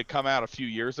shit if it had come out a few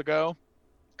years ago,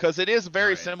 because it is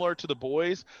very similar to The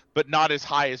Boys, but not as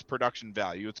high as production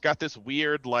value. It's got this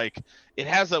weird, it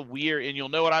has a weird, and you'll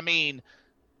know what I mean,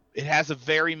 it has a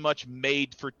very much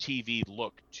made-for-TV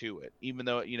look to it, even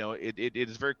though, it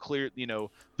is very clear,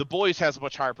 The Boys has a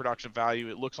much higher production value.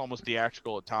 It looks almost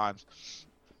theatrical at times,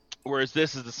 whereas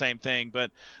this is the same thing, but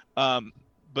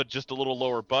just a little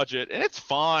lower budget, and it's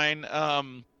fine.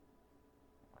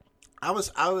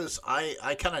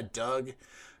 I kind of dug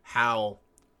how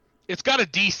it's got a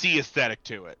DC aesthetic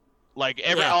to it,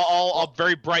 all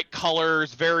very bright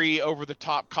colors, very over the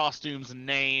top costumes and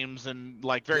names, and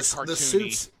very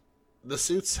cartoony. The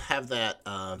suits have that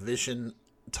Vision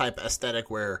type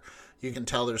aesthetic where you can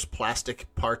tell there's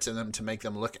plastic parts in them to make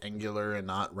them look angular and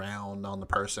not round on the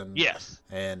person. Yes,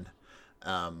 and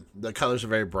the colors are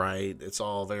very bright. It's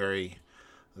all very,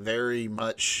 very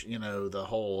much the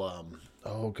whole.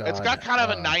 Oh god! It's got kind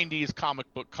of a '90s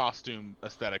comic book costume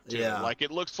aesthetic too. Yeah. It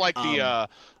looks like the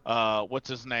what's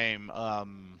his name?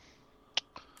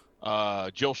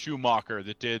 Joel Schumacher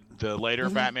that did the later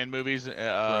Batman movies.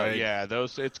 Right. Yeah,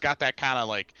 those. It's got that kind of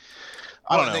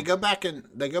I don't know. They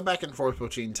go back and forth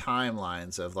between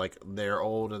timelines of they're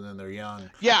old and then they're young.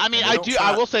 Yeah, I mean, I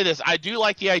will say this. I do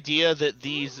like the idea that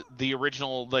the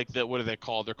original what are they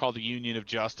called? They're called the Union of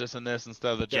Justice in this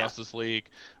instead of the Justice League.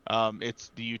 It's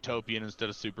the Utopian instead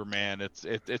of Superman.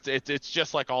 It's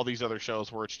just like all these other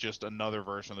shows where it's just another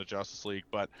version of the Justice League.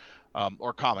 But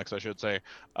or comics, I should say.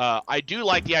 I do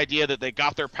like the idea that they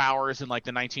got their powers in like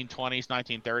the 1920s,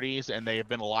 1930s, and they have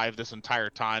been alive this entire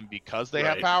time because they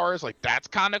have powers. Like, that's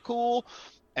kind of cool.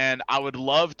 And I would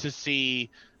love to see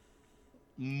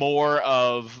more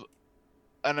of,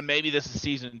 and maybe this is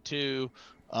season 2.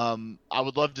 I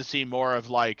would love to see more of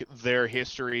like their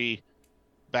history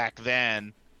back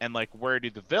then, and like where do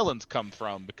the villains come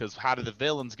from? Because how do the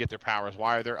villains get their powers?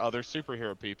 Why are there other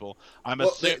superhero people?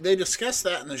 They discussed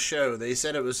that in the show. They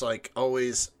said it was like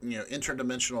always,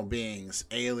 interdimensional beings,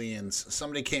 aliens.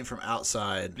 Somebody came from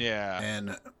outside. Yeah.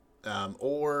 And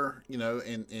or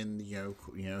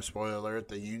in spoiler alert,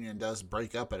 the Union does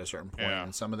break up at a certain point,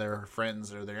 and some of their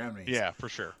friends are their enemies. Yeah, for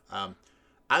sure.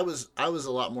 I was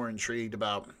a lot more intrigued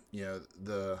about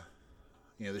the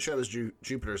show is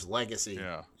Jupiter's Legacy.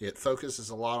 Yeah. It focuses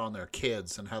a lot on their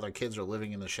kids and how their kids are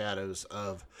living in the shadows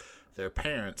of their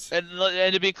parents. And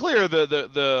to be clear,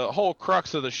 the whole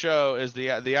crux of the show is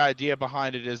the idea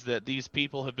behind it is that these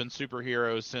people have been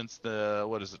superheroes since the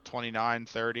 29,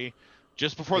 30,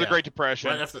 just before the Great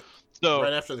Depression. Right after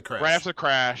the crash. Right after the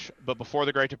crash, but before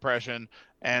the Great Depression,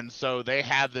 and so they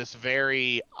have this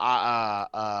very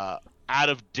out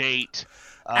of date.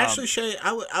 Actually, Shay,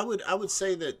 I would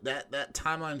say that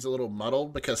timeline's a little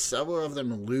muddled because several of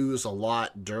them lose a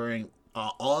lot during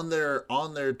on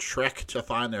their trek to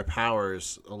find their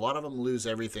powers. A lot of them lose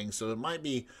everything, so it might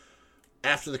be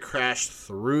after the crash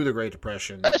through the Great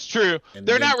Depression. That's true.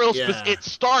 They're not real specific. It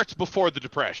starts before the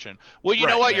Depression. Well, you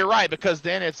know what? You're right, because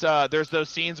then it's there's those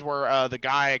scenes where the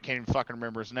guy, I can't even fucking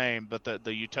remember his name, but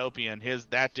the Utopian,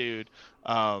 that dude,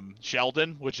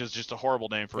 Sheldon, which is just a horrible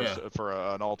name for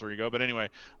an alter ego, but anyway,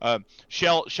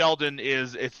 Sheldon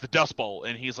it's the Dust Bowl,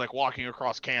 and he's like walking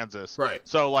across Kansas. Right.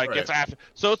 So it's after.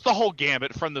 So it's the whole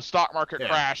gambit from the stock market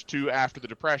crash to after the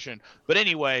Depression. But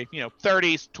anyway,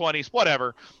 30s, 20s,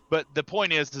 whatever. But the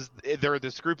point is there are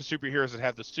this group of superheroes that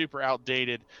have the super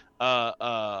outdated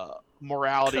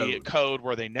morality code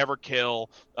where they never kill.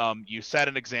 You set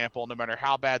an example. No matter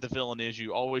how bad the villain is,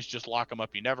 you always just lock them up.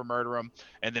 You never murder them.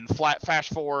 And then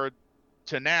fast forward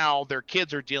to now, their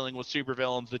kids are dealing with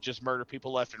supervillains that just murder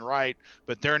people left and right,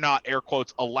 but they're not, air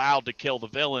quotes, allowed to kill the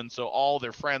villain, so all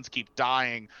their friends keep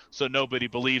dying, so nobody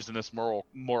believes in this moral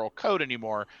code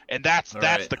anymore. And that's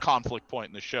the conflict point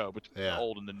in the show between the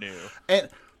old and the new.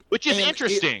 Which is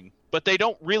interesting, but they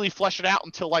don't really flesh it out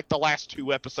until like the last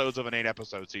 2 episodes of an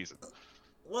 8-episode season.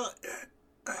 Well,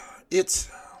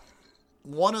 it's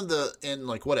one of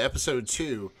episode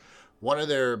 2, one of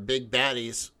their big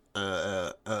baddies,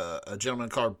 a gentleman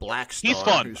called Black Star. He's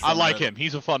fun. I like him.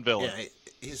 He's a fun villain.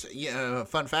 Yeah,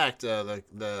 fun fact: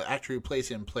 the actor who plays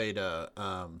him played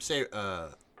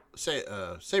Sabretooth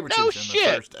in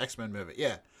the first X-Men movie.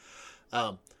 Yeah.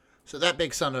 So that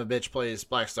big son of a bitch plays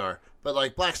Black Star. But,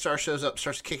 like, Black Star shows up,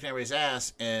 starts kicking everybody's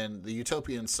ass, and the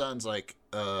Utopian son's like,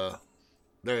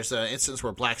 there's an instance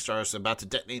where Black Star's about to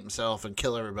detonate himself and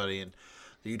kill everybody, and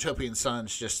the Utopian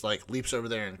son's just, like, leaps over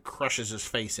there and crushes his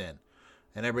face in.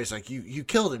 And everybody's like, you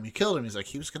killed him, you killed him. He's like,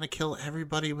 he was going to kill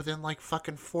everybody within, like,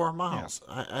 fucking 4 miles.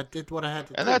 Yeah. I did what I had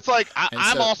to do. And that's like,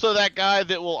 I'm also that guy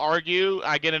that will argue.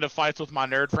 I get into fights with my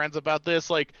nerd friends about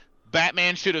this. Like,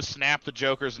 Batman should have snapped the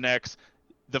Joker's necks.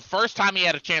 The first time he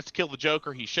had a chance to kill the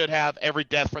Joker, he should have. Every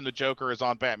death from the Joker is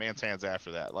on Batman's hands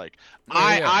after that. Like,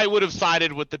 I would have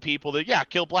sided with the people that,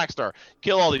 kill Black Star.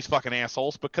 Kill all these fucking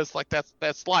assholes because, like,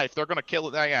 that's life. They're going to kill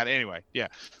it. Anyway, yeah.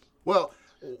 Well,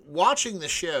 watching the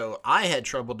show, I had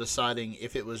trouble deciding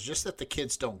if it was just that the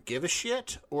kids don't give a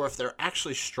shit or if they're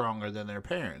actually stronger than their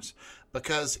parents.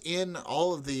 Because in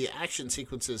all of the action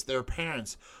sequences, their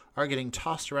parents are getting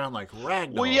tossed around like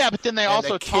ragdolls. Well, yeah, but then they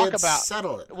also talk about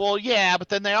settle it. Well, yeah, but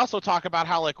then they also talk about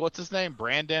how, like, what's his name,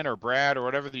 Brandon or Brad or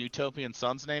whatever the Utopian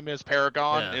son's name is,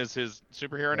 Paragon is his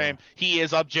superhero name. He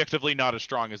is objectively not as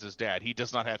strong as his dad. He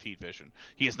does not have heat vision.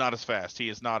 He is not as fast. He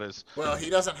is not as he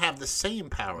doesn't have the same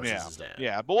powers as his dad.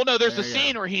 Yeah, but no, there's a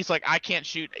scene where he's like, I can't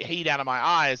shoot heat out of my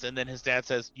eyes, and then his dad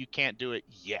says, you can't do it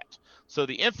yet. So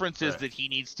the inference is that he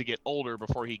needs to get older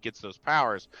before he gets those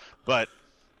powers, but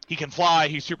he can fly.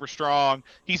 He's super strong.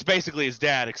 He's basically his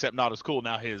dad, except not as cool.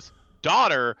 Now his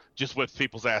daughter just whips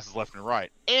people's asses left and right,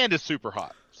 and is super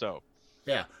hot. So,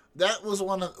 yeah, that was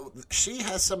one of. She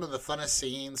has some of the funnest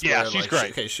scenes. Yeah, she's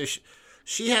great.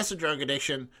 She has a drug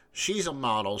addiction. She's a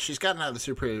model. She's gotten out of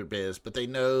the superhero biz, but they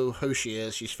know who she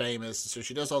is. She's famous, so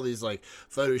she does all these like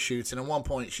photo shoots. And at one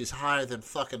point, she's higher than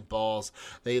fucking balls.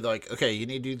 They like, okay, you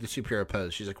need to do the superhero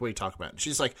pose. She's like, what are you talking about? And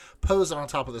she's like posing on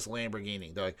top of this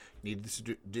Lamborghini. They're like, you need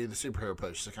to do the superhero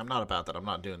pose. She's like, I'm not about that. I'm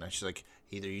not doing that. She's like,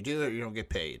 either you do it or you don't get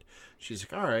paid. She's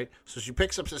like, all right. So she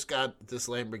picks up this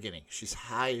Lamborghini. She's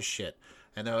high as shit.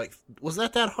 And they're like, was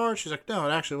that hard? She's like, no,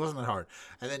 it actually wasn't that hard.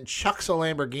 And then chucks a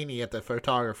Lamborghini at the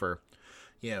photographer,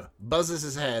 buzzes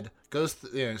his head, goes,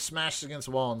 smashes against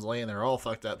the wall and's laying there all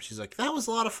fucked up. She's like, that was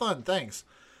a lot of fun. Thanks.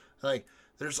 Like,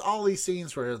 there's all these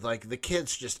scenes where, like, the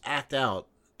kids just act out.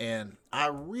 And I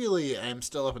really am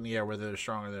still up in the air whether they're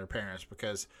stronger than their parents,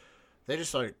 because they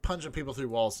just start punching people through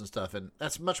walls and stuff. And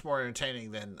that's much more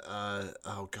entertaining than,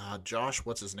 Josh,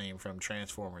 what's his name from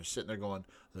Transformers, sitting there going,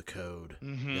 the code.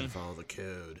 You gotta follow the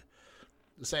code.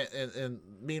 And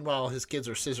meanwhile, his kids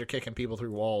are scissor kicking people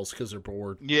through walls because they're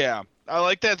bored. Yeah. I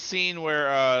like that scene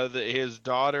where his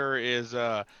daughter is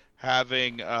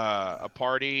having a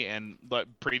party, and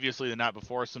previously the night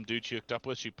before, some dude she hooked up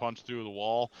with, she punched through the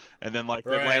wall, and then the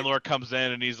landlord comes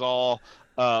in and he's all,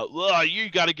 you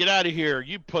got to get out of here.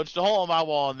 You punched a hole in my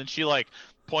wall. And then she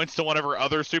points to one of her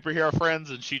other superhero friends,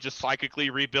 and she just psychically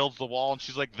rebuilds the wall, and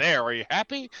she's like, there, are you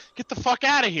happy? Get the fuck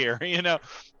out of here, And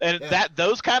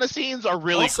those kind of scenes are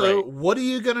really also, great. What are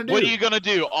you gonna do? What are you gonna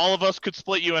do? All of us could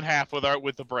split you in half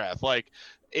with the breath. Like,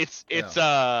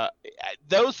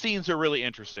 those scenes are really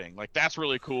interesting. Like, that's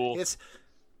really cool. This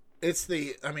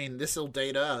will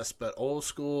date us, but old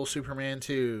school Superman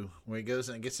 2, where he goes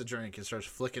in and gets a drink and starts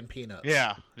flicking peanuts.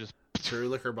 Yeah, just through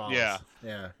liquor bottles.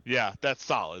 Yeah, that's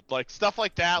solid. Like, stuff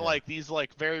like that, like these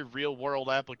very real world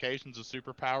applications of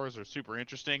superpowers are super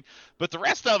interesting. But the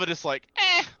rest of it is like,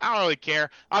 I don't really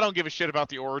care. I don't give a shit about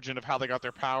the origin of how they got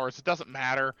their powers. It doesn't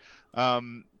matter.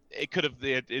 It could have,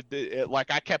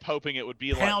 I kept hoping it would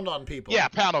be pound on people. Yeah,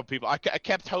 pound on people. I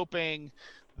kept hoping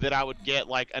that I would get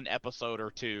an episode or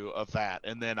two of that,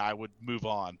 and then I would move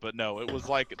on. But no, it was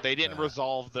they didn't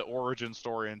resolve the origin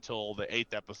story until the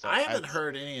 8th episode. I haven't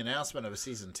heard any announcement of a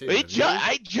season 2. It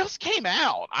just came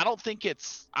out. I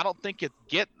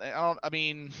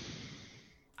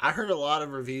heard a lot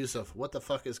of reviews of what the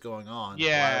fuck is going on.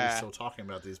 Yeah. Why are we still talking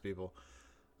about these people?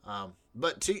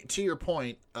 But to your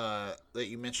point that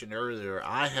you mentioned earlier,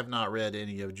 I have not read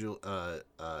any of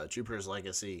Jupiter's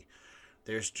Legacy.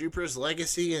 There's Jupiter's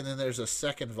Legacy, and then there's a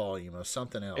second volume of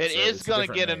something else. It is going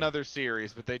to get another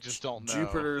series, but they just don't know.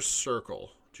 Jupiter's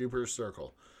Circle.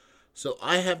 So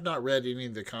I have not read any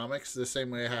of the comics the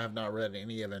same way I have not read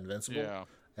any of Invincible. Yeah.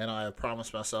 And I have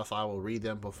promised myself I will read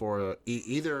them before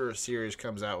either series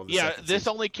comes out. With this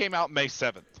only came out May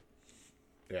 7th.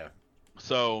 Yeah.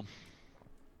 So...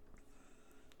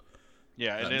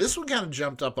 yeah, and this one kind of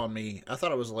jumped up on me. I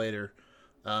thought it was later.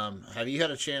 Have you had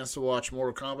a chance to watch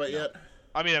Mortal Kombat yet?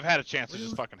 I mean, I've had a chance. I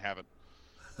just fucking haven't.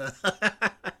 Well,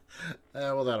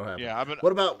 that'll happen. Yeah,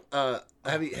 What about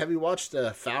have you watched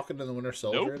Falcon and the Winter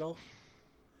Soldier at all?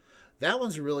 That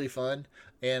one's really fun.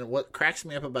 And what cracks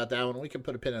me up about that one, we can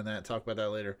put a pin on that and talk about that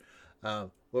later.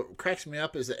 What cracks me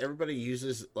up is that everybody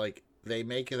uses they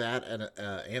make that an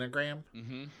anagram.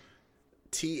 Mm-hmm.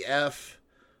 TF.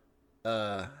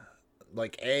 A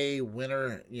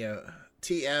winner,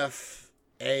 TF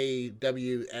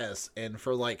AWS, and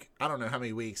for I don't know how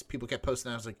many weeks, people kept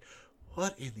posting that. I was like,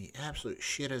 what in the absolute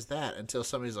shit is that? Until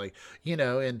somebody's like,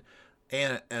 acronym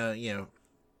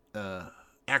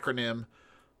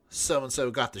so and so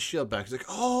got the shield back. It's like,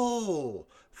 oh,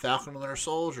 Falcon and Winter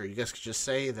Soldier. You guys could just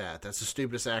say that. That's the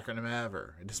stupidest acronym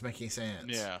ever. It doesn't make any sense.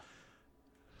 Yeah.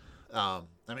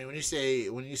 When you say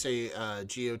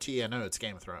GOT, I know it's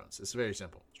Game of Thrones. It's very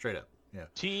simple, straight up. Yeah.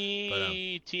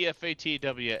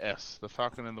 TFATWS, the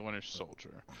Falcon and the Winter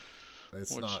Soldier.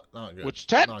 It's not good. Which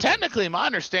technically, my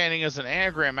understanding is an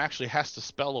anagram actually has to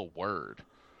spell a word.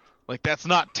 That's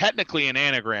not technically an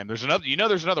anagram. There's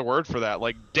another word for that.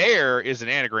 Dare is an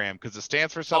anagram because it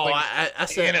stands for something. I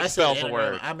said spells anagram. a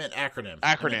word. I meant acronym.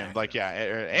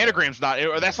 Anagram's not.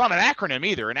 That's not an acronym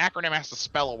either. An acronym has to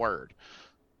spell a word.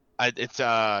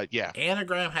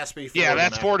 Anagram has to be forward. Yeah,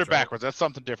 that's forward and backwards. That's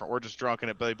something different. We're just drunk in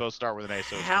it, but they both start with an A.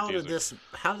 So how did this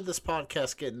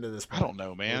podcast get into this point? I don't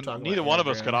know, man. Neither one of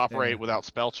us could operate without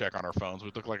spell check on our phones.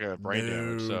 We look like a brain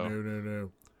damage. So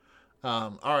no.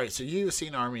 All right, so you've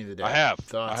seen Army of the Dead. I have.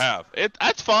 Thoughts? I have.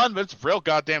 That's fun, but it's real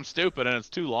goddamn stupid and it's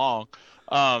too long.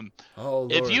 Lord.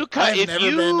 I've never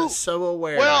been so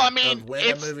aware of when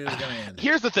a movie was going to end.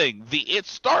 Here's the thing. It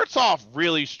starts off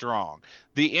really strong.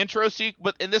 The intro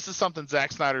sequence, and this is something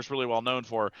Zack Snyder's really well known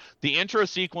for. The intro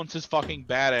sequence is fucking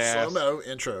badass. Slow-mo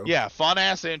intro. Yeah,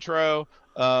 fun-ass intro.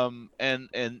 And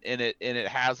it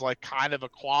has kind of a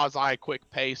quasi quick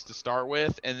pace to start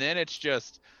with, and then it's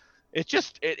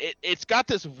got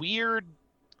this weird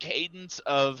cadence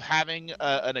of having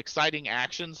an exciting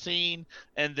action scene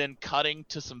and then cutting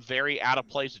to some very out of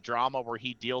place drama where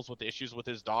he deals with issues with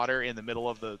his daughter in the middle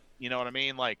of the, you know what I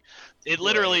mean?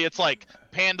 It's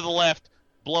pan to the left,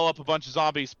 blow up a bunch of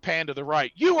zombies, pan to the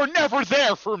right. You were never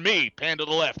there for me. Pan to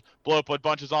the left, blow up a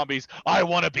bunch of zombies. I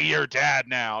want to be your dad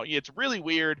now. It's really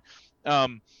weird,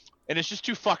 and it's just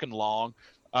too fucking long.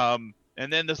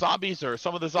 And then some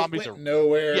of the zombies are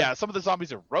nowhere. Yeah, some of the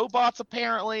zombies are robots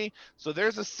apparently. So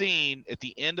there's a scene at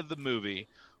the end of the movie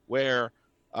where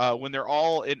when they're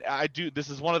all in, this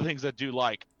is one of the things I do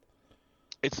like.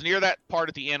 It's near that part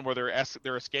at the end where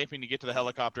they're escaping to get to the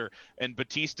helicopter, and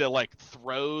Batista like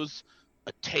throws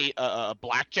a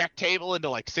blackjack table into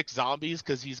like 6 zombies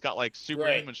because he's got like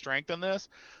superhuman strength in this.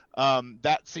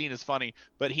 That scene is funny,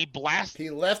 but he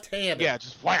left-handed. Yeah,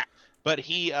 just whack. But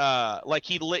he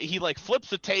flips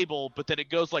the table, but then it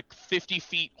goes like 50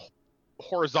 feet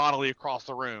horizontally across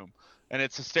the room, and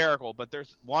it's hysterical. But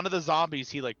there's one of the zombies,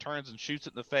 he like turns and shoots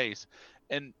it in the face,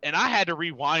 and I had to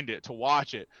rewind it to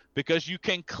watch it because you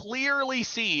can clearly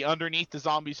see underneath the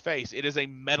zombie's face it is a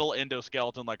metal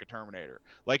endoskeleton like a Terminator.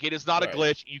 Like it is not a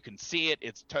glitch. You can see it.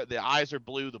 The eyes are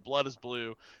blue, the blood is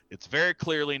blue. It's very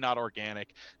clearly not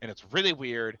organic, and it's really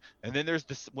weird. And then there's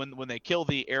this when they kill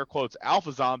the air quotes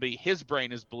alpha zombie, his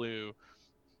brain is blue,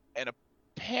 and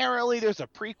apparently there's a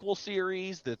prequel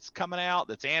series that's coming out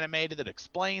that's animated that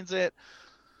explains it.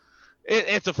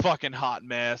 It's a fucking hot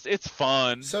mess. It's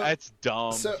fun. It's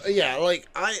dumb. So yeah, like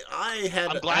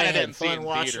I'm glad I didn't see it in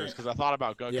theaters because I thought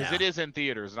about going because it is in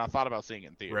theaters and I thought about seeing it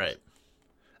in theaters. Right.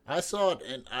 I saw it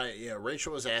and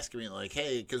Rachel was asking me like,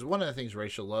 hey, because one of the things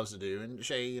Rachel loves to do, and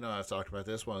Shay, I've talked about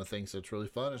this. One of the things that's really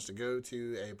fun is to go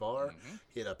to a bar,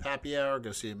 hit up happy hour,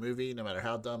 go see a movie, no matter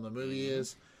how dumb the movie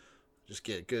is. Just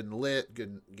get good and lit,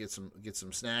 get some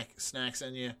snacks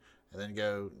in you. And then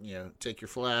go, take your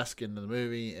flask into the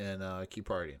movie and keep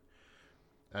partying.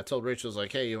 I told Rachel, I was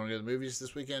like, hey, you want to go to the movies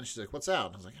this weekend? She's like, what's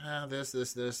out? I was like,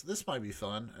 this might be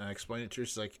fun. And I explained it to her.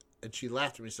 She's like, and she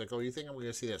laughed at me. She's like, oh, you think I'm going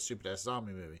to see that stupid-ass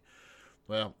zombie movie?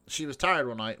 Well, she was tired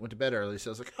one night, went to bed early, so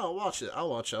I was like, oh, I'll watch it. I'll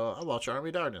watch Army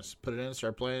of Darkness. Put it in,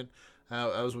 start playing.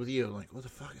 I was with you. I'm like, what the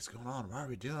fuck is going on? Why are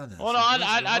we doing this? Well, no,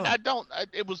 I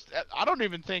don't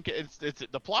even think it's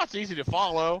the plot's easy to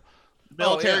follow.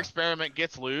 Military experiment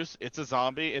gets loose. It's a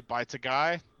zombie. It bites a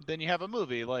guy. Then you have a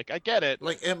movie. Like I get it.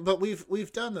 But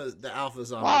we've done the alpha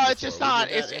zombie. Well, before. it's just not.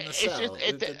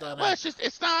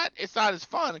 It's not as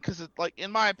fun because like in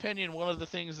my opinion, one of the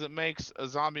things that makes a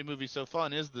zombie movie so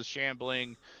fun is the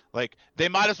shambling. Like they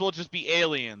might as well just be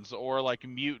aliens or like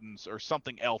mutants or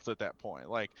something else at that point.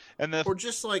 Like or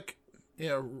just like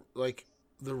like.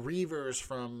 The Reavers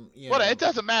from Well, it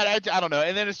doesn't matter. I don't know.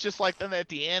 And then it's just like then at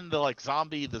the end, the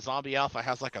zombie alpha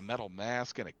has like a metal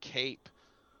mask and a cape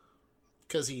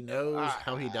because he knows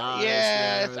how he dies.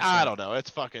 Yeah, I don't know.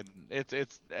 It's fucking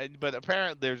it's. But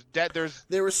apparently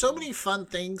there were so many fun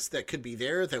things that could be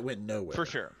there that went nowhere. For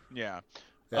sure. Yeah.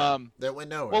 That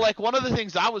went nowhere. Well, like one of the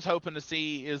things I was hoping to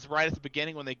see is right at the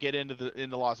beginning when they get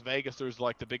into Las Vegas, there's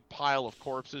like the big pile of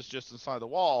corpses just inside the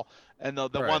wall, and the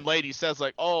one lady says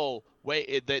like, "Oh,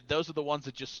 wait, those are the ones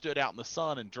that just stood out in the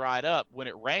sun and dried up. When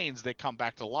it rains, they come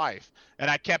back to life." And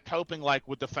I kept hoping like,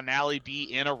 would the finale be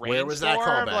in a rainstorm? Where was that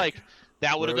callback? Like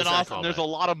that would have been awesome. There's a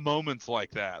lot of moments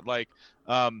like that. Like,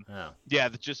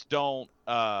 that just don't.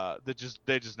 They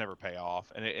just never pay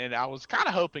off. And I was kind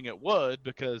of hoping it would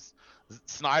because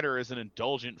Snyder is an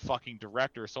indulgent fucking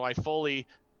director, so I fully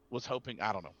was hoping.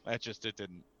 I don't know. It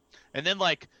didn't. And then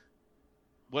like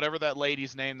whatever that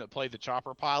lady's name that played the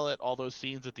chopper pilot, all those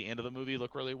scenes at the end of the movie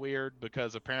look really weird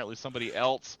because apparently somebody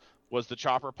else was the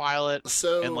chopper pilot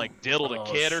and like diddled a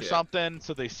kid or something,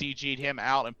 so they CG'd him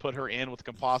out and put her in with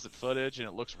composite footage, and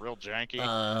it looks real janky.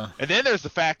 And then there's the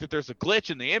fact that there's a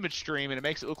glitch in the image stream, and it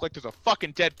makes it look like there's a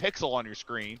fucking dead pixel on your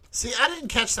screen. See, I didn't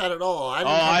catch that at all.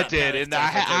 I did, and I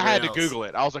had to Google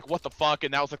it. I was like, what the fuck?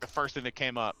 And that was like the first thing that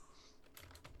came up.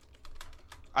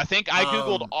 I think I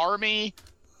Googled army,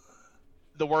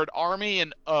 the word army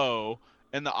and O,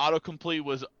 and the autocomplete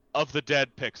was of the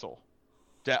dead pixel.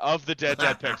 Of the dead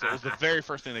pixel. It was the very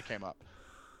first thing that came up.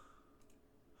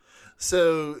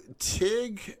 So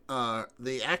Tig,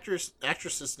 the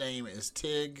actress's name is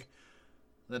Tig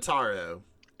Notaro.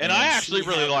 And I actually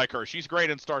really like her. She's great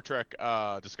in Star Trek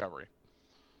Discovery.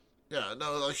 Yeah,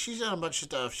 no, like she's done a bunch of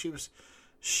stuff.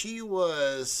 She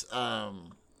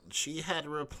had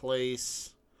to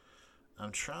replace.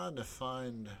 I'm trying to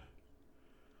find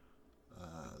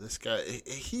this guy.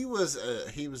 He was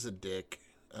a dick.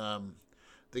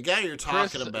 The guy you're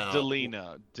talking about,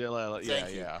 Delina,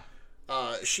 yeah.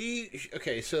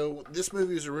 So this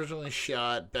movie was originally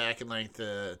shot back in like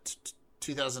the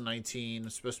 2019.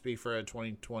 It's supposed to be for a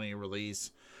 2020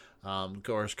 release. Of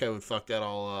course, COVID fucked that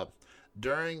all up.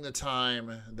 during the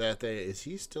time that is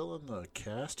he still in the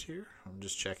cast here? I'm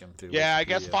just checking through. Yeah, I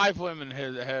guess 5 women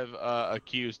have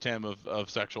accused him of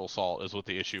sexual assault is what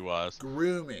the issue was.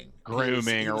 Grooming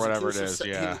or whatever it is.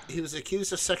 He was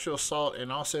accused of sexual assault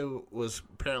and also was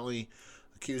apparently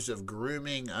accused of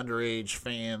grooming underage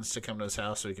fans to come to his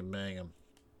house so he can bang them.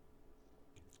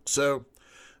 So,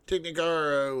 Tig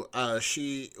Notaro,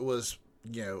 she was,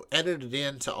 edited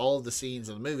into all of the scenes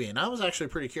of the movie, and I was actually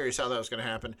pretty curious how that was going to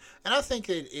happen, and I think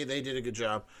they did a good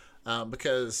job,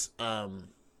 because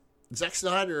Zack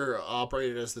Snyder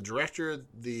operated as the director,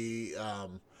 the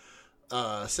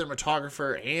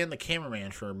cinematographer, and the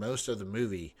cameraman for most of the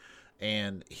movie,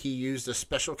 and he used a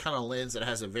special kind of lens that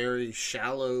has a very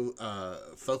shallow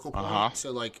focal point,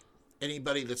 so like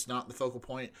anybody that's not the focal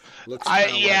point looks.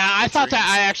 I thought that.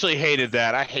 I actually hated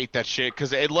that. I hate that shit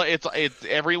because it's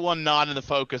everyone not in the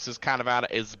focus is kind of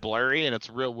is blurry and it's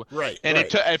real. Right. And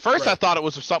at first I thought it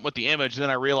was something with the image,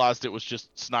 then I realized it was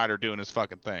just Snyder doing his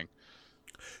fucking thing.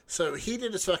 So he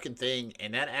did his fucking thing,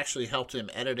 and that actually helped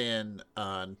him edit in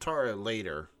Tara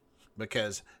later,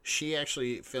 because she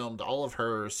actually filmed all of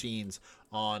her scenes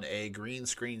on a green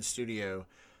screen studio.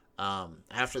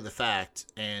 After the fact,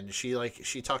 and she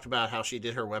talked about how she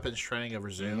did her weapons training over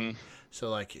Zoom. Mm-hmm.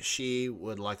 So like she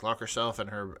would lock herself in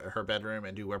her bedroom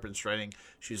and do weapons training.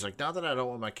 She's like, not that I don't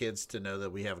want my kids to know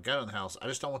that we have a gun in the house, I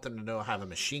just don't want them to know I have a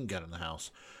machine gun in the house.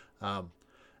 And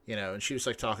she was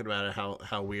talking about it,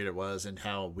 how weird it was and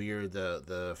how weird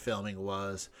the filming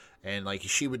was. And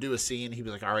she would do a scene, he'd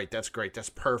be like, all right, that's great, that's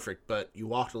perfect, but you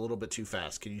walked a little bit too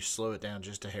fast. Can you slow it down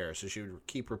just a hair? So she would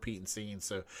keep repeating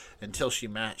scenes until she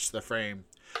matched the frame.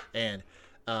 And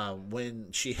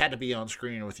when she had to be on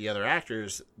screen with the other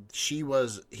actors,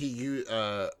 Snyder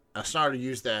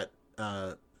used that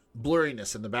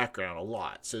blurriness in the background a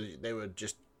lot. So they would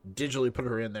just digitally put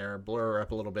her in there, blur her up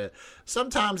a little bit.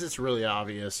 Sometimes it's really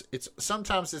obvious.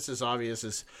 Sometimes it's as obvious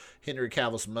as Henry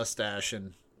Cavill's mustache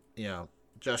and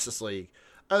Justice League.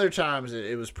 Other times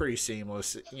it was pretty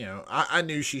seamless. I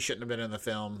knew she shouldn't have been in the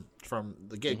film from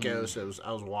the get-go, so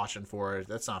I was watching for it.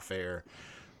 That's not fair.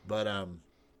 But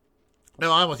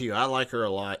no, I'm with you. I like her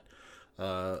a lot,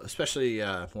 especially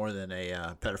more than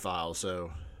a pedophile.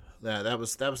 So that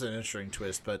was an interesting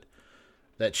twist, but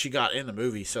that she got in the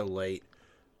movie so late.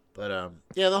 But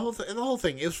the whole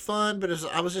thing, it was fun, but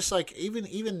I was just like,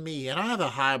 even me, and I have a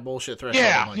high bullshit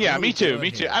threshold. Me too.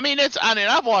 I mean,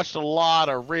 I've watched a lot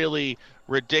of really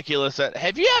ridiculous.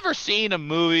 Have you ever seen a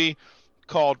movie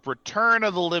called Return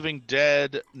of the Living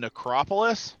Dead: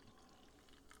 Necropolis?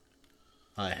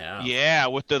 I have. Yeah,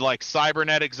 with the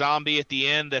cybernetic zombie at the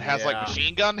end that has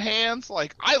machine gun hands.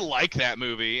 I like that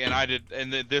movie,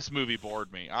 and this movie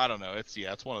bored me. I don't know.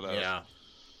 It's one of those. Yeah.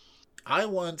 I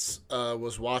once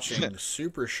was watching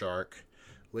Super Shark,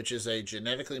 which is a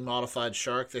genetically modified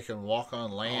shark that can walk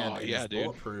on land and is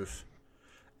bulletproof.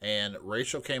 And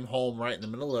Rachel came home right in the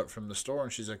middle of it from the store,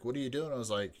 and she's like, "What are you doing?" I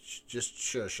was like, "Just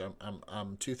shush.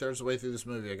 I'm 2/3 of the way through this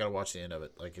movie. I gotta watch the end of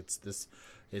it.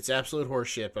 It's absolute horse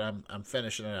shit, but I'm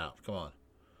finishing it out. Come on,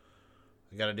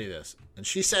 I gotta do this." And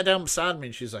she sat down beside me,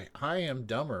 and she's like, "I am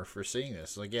dumber for seeing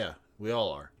this." I was like, "Yeah, we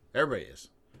all are. Everybody is.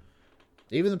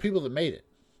 Even the people that made it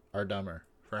are dumber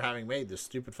for having made this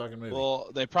stupid fucking movie." Well,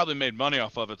 they probably made money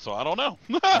off of it, so I don't know.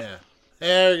 Yeah.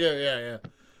 There you go.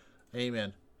 Yeah.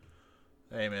 Amen.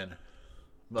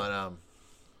 But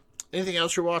anything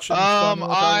else you're watching?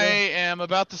 I am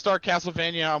about to start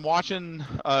Castlevania. I'm watching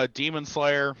Demon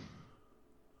Slayer,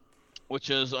 which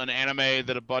is an anime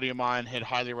that a buddy of mine had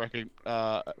highly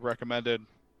recommended,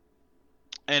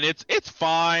 and it's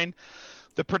fine.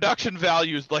 The production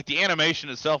values, the animation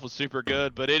itself, was super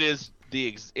good, but it is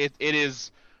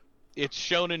it's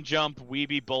Shonen Jump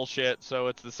weeby bullshit, so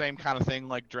it's the same kind of thing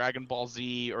like Dragon Ball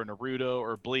Z or Naruto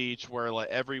or Bleach, where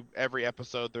every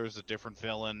episode there's a different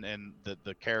villain, and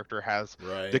the character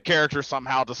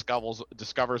somehow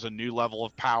discovers a new level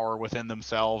of power within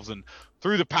themselves, and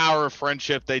through the power of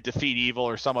friendship they defeat evil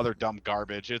or some other dumb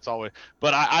garbage. It's always,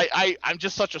 but I'm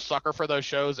just such a sucker for those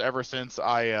shows ever since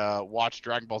I watched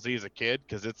Dragon Ball Z as a kid,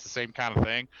 because it's the same kind of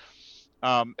thing.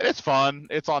 It's fun.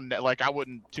 It's on I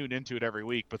wouldn't tune into it every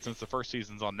week, but since the first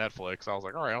season's on Netflix, I was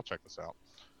like, all right, I'll check this out.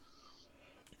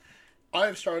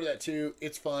 I've started that too.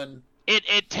 It's fun.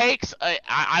 It takes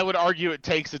I would argue it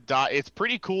takes a dive. It's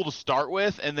pretty cool to start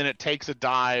with, and then it takes a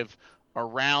dive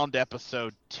around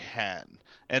episode 10,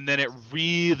 and then it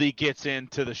really gets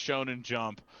into the Shonen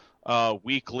Jump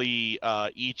weekly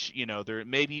each. There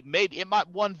maybe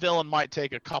one villain might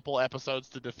take a couple episodes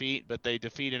to defeat, but they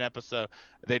defeat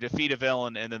a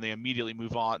villain and then they immediately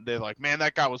move on. They're like, man,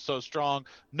 that guy was so strong,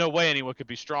 no way anyone could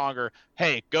be stronger.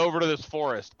 Hey, go over to this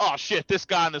forest. Oh shit, this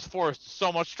guy in this forest is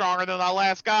so much stronger than that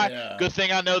last guy. Yeah. Good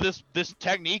thing I know this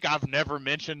technique I've never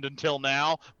mentioned until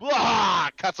now. Blah,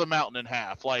 cuts a mountain in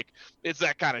half. Like, it's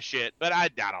that kind of shit. But I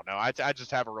don't know, I just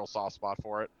have a real soft spot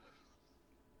for it.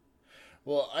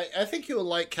 Well, I think you will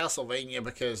like Castlevania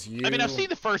because I've seen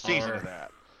the first season of that.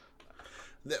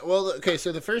 Well, okay,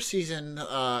 so the first season,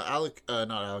 not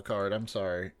Alucard, I'm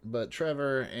sorry, but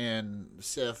Trevor and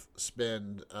Sif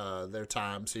spend their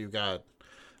time. So you've got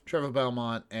Trevor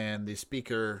Belmont and the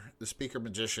speaker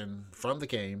magician from the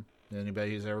game.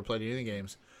 Anybody who's ever played any of the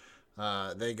games,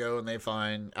 they go and they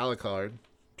find Alucard,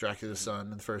 Dracula's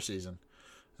son, in the first season.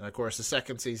 And of course, the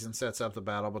second season sets up the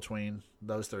battle between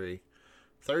those three.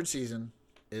 Third season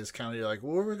is kind of like,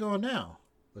 well, where are we going now?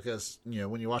 Because,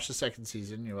 when you watch the second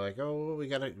season, you're like, oh, we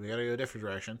gotta go a different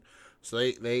direction. So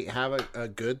they have a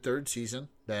good third season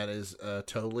that is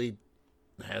totally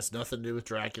has nothing to do with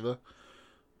Dracula,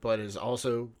 but is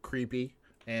also creepy.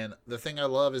 And the thing I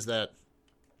love is that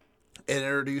it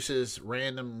introduces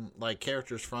random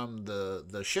characters from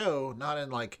the show, not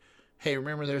in hey,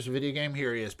 remember there's a video game?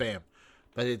 Here he is, bam.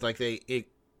 But it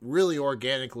really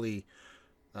organically.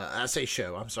 I say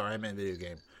show. I'm sorry, I meant video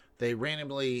game. They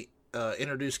randomly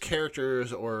introduce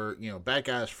characters or bad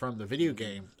guys from the video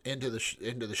game into the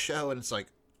show, and it's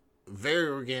very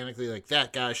organically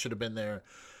that guy should have been there.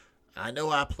 I know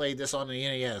I played this on the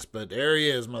NES, but there he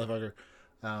is, motherfucker.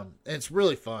 It's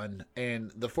really fun,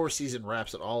 and the fourth season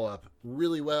wraps it all up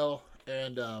really well.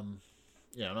 And I'm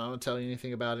not gonna tell you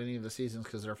anything about any of the seasons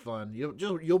because they're fun.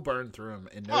 You'll burn through them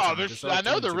in no time. I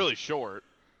know they're really short.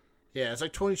 Yeah, it's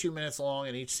 22 minutes long,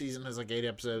 and each season has 8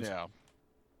 episodes. Yeah.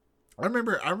 I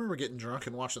remember getting drunk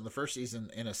and watching the first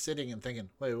season in a sitting and thinking,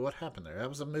 "Wait, what happened there? That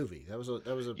was a movie. That was a."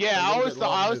 Yeah, I always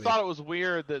thought it was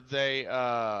weird that they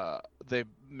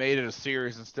made it a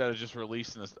series instead of just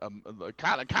releasing this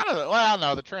kind of. Well, I don't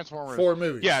know, the Transformers 4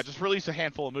 movies. Yeah, just release a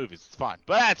handful of movies. It's fine,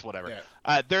 but that's whatever.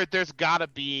 Yeah. There's got to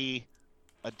be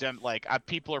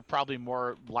people are probably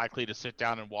more likely to sit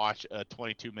down and watch a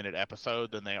 22-minute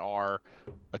episode than they are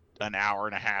an hour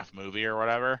and a half movie or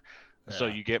whatever. Yeah. So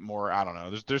you get more. I don't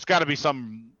know. There's got to be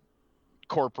some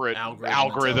corporate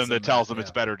algorithm that tells them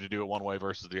it's better to do it one way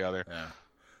versus the other. Yeah.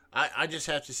 I just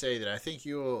have to say that I think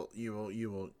you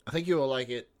will. I think you will like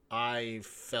it. I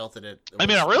felt that it. I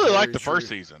really liked the first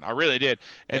season. I really did.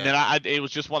 And then it was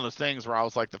just one of those things where I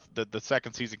was like, the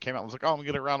second season came out. I was like, oh, I'm gonna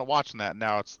get around to watching that. And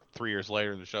now it's 3 years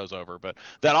later and the show's over. But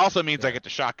that also means I get to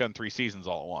shotgun 3 seasons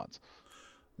all at once.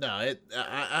 No,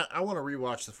 I want to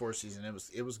rewatch the fourth season.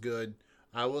 It was good.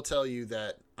 I will tell you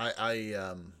that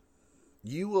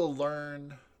you will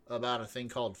learn about a thing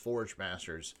called Forge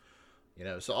Masters.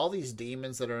 So all these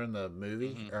demons that are in the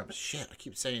movie, I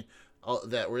keep saying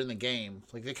that were in the game.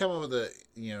 They come up with a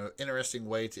interesting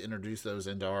way to introduce those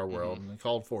into our world, and they're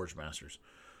called Forge Masters.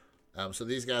 So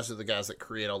these guys are the guys that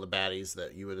create all the baddies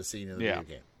that you would have seen in the video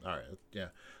game. All right,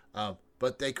 yeah.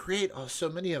 But they create so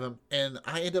many of them, and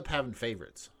I end up having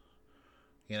favorites.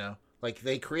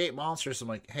 They create monsters. I'm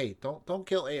like, hey, don't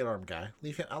kill 8-armed guy.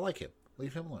 Leave him. I like him.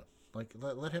 Leave him alone.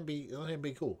 Let him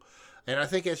be cool. And I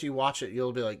think as you watch it,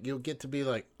 you'll get to be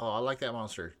like, oh, I like that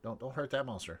monster. Don't hurt that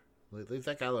monster. Leave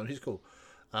that guy alone. He's cool.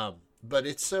 But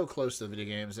it's so close to the video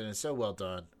games, and it's so well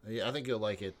done. I think you'll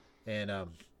like it. And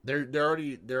they're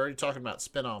already talking about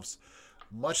spinoffs,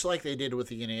 much like they did with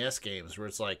the NES games, where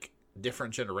it's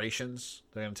different generations.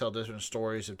 They're going to tell different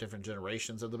stories of different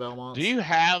generations of the Belmonts. Do you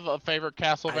have a favorite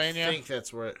Castlevania? I think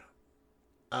that's where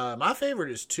my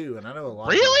favorite is 2, and I know a lot.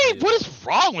 Really? What is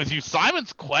wrong with you?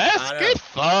 Simon's Quest? Get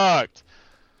fucked.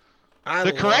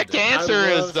 The correct answer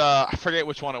is I forget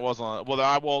which one it was on.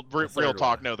 Well, real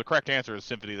talk. No, the correct answer is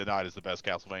Symphony of the Night is the best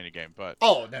Castlevania game. But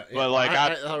no, but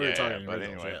I thought we were talking. But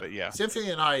anyway, but yeah, Symphony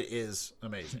of the Night is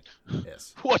amazing.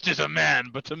 Yes. What is a man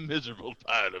but a miserable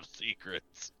pile of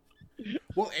secrets?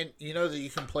 Well, and you know that you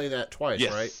can play that twice,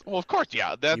 right? Well, of course,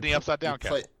 yeah. That's the Upside Down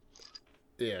castle.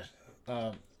 Yeah.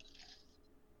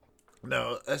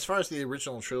 No, as far as the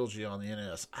original trilogy on the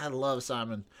NES, I love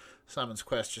Simon's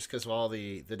Quest just because of all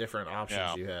the different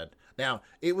options you had. Now,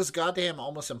 it was goddamn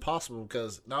almost impossible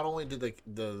because not only did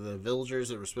the villagers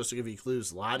that were supposed to give you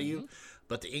clues lie to you,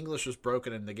 but the English was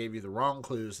broken and they gave you the wrong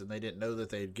clues, and they didn't know that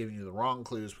they had given you the wrong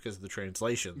clues because of the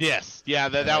translations. Yes, yeah,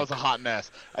 that was a hot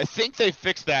mess. I think they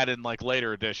fixed that in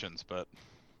later editions, but...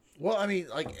 Well, I mean,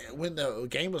 when the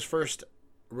game was first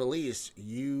released,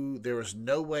 there was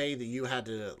no way that you had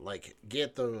to like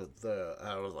get the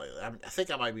I think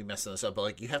I might be messing this up, but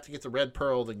like you have to get the red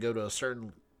pearl, then go to a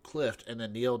certain cliff and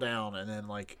then kneel down, and then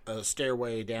like a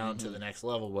stairway down to the next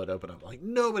level would open up. Like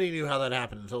nobody knew how that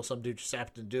happened until some dude just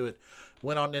happened to do it.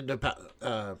 Went on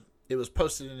Nintendo. It was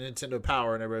posted in Nintendo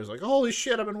Power, and everybody was like, "Holy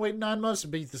shit! I've been waiting 9 months to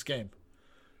beat this game."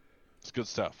 It's good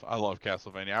stuff. I love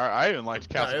Castlevania. I even liked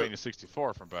Castlevania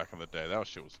 64 from back in the day. That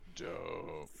shit was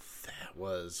dope. That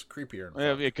was creepier.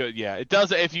 It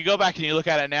does. If you go back and you look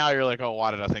at it now, you're like, oh,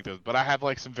 why did I think this? But I have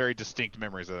like some very distinct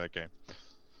memories of that game.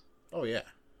 Oh yeah,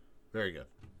 very good.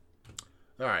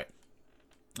 All right,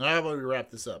 how about we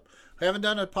wrap this up? We haven't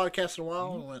done a podcast in a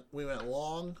while. We went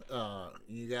long.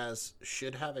 You guys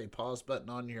should have a pause button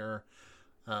on your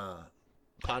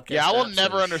podcast. Yeah, I will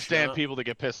never understand people that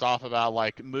get pissed off about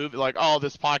like oh,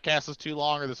 this podcast is too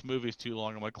long or this movie's too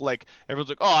long. I'm like everyone's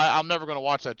like, oh, I'm never gonna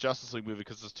watch that Justice League movie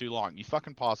because it's too long. You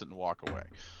fucking pause it and walk away.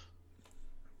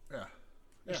 Yeah.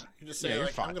 You just say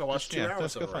like, I'm gonna watch 2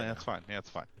 hours. That's fine. That's fine. Yeah, it's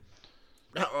fine.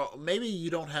 Maybe you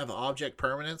don't have object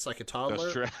permanence like a toddler.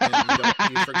 That's true. And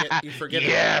you forget.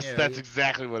 Yes, that's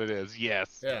exactly what it is.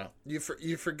 Yes. Yeah. You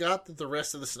forgot that the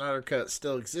rest of the Snyder Cut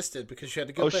still existed because you had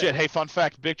to go. Oh shit! Hey, fun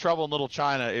fact: Big Trouble in Little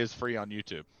China is free on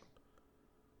YouTube.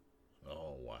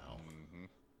 Oh wow.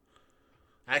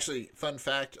 Actually, fun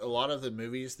fact: a lot of the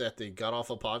movies that they got off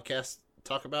a podcast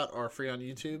talk about are free on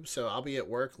YouTube. So I'll be at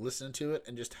work listening to it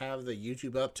and just have the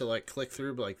YouTube up to like click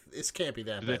through, but like this can't be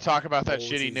that bad. Do they talk about that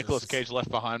shitty Nicolas Cage Left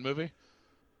Behind movie?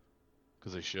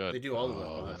 Because they should. They do all of them.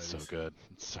 Oh, that's movies. So good.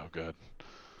 It's so good.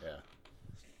 Yeah.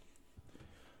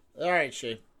 All right,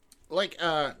 Shay. Like,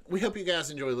 we hope you guys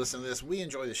enjoy listening to this. We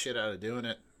enjoy the shit out of doing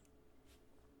it.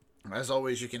 As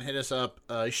always, you can hit us up.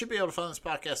 You should be able to find this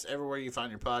podcast everywhere you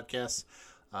find your podcasts.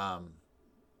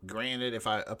 Granted, if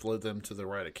I upload them to the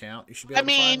right account, you should be able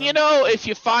to find them. You know, if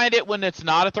you find it when it's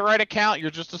not at the right account, you're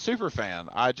just a super fan.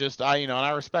 And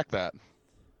I respect that.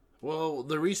 Well,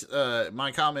 the reason,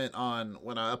 my comment on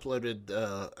when I uploaded,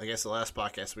 I guess the last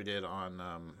podcast we did on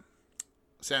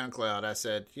SoundCloud, I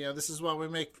said, this is why we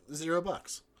make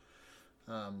 $0.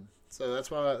 So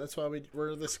that's why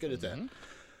we're this good at that.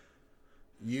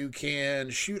 You can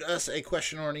shoot us a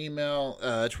question or an email.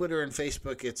 Twitter and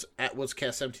Facebook, it's at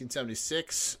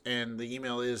woodscast1776, and the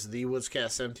email is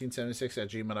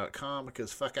thewoodscast1776@gmail.com,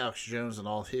 because fuck Alex Jones and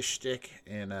all his shtick.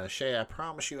 And Shay, I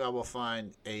promise you I will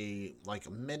find a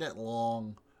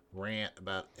minute-long rant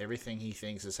about everything he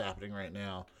thinks is happening right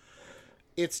now.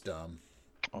 It's dumb.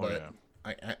 But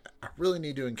I really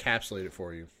need to encapsulate it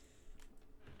for you.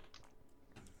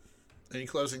 Any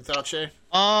closing thoughts, Shay?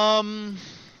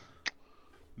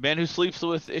 Man who sleeps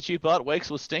with itchy butt wakes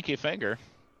with stinky finger.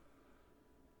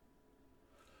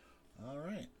 All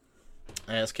right.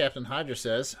 As Captain Hydra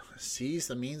says, seize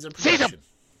the means of production.